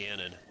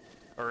Ganon,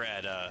 or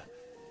at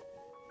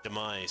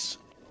Demise.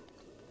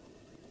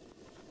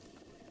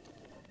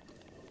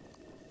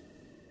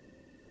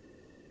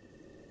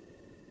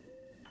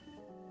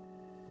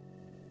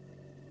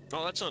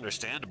 Oh, that's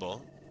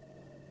understandable.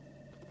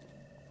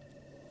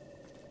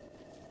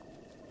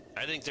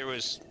 I think there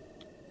was,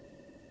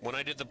 when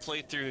I did the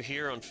playthrough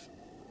here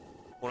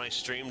when I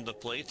streamed the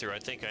playthrough, I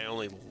think I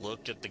only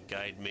looked at the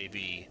guide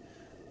maybe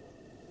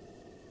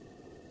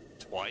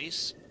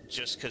twice,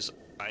 just because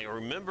I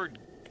remembered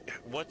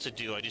what to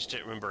do, I just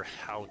didn't remember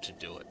how to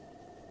do it.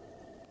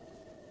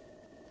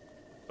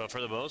 But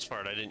for the most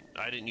part, I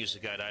didn't use the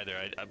guide either.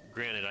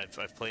 Granted,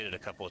 I've played it a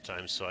couple of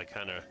times, so I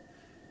kind of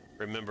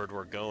remembered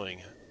where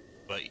going.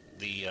 But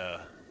the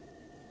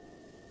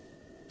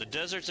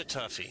desert's a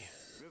toughie.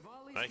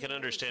 I can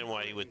understand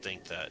why you would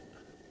think that.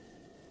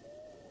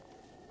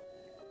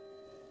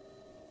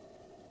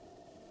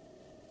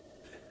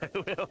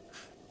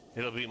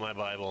 It'll be my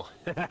Bible.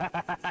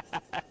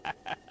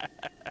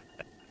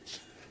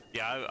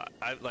 Yeah,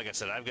 like I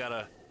said, I've got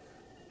a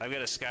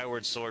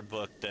Skyward Sword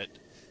book that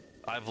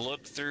I've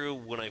looked through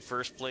when I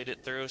first played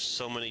it through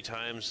so many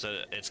times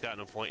that it's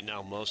gotten a point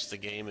now most of the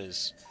game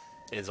is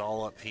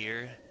all up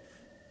here.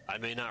 I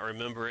may not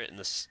remember it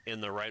in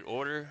the right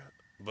order,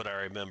 but I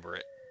remember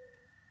it.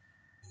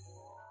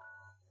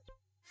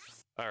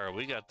 Alright,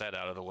 we got that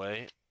out of the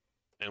way.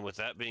 And with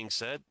that being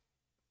said,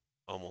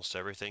 almost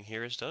everything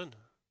here is done.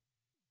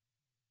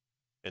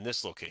 In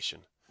this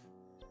location.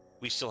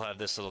 We still have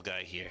this little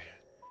guy here.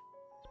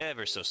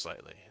 Ever so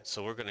slightly.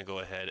 So we're going to go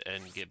ahead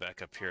and get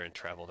back up here and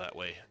travel that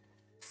way.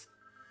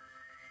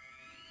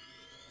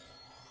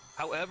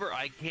 However,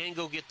 I can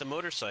go get the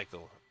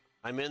motorcycle.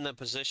 I'm in the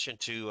position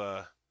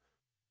to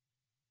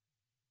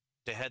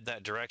head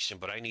that direction,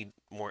 but I need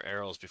more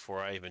arrows before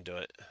I even do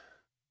it.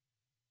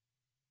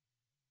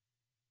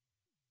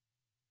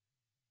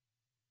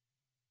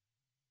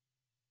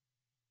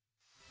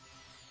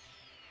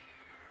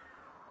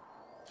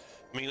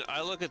 I mean,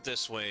 I look at it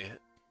this way.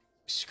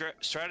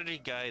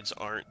 Strategy guides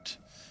aren't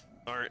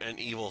an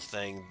evil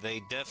thing.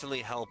 They definitely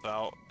help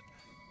out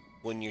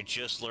when you're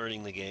just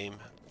learning the game.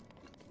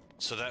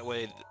 So that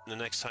way, the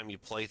next time you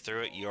play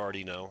through it, you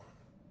already know.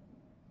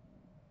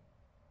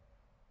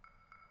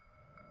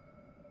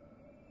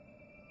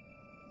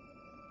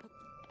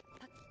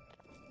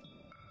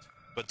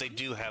 But they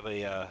do have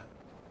a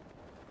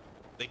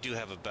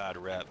bad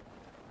rep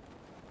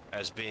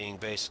as being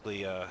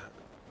basically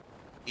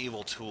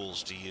evil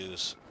tools to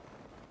use.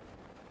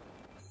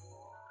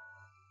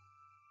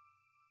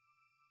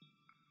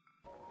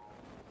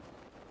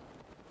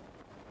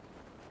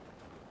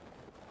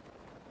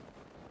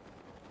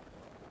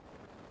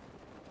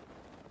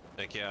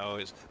 Like, yeah,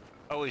 I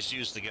always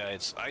use the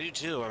guides. I do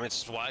too. I mean,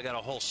 it's why I got a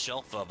whole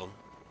shelf of them.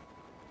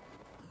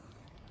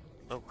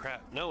 Oh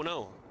crap! No,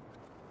 no,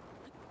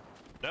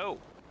 no!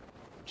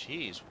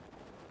 Jeez.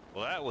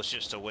 Well, that was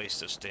just a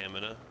waste of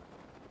stamina.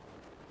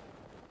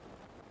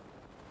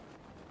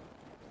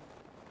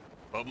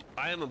 Well,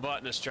 I haven't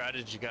bought a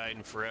strategy guide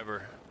in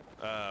forever.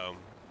 I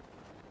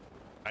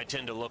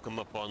tend to look them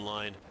up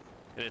online.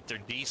 And if they're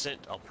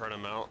decent, I'll print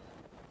them out,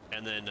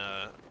 and then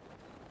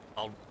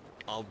I'll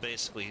I'll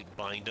basically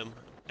bind them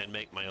and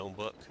make my own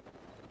book.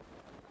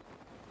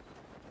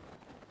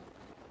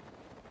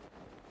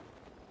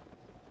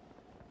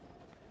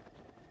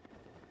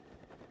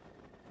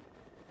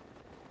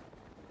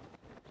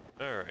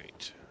 All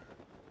right.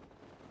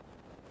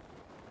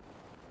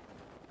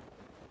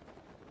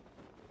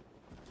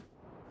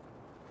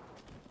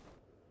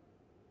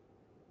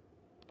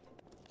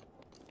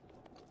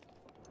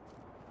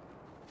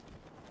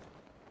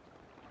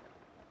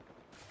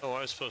 Oh,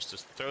 I was supposed to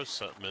throw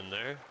something in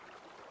there.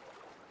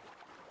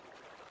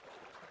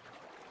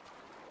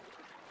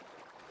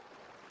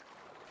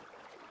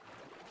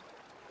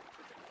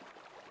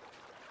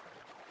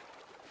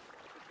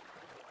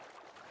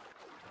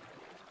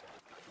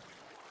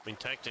 I mean,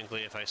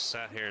 technically, if I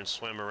sat here and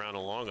swam around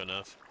long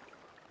enough,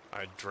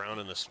 I'd drown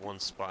in this one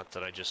spot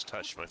that I just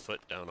touched my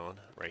foot down on,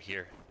 right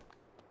here.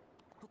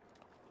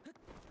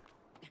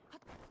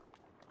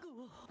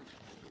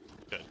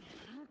 Good.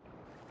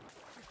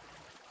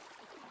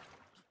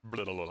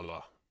 Blah, blah, blah,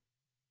 blah.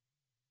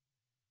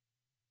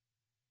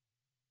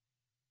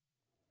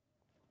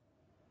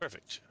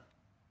 Perfect.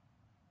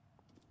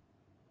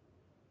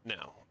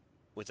 Now,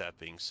 with that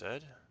being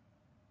said...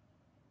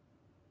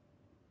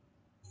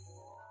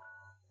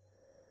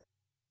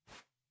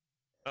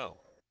 Oh.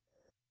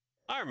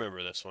 I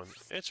remember this one.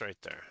 It's right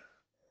there.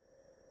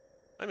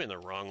 I'm in the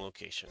wrong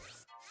location.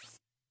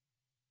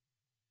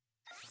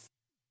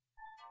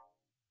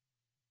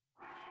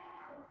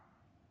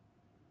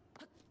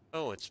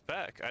 Oh, it's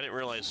back. I didn't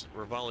realize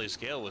Revali's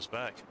Gale was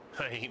back.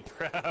 I ain't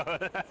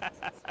proud.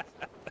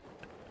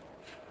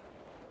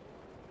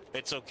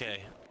 It's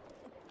okay.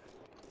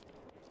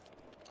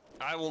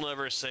 I will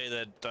never say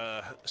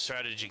that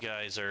strategy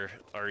guys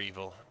are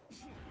evil.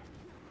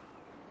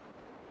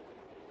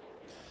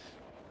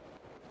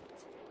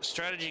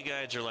 Strategy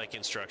guides are like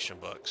instruction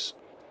books.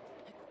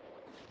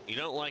 You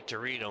don't like to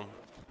read them,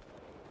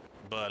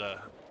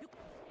 but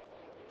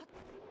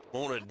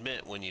won't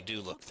admit when you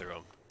do look through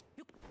them.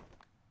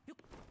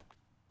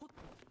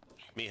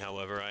 Me,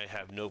 however, I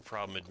have no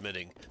problem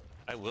admitting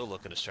I will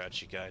look at a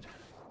strategy guide.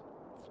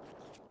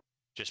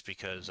 Just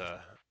because,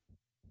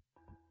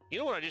 you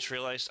know what I just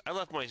realized? I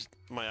left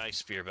my ice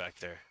spear back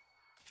there.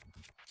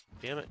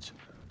 Damn it.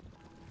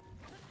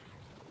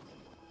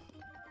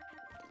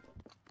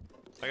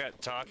 I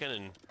got talking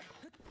and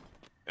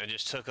I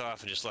just took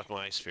off and just left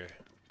my ice spear.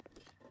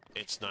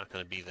 It's not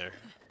going to be there.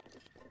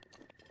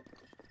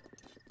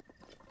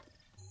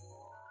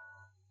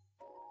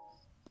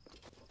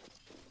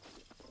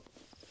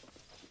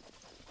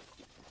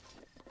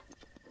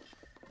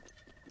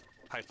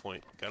 High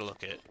point. Gotta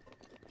look at it.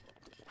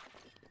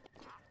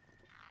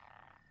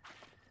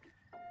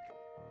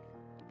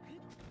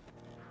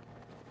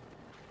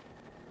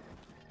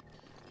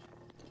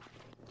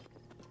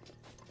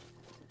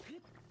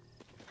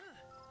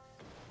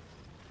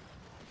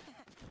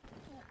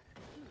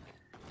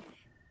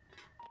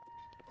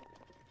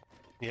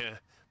 Yeah,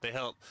 they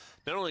help.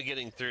 Not only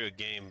getting through a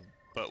game,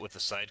 but with the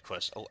side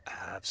quest. Oh,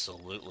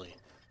 absolutely.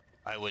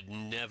 I would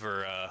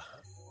never,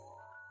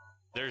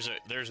 there's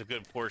a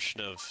good portion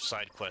of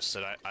side quests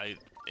that I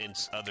in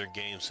other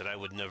games that I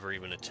would never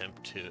even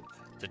attempt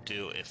to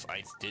do if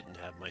I didn't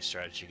have my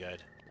strategy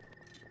guide.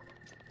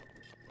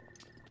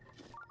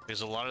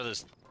 Because a lot of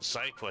the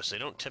side quests, they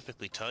don't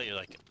typically tell you,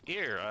 like,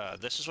 here,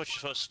 this is what you're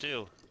supposed to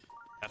do.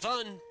 Have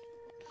fun!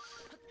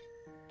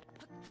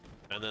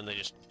 And then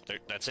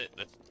that's it.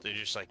 They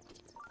just, like,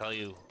 tell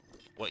you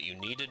what you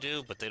need to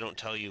do, but they don't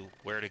tell you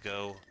where to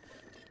go,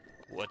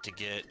 what to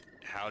get,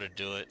 how to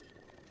do it.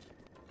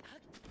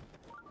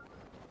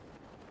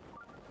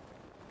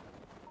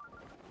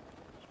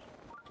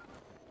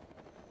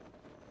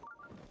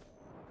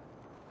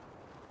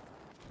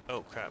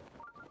 Oh, crap.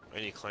 I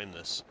need to climb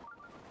this.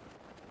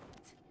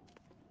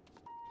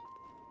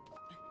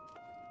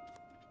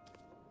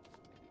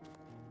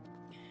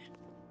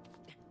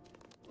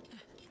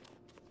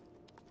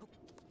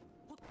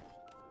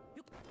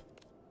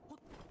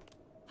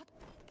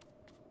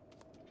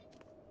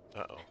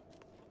 Uh-oh.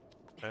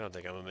 I don't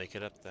think I'm gonna make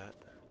it up that.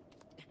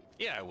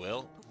 Yeah, I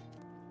will.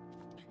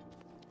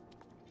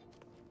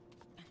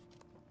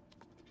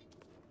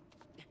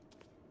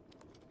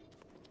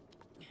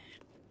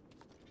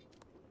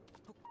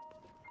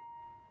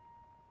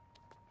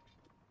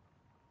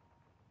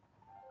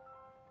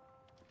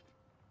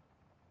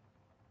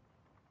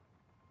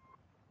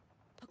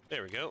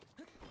 There we go.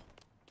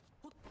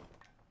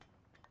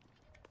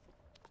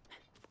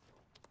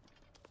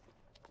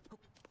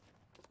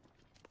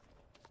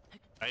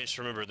 I just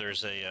remember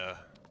there's a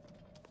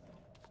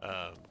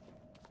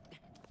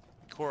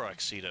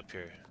Korok seed up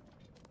here.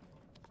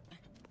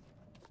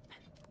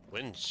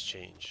 Winds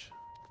change.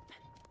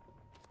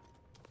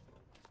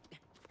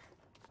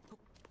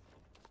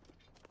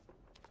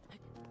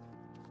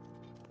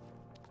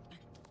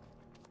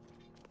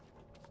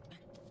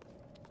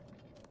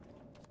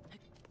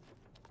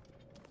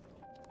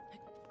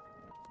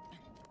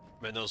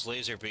 Man, those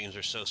laser beams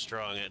are so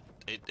strong.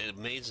 It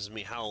amazes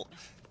me how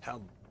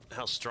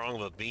how strong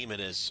of a beam it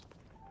is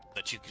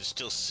that you can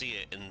still see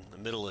it in the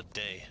middle of the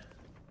day.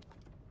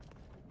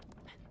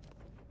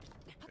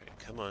 Alright,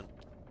 come on.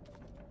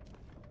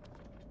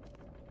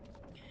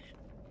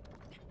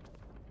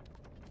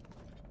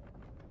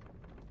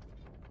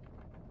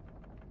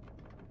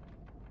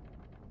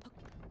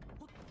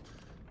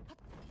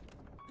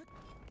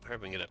 Hurry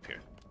up and get up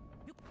here.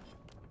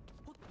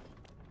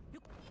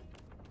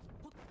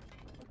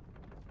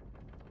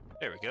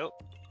 There we go.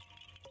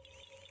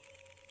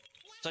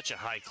 Such a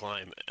high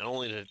climb, and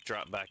only to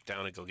drop back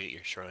down and go get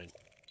your shrine.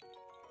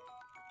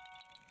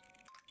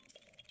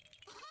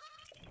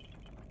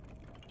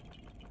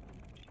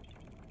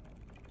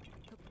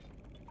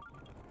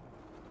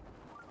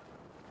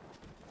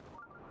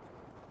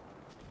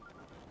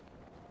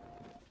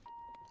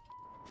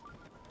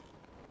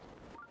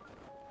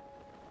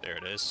 There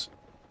it is.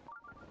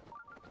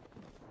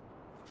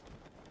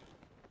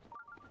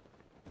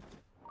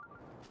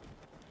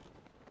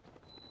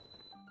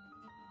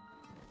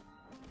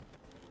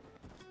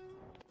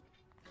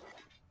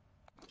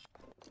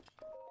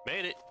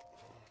 Made it.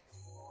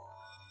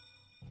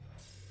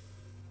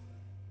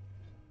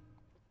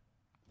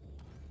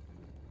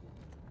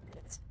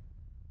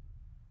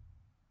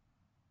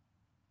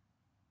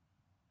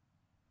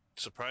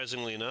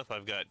 Surprisingly enough,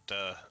 I've got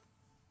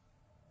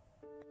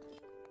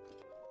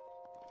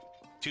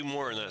 2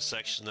 more in that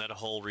section. That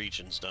whole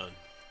region's done.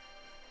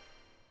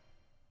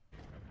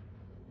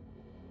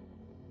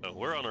 So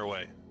we're on our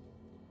way.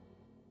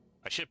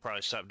 I should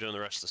probably stop doing the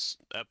rest of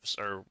the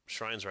episode or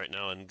shrines right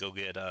now and go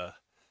get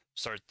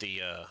start the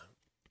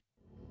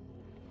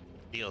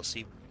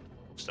DLC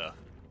stuff.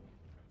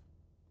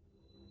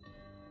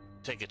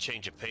 Take a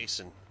change of pace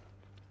and...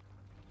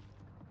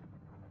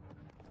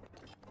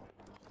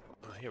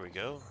 Oh, here we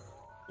go.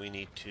 We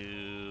need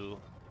to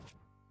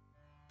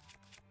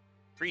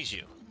freeze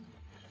you.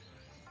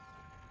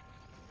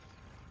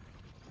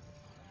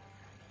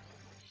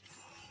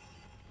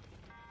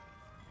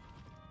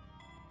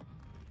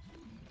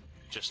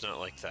 Just not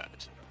like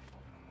that.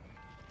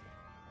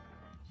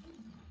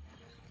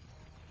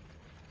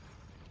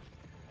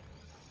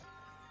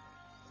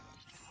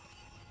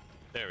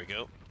 There we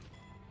go.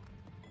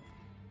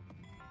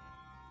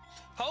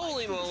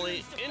 Holy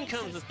moly! In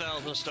comes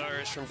 1,000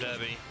 stars from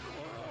Debbie.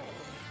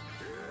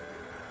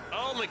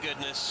 Oh my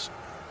goodness.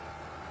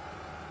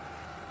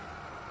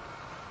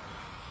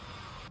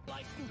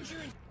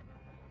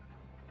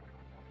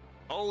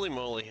 Holy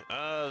moly.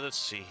 Let's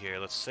see here.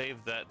 Let's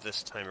save that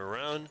this time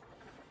around.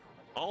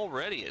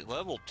 Already at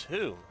level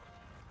 2.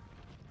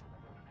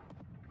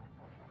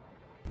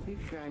 He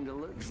kinda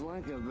looks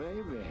like a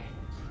baby.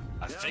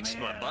 I fixed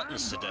my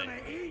buttons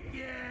today. Eat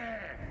you.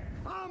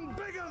 I'm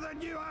bigger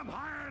than you. I'm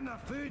higher in the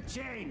food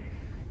chain.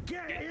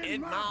 Get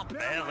in my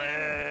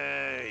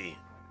belly.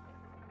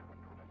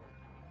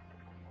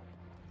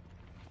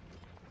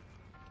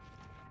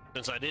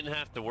 Since I didn't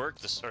have to work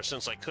this, or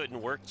since I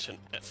couldn't work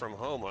from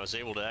home, I was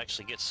able to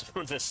actually get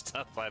some of this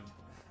stuff I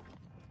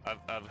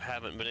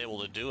haven't been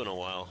able to do in a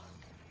while.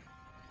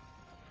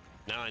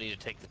 Now I need to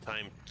take the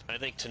time. I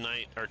think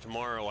tonight or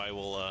tomorrow I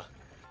will.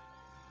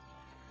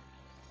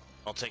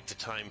 I'll take the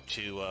time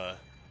to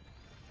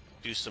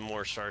do some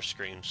more star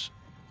screens.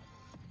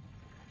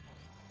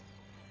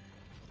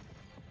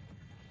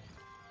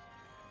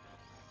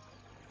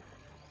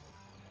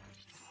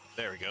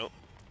 There we go.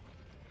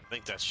 I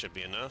think that should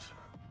be enough.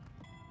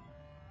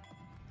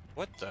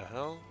 What the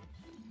hell?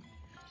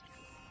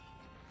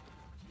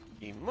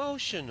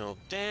 Emotional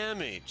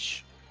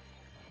damage.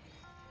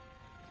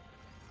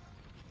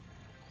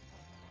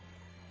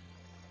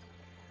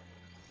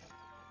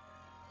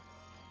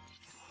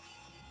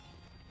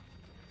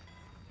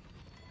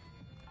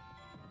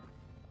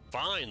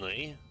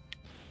 Finally.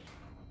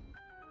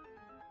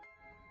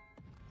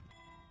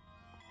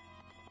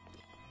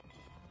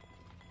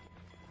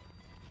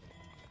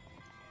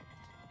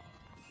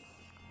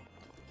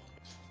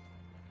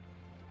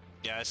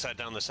 Yeah, I sat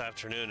down this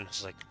afternoon and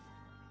it's like,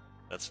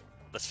 let's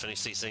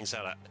finish these things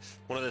out.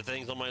 One of the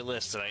things on my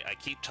list that I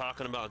keep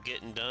talking about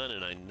getting done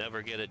and I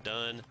never get it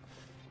done,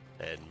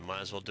 and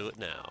might as well do it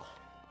now.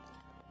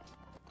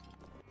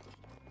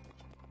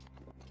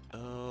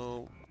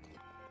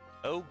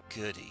 Oh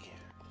goody.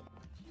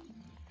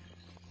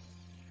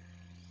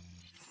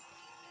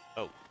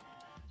 Oh,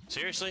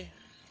 seriously?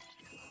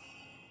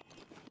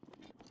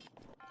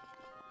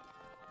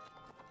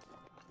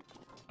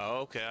 Oh,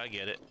 okay, I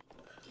get it.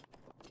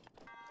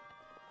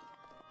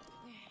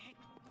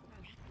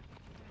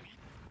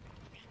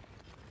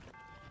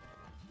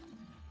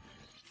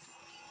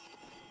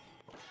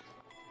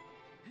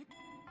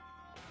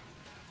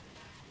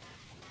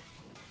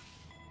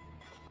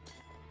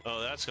 Oh,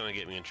 that's gonna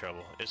get me in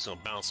trouble. It's gonna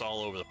bounce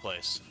all over the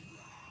place.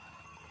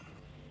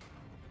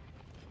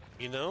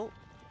 You know,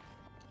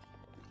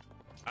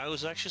 I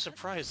was actually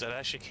surprised that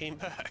actually came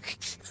back.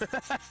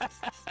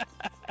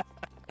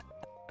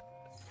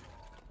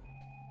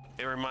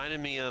 It reminded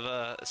me of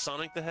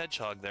Sonic the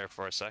Hedgehog there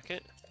for a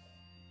second.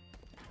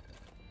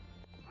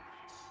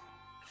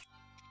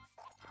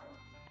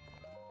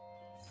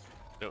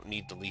 Don't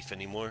need the leaf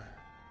anymore.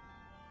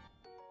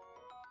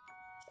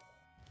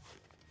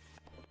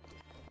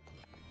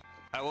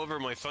 However,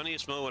 my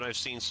funniest moment I've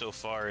seen so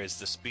far is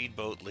the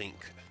speedboat Link.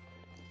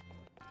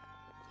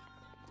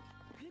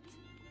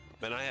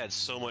 Man, I had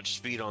so much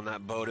speed on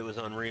that boat, it was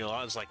unreal.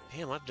 I was like,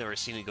 damn, I've never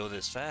seen it go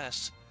this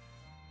fast.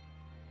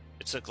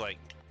 It took like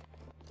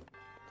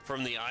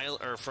from the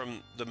island or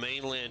from the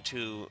mainland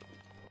to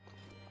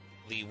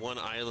the one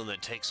island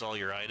that takes all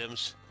your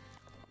items.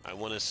 I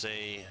want to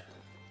say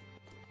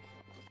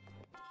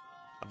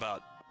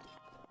about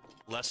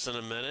less than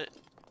a minute,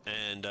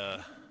 and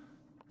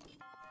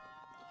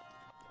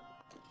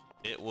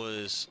it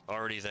was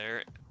already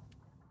there.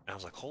 I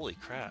was like, holy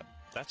crap,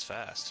 that's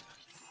fast.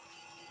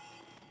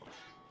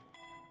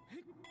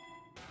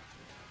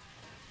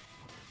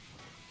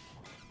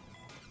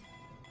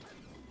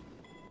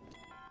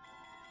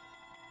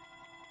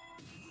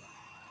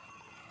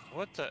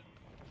 What the?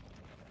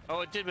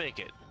 Oh, it did make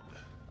it.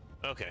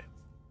 Okay.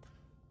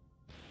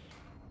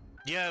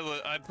 Yeah,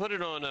 I put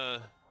it on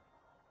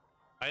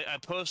I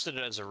posted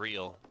it as a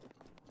reel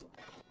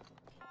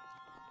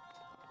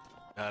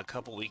a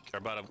couple weeks, or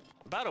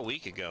about a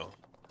week ago.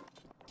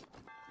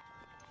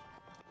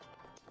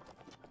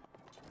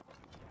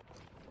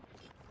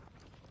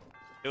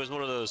 It was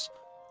one of those,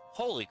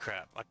 holy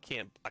crap, I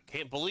can't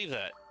believe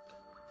that.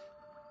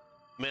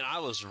 Man, I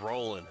was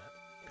rolling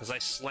because I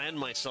slammed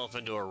myself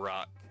into a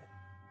rock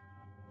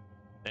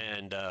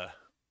and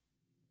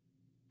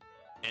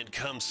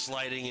come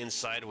sliding in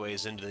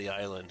sideways into the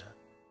island.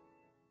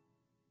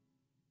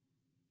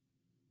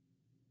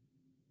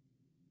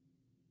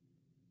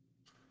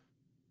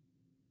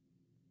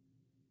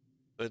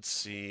 Let's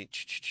see.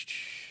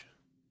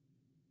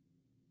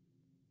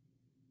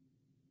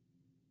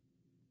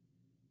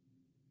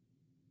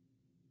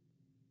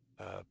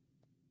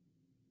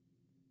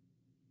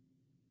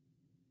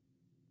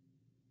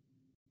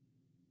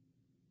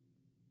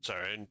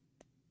 Sorry.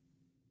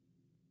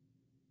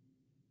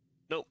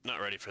 Nope,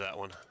 not ready for that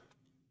one.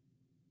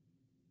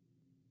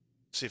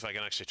 See if I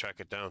can actually track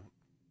it down.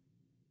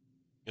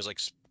 It was like...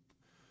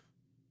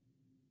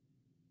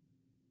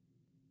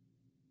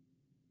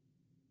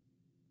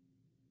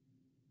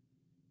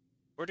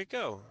 Where'd it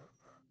go?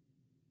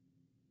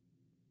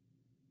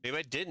 Maybe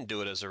I didn't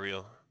do it as a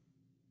reel.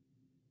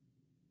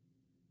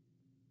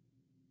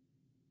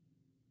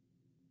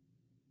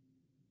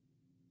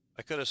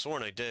 I could have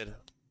sworn I did.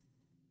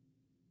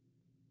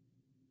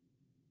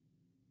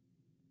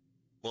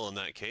 Well, in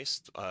that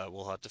case,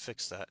 we'll have to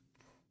fix that.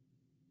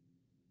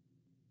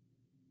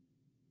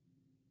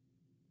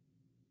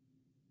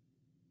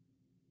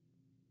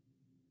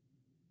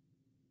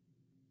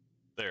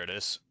 There it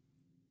is.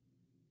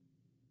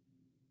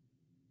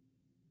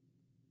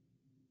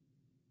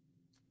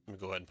 Let me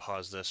go ahead and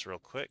pause this real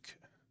quick.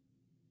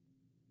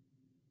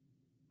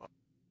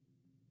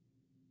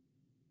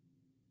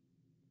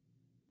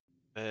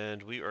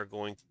 And we are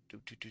going to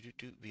do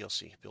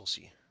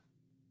VLC.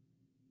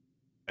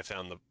 I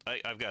found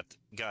I've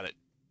got it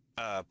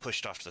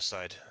pushed off to the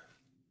side.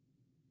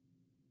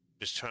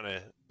 Just trying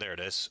to, there it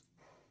is.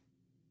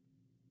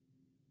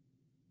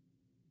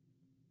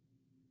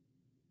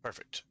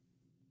 Perfect.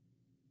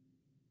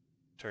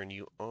 Turn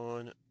you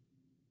on.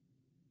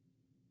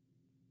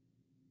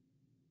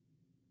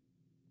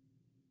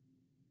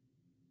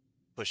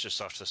 Push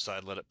this off to the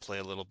side, let it play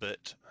a little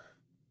bit.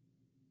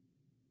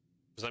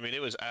 Because, I mean,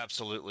 it was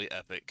absolutely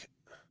epic.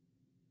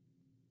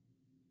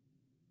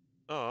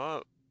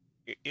 Oh,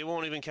 it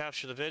won't even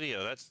capture the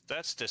video.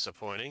 That's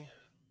disappointing.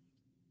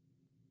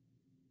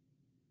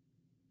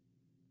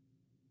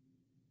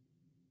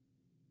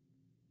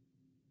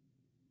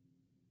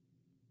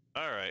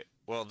 Alright,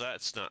 well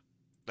that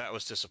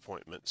was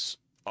disappointments.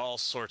 All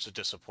sorts of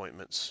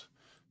disappointments.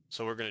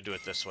 So we're gonna do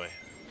it this way.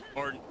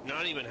 Or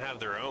not even have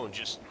their own,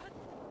 just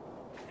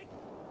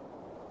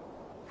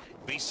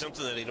be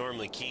something that he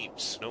normally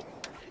keeps. Nope.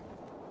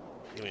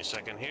 Give me a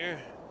second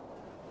here.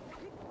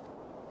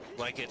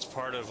 Like it's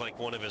part of like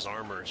one of his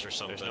armors or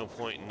something. There's no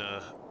point in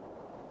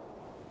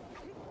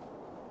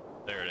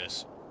there it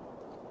is.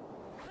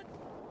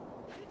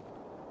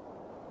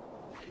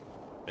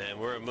 And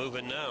we're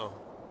moving now.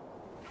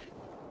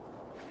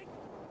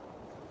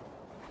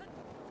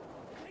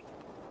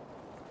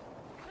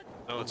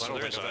 Oh, it's so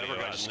there's audio,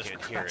 I just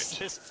can't hear it.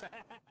 So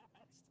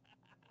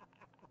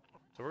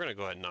we're gonna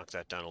go ahead and knock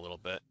that down a little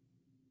bit.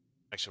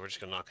 Actually, we're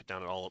just gonna knock it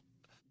down at all.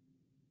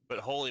 But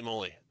holy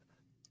moly,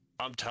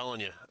 I'm telling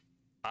you,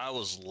 I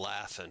was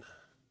laughing.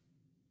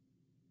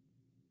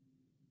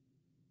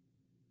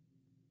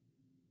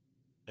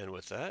 And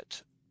with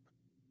that,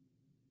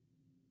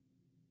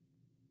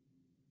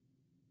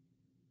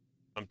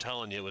 I'm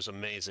telling you, it was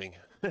amazing.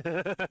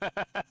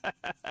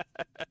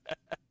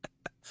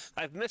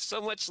 I've missed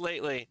so much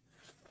lately.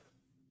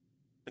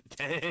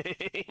 Dang.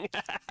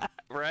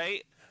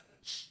 Right?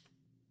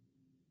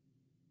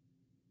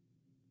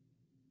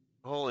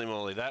 Holy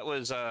moly, that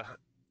was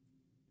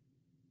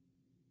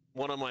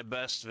one of my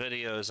best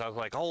videos. I was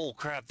like, oh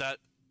crap, that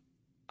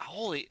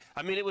holy,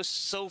 I mean, it was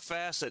so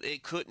fast that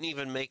it couldn't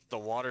even make the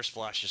water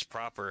splashes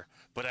proper,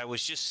 but I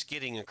was just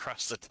skidding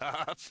across the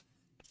top.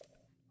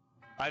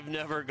 I've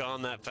never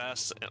gone that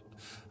fast.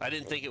 I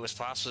didn't think it was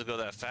possible to go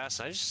that fast.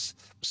 I just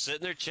was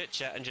sitting there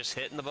chit-chatting, just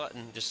hitting the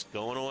button, just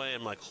going away.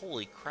 I'm like,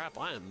 holy crap,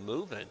 I am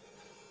moving.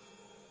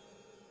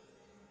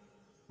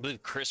 I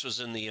believe Chris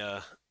was in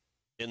the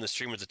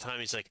stream at the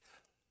time. He's like,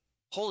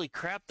 holy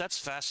crap, that's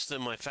faster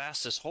than my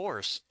fastest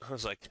horse. I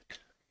was like,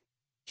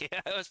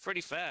 yeah, it was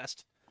pretty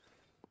fast.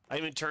 I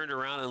even turned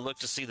around and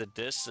looked to see the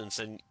distance,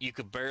 and you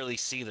could barely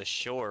see the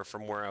shore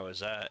from where I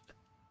was at.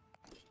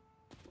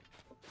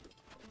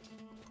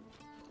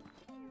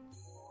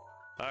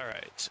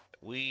 Alright,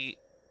 we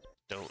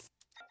don't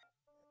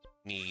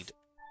need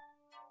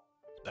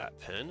that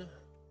pin.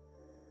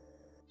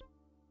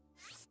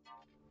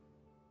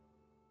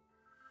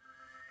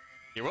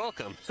 You're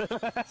welcome.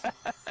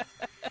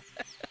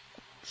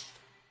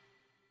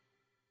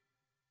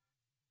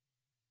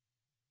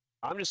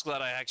 I'm just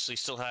glad I actually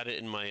still had it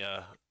in my,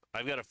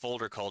 I've got a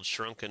folder called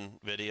Shrunken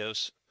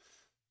Videos,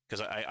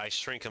 because I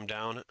shrink them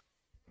down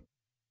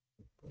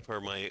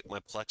for my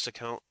Plex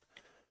account,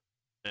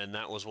 and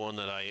that was one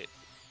that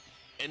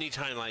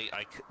anytime I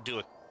do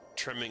a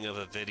trimming of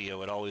a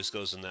video, it always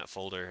goes in that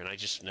folder, and I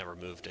just never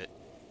moved it,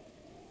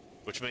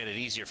 which made it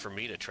easier for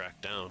me to track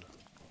down.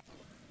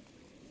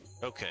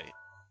 Okay.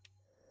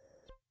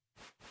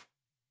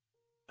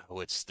 Oh,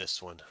 it's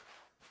this one.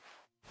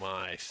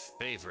 My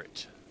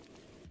favorite.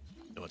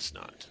 No, it's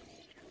not.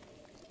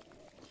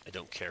 I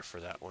don't care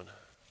for that one.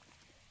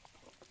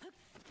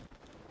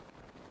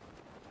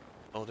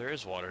 Oh, there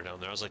is water down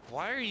there. I was like,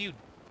 why are you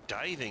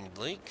diving,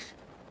 Link?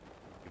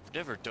 You've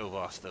never dove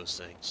off those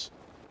things.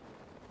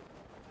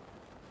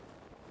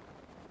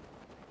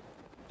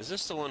 Is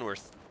this the one where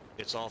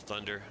it's all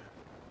thunder?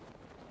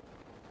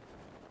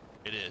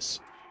 It is.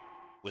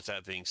 With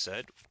that being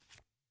said,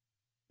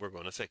 we're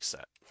going to fix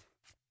that.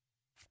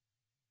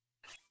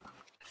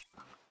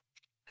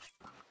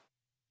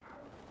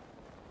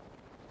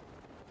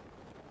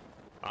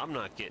 I'm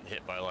not getting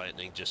hit by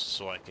lightning just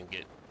so I can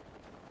get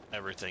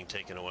everything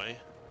taken away.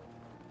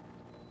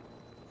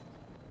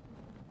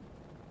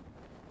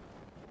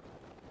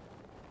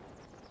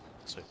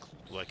 So,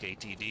 like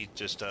ATD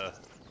just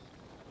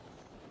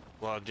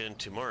logged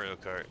into Mario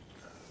Kart.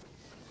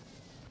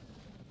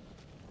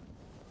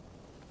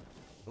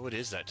 Oh, it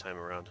is that time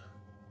around.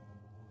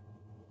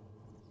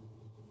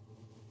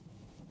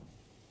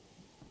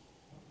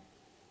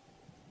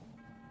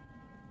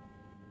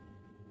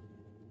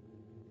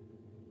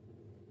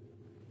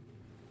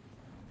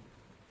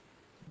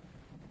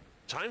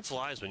 Time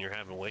flies when you're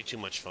having way too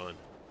much fun.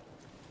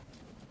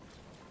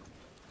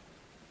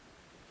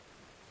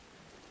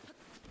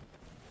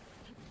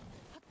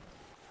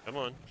 Come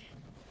on.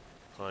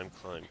 Climb,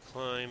 climb,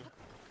 climb.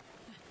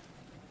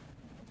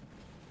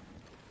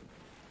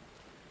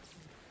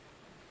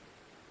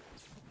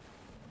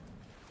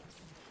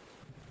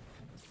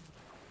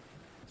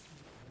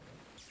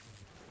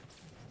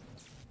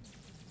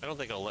 I don't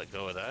think I'll let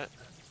go of that.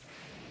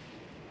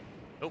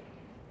 Nope.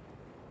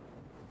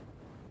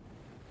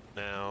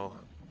 Now,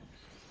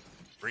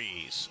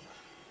 freeze.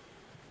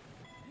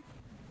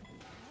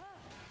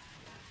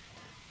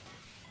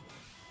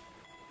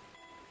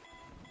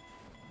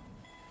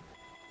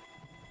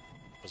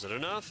 Was it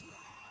enough?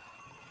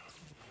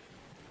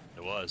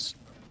 It was.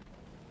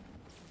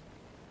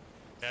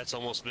 That's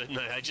almost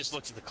midnight. I just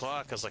looked at the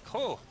clock. I was like,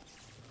 oh,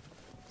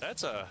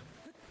 that's a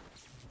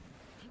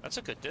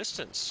good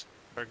distance,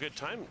 or a good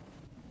time.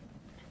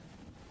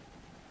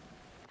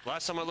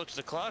 Last time I looked at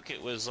the clock,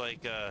 it was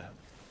like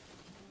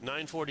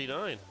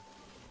 9:49.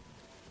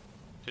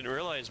 Didn't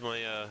realize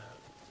my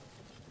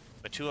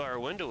 2-hour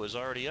window was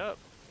already up.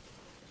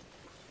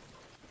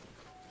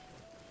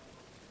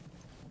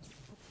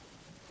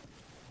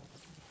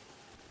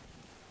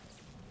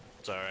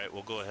 It's alright,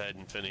 we'll go ahead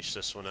and finish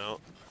this one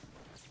out.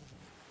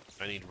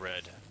 I need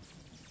red.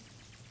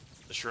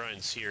 The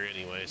shrine's here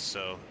anyway,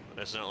 so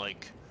it's not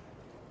like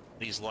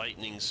these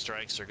lightning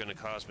strikes are going to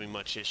cause me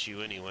much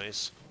issue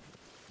anyways.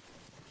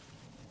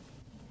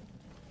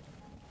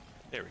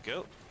 There we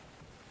go.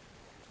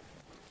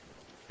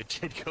 It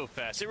did go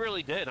fast. It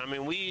really did. I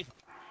mean, we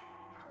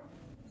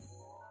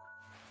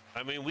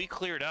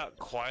cleared out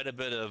quite a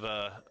bit of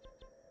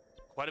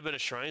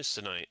shrines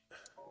tonight.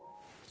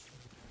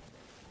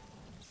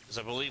 Because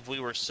I believe we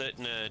were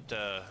sitting at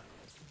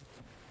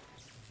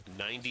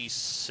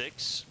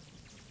 96,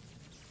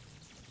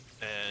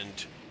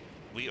 and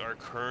we are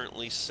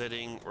currently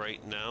sitting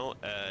right now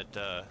at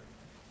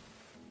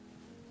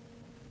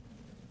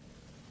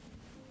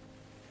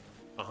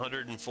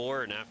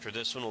 104, and after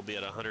this one we'll be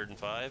at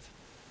 105.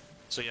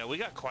 So yeah, we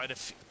got quite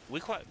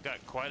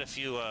a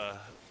few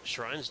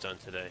shrines done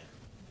today.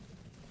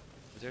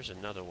 There's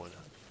another one.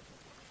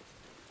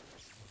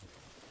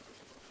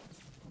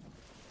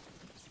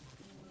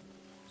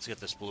 Let's get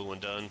this blue one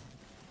done,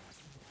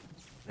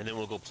 and then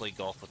we'll go play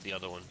golf with the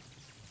other one.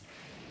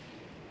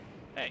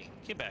 Hey,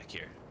 get back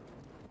here.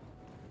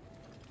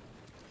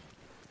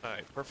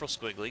 Alright, Purple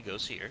Squiggly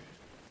goes here.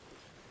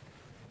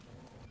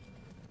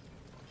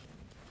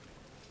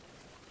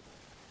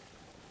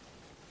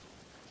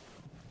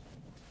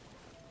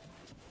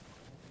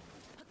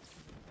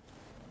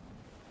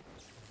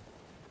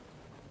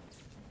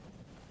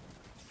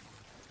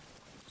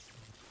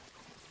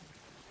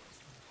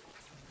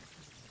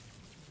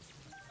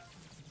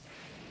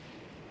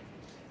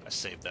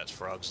 saved that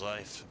frog's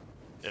life.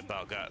 It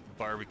about got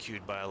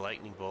barbecued by a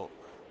lightning bolt.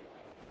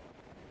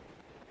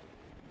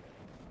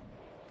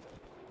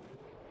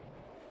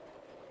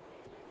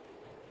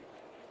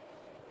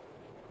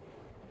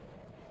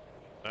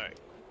 Alright,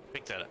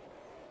 pick that up.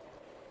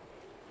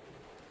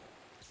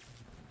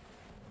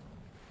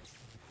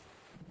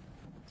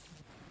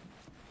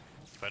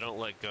 If I don't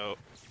let go,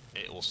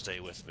 it will stay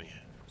with me.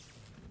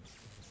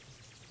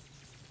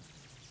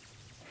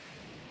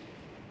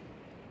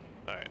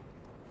 Alright.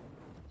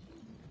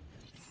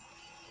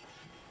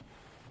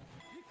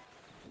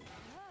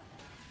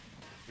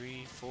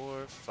 Three,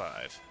 four,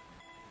 five.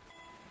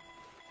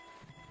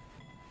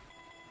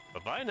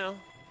 Bye-bye now.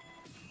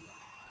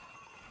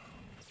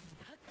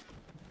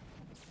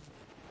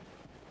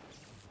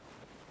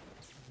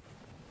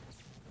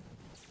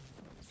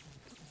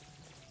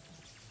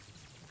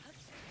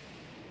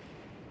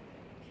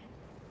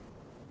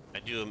 I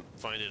do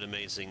find it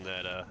amazing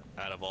that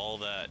out of all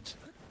that...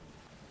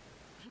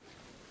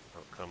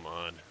 Oh, come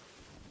on.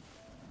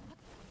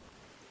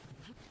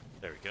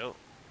 There we go.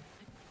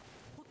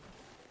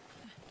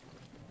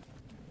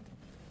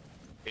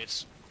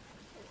 It's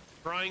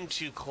trying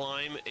to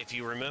climb. If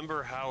you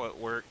remember how it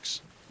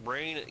works,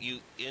 Brain, you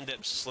end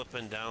up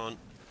slipping down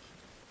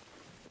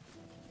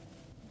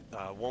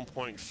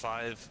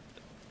 1.5...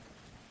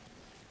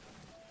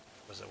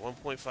 Was it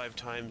 1.5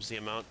 times the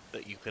amount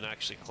that you can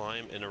actually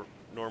climb in a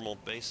normal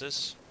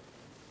basis?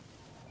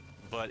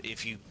 But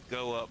if you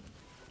go up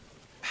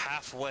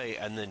halfway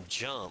and then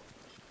jump,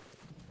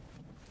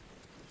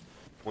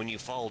 when you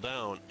fall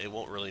down, it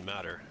won't really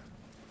matter.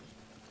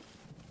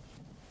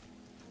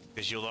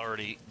 Because you'll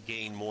already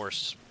gain more...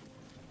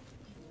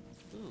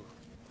 Ooh,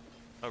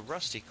 a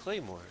rusty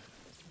claymore.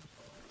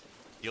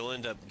 You'll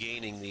end up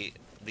gaining the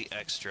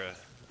extra...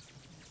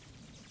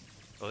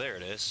 Oh, there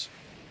it is.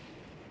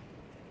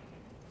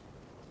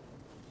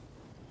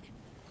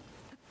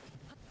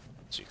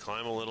 So you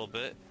climb a little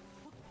bit,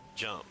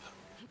 jump.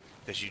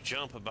 Because you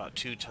jump about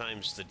 2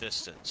 times the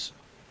distance.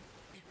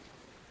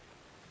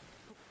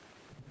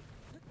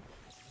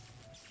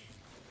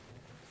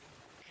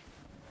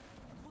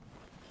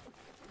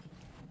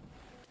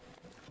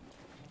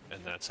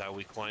 And that's how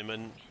we climb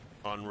in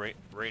on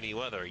rainy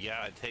weather.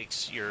 Yeah, it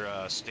takes your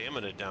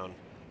stamina down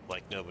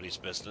like nobody's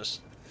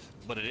business.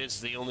 But it is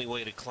the only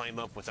way to climb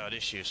up without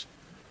issues.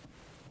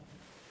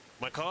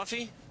 My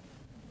coffee?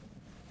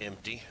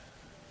 Empty.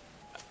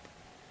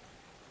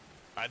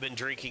 I've been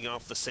drinking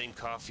off the same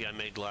coffee I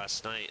made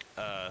last night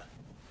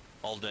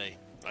all day.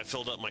 I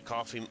filled up my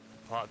coffee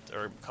pot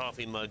or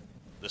coffee mug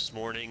this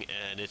morning,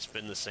 and it's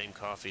been the same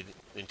coffee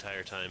the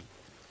entire time.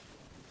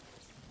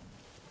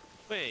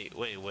 Wait.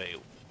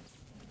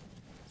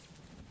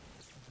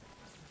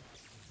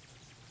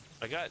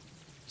 I got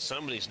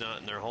somebody's not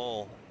in their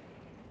hole.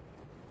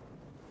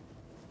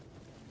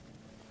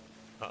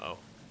 Uh-oh.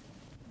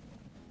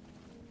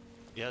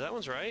 Yeah, that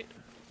one's right.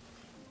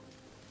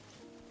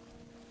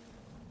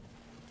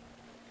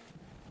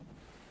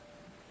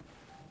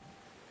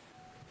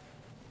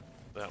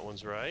 That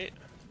one's right.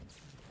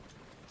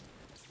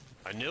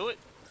 I knew it.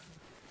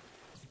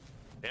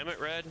 Damn it,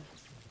 Red.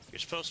 You're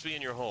supposed to be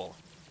in your hole.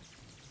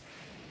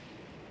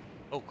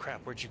 Oh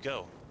crap, where'd you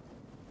go?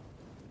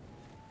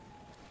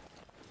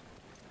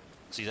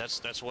 See,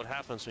 that's what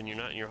happens when you're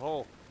not in your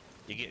hole.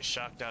 You get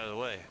shocked out of the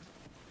way.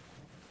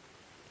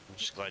 I'm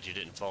just glad you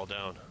didn't fall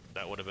down.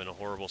 That would have been a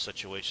horrible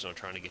situation. I'm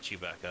trying to get you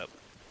back up.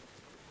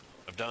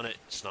 I've done it.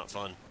 It's not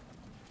fun.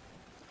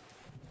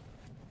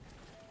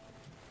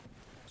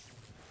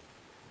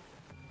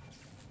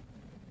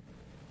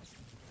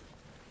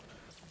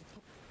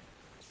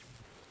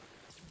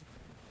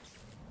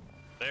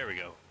 There we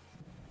go.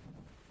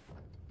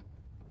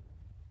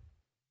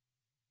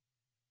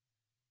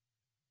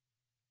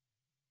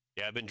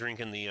 Yeah, I've been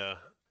drinking the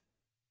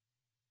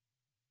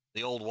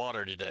old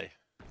water today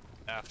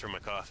after my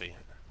coffee.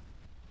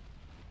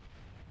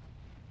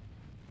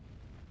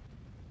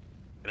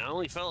 And I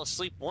only fell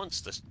asleep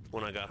once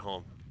when I got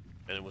home.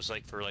 And it was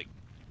like for like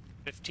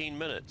 15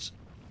 minutes.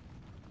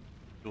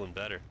 Doing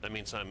better. That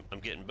means I'm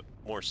getting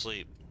more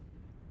sleep.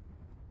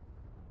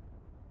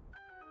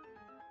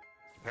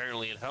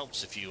 Apparently it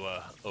helps if you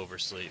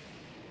oversleep.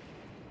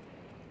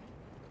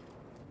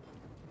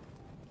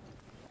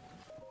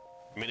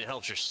 I mean, it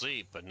helps your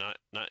sleep, but not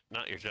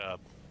your job.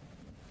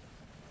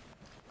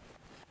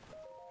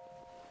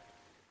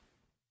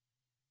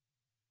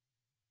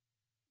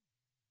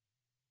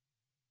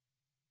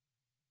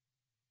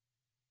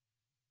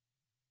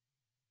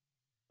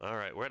 All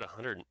right, we're at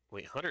 100.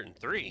 Wait,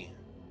 103.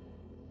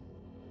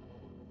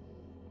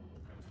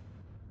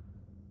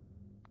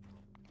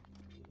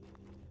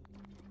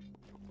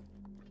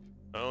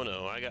 Oh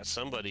no, I got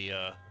somebody,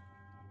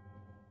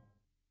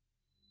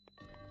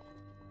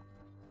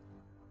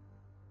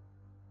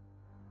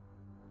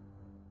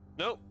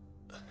 Nope.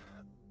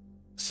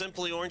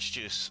 Simply orange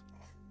juice.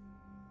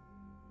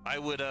 I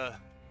would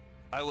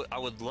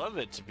love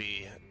it to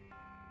be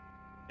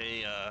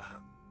a,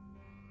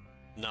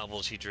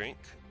 novelty drink,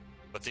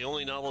 but the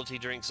only novelty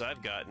drinks I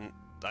got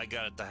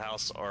at the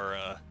house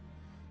are,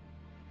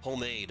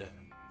 homemade.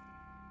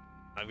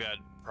 I've got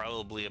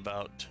probably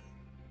about,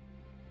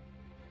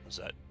 what's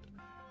that,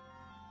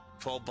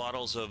 12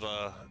 bottles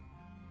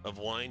of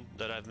wine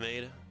that I've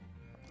made.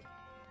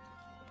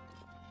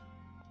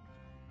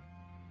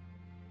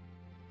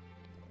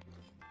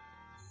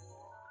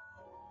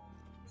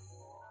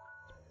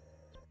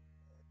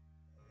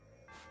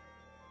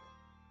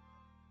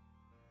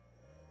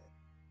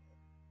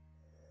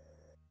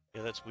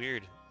 Yeah, that's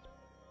weird.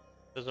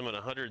 Says I'm at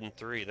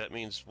 103. That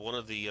means one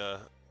of the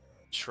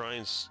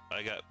shrines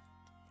I got.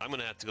 I'm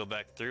gonna have to go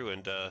back through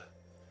and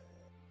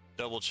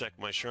double check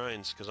my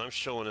shrines because I'm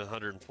showing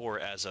 104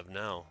 as of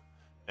now,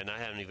 and I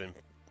haven't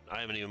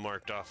even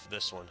marked off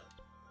this one.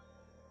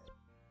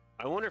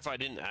 I wonder if I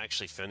didn't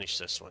actually finish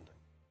this one.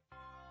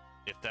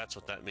 If that's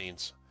what that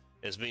means.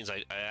 It means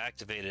I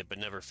activated it but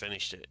never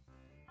finished it.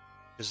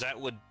 Because that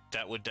would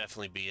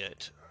definitely be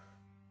it.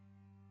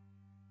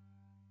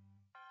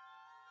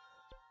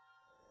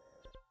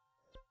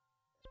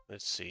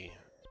 Let's see.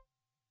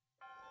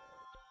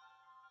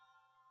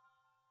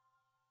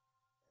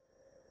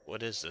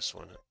 What is this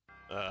one?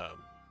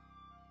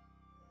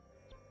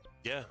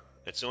 Yeah,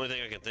 it's the only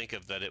thing I can think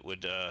of that it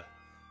would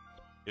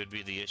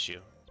be the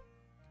issue.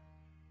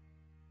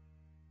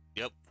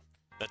 Yep,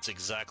 that's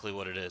exactly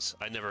what it is.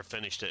 I never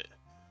finished it.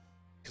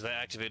 Because I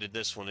activated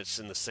this one, it's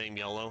in the same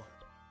yellow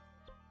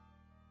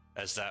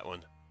as that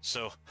one.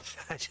 So,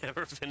 I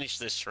never finished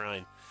this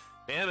shrine.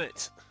 Damn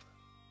it!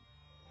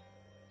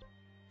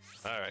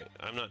 Alright,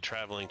 I'm not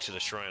traveling to the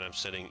shrine I'm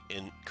sitting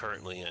in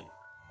currently in.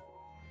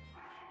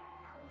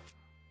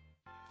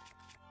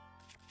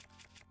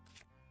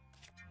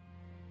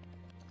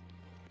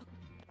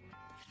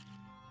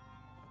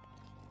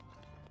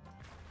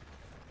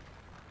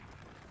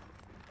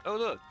 Oh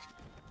look!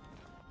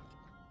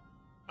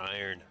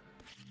 Iron.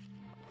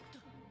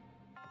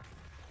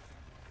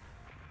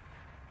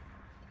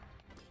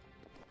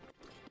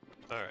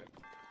 Alright.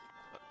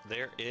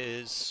 There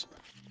is...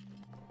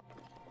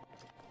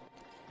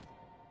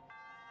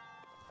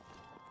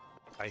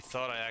 I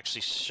thought I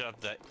actually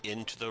shoved that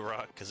into the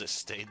rock because it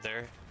stayed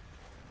there.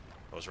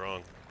 I was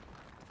wrong.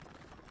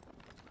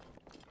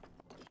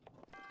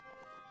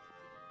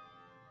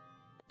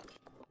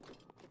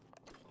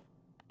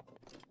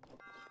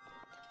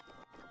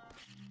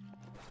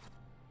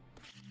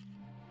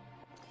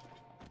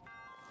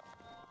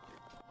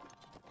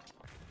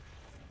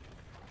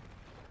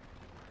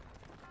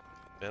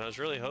 And I was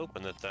really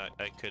hoping that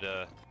I could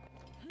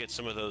get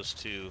some of those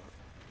to...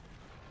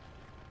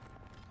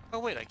 Oh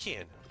wait, I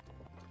can.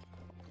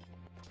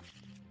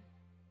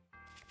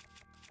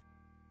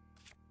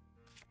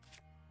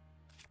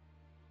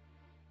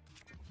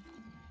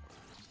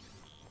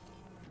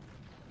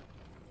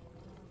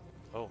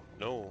 Oh,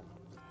 no.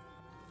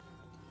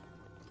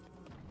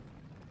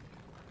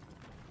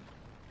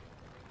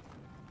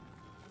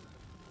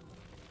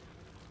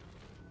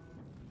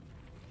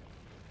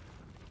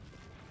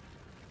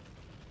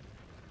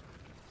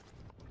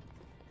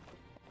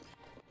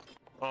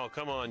 Oh,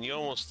 come on, you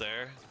almost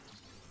there.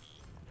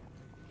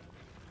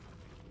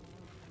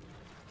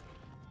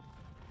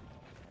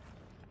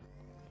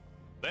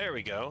 There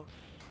we go.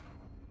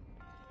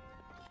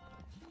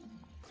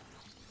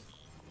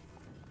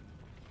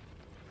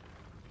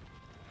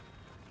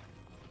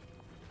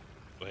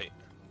 Wait.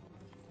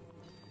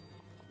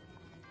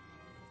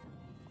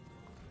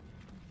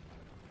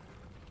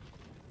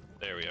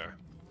 There we are.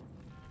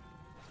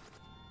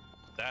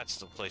 That's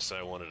the place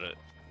I wanted to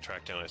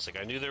track down. It's like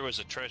I knew there was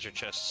a treasure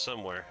chest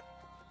somewhere.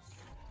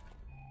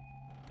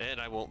 And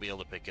I won't be able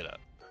to pick it up.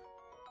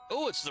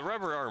 Oh, it's the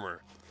rubber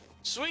armor.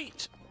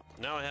 Sweet!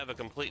 Now I have a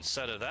complete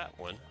set of that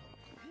one.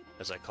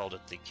 As I called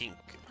it, the kink.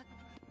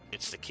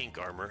 It's the kink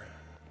armor.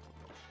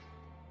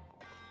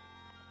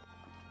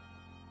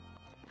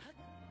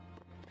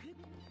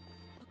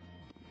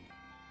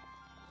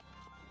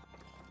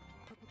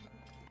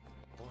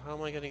 Well, how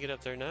am I going to get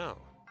up there now?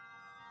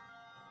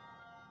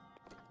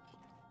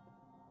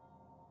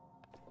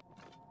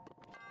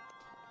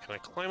 Can I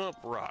climb up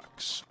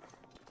rocks?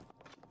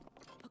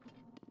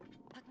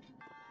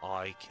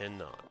 I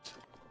cannot.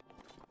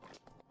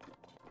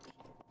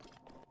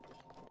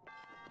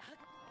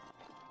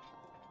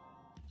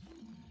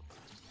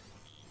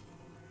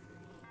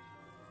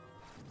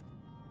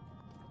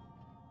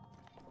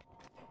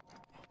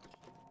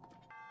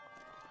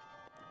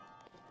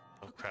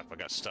 Oh crap, I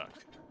got stuck.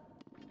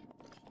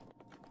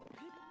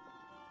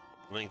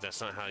 I think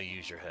that's not how you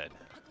use your head.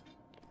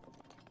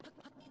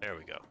 There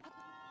we go.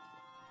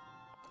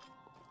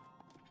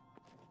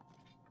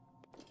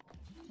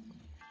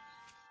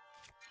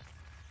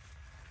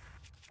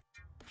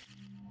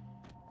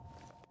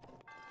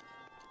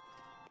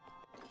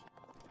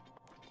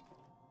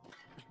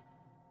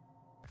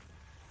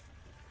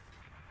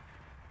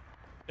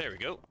 There we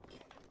go.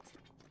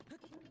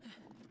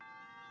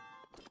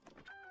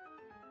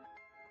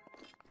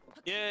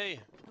 Yay!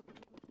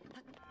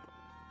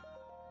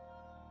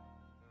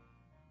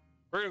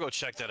 We're gonna go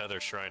check that other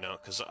shrine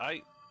out, because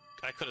I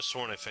could have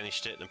sworn I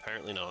finished it, and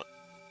apparently not.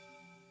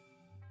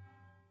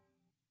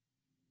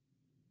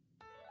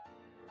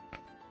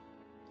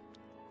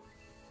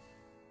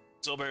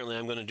 So apparently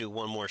I'm going to do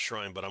one more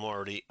shrine, but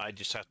I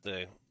just have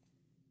to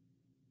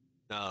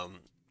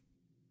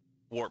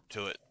warp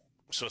to it.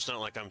 So it's not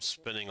like I'm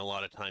spending a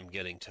lot of time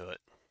getting to it.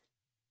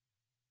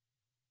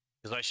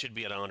 Because I should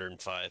be at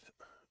 105,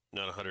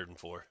 not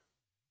 104.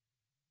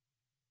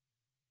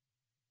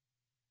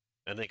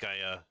 I think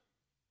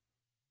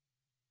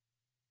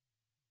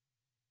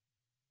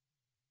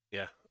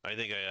yeah, I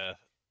think I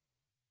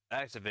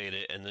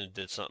activated it and then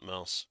did something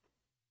else.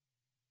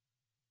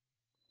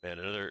 Man,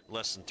 another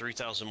less than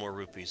 3,000 more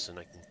rupees, and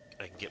I can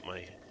get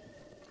my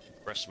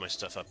rest of my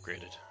stuff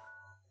upgraded.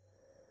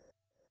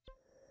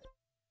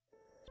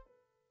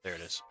 There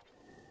it is.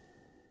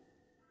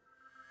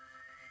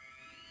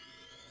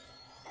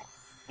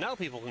 Now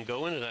people can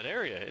go into that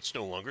area. It's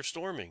no longer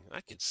storming.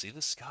 I can see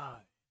the sky.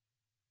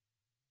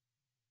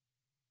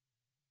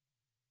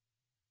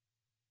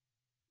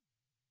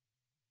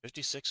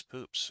 $56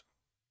 poops.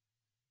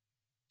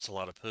 It's a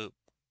lot of poop.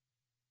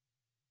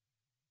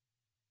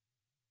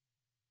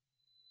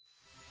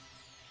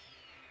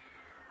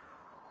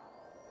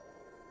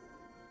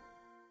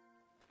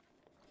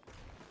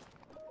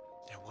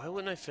 Yeah, why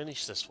wouldn't I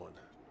finish this one?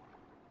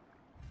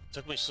 It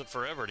took me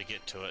forever to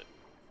get to it.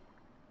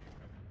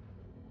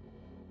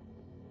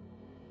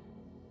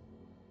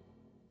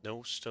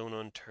 No stone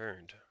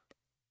unturned.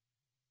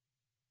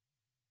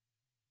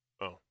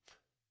 Oh.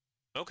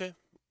 Okay.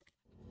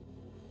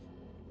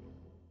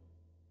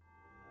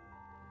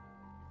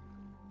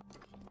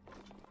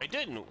 I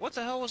didn't. What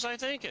the hell was I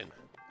thinking?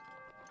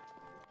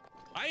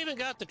 I even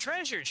got the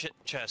treasure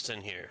chest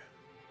in here.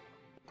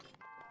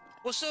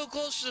 Was so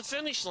close to the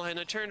finish line,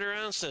 I turned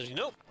around and said,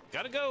 nope,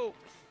 gotta go.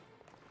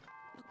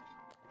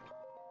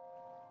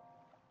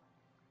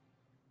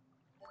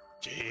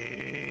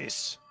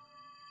 Jeez.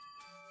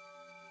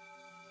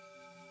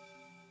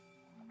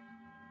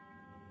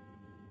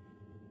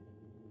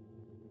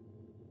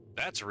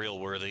 That's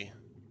real worthy.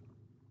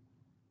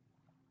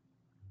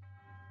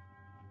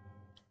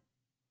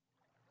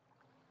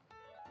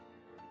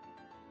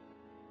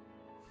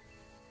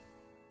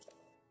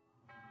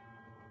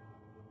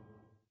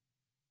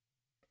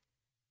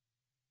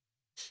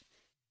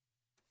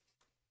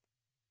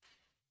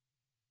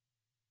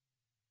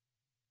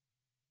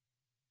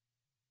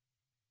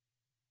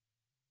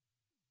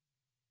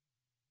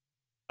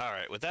 All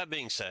right, with that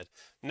being said,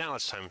 now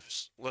it's time.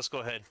 Let's go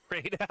ahead and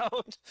raid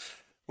out.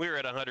 We're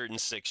at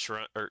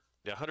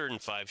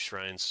 105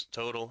 shrines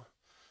total.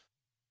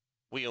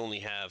 We only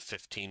have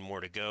 15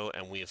 more to go,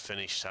 and we have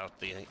finished out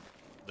the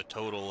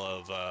total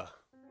of.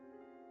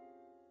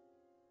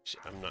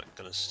 I'm not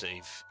gonna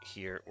save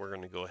here. We're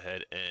gonna go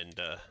ahead and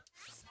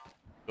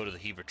go to the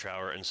Hebra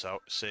Tower and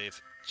save,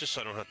 just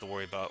so I don't have to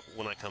worry about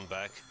when I come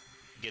back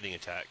getting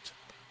attacked.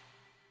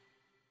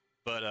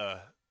 But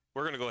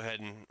we're going to go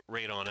ahead and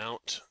raid on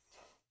out.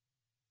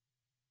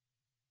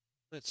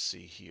 Let's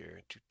see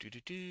here.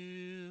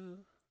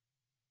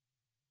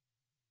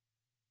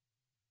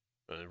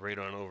 Raid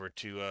on over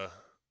to...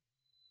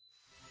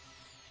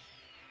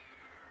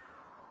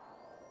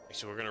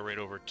 So we're going to raid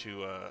over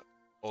to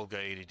Old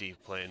Guy ADD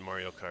playing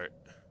Mario Kart.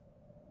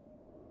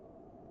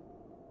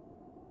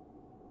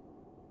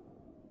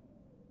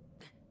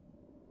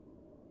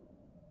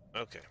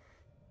 Okay.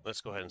 Let's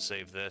go ahead and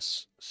save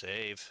this.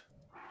 Save.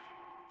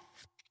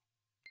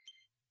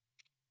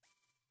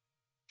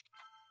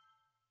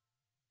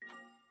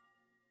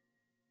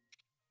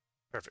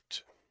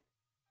 Perfect.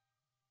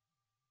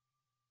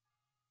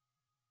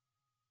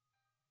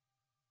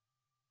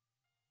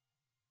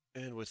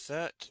 And with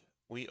that,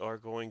 we are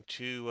going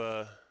to,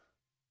 hold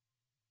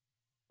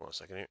on a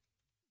second here.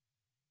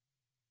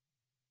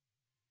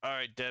 All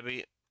right,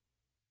 Debbie.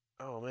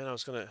 Oh man, I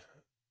was gonna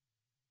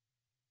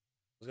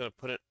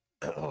put it,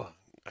 oh,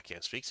 I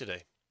can't speak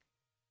today.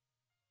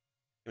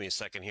 Give me a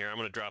second here. I'm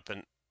gonna drop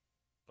in,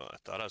 well, I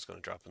thought I was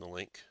gonna drop in the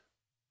link.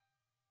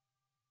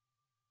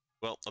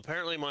 Well,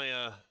 apparently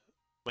my,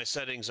 my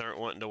settings aren't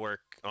wanting to work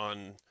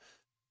on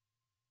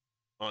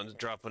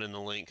dropping in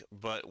the link,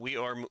 but we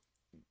are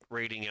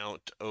raiding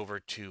out over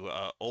to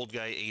Old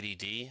Guy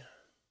ADD.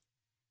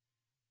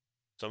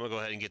 So I'm gonna go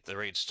ahead and get the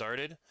raid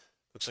started.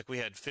 Looks like we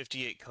had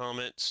 58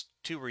 comments,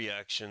 2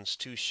 reactions,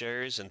 2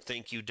 shares, and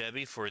thank you,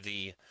 Debbie, for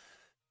the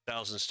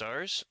 1,000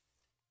 stars.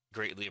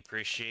 Greatly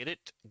appreciate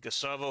it.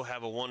 Gustavo,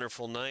 have a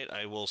wonderful night.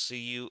 I will see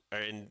you,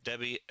 and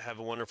Debbie, have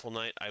a wonderful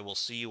night. I will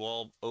see you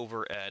all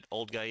over at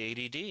Old Guy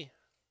ADD.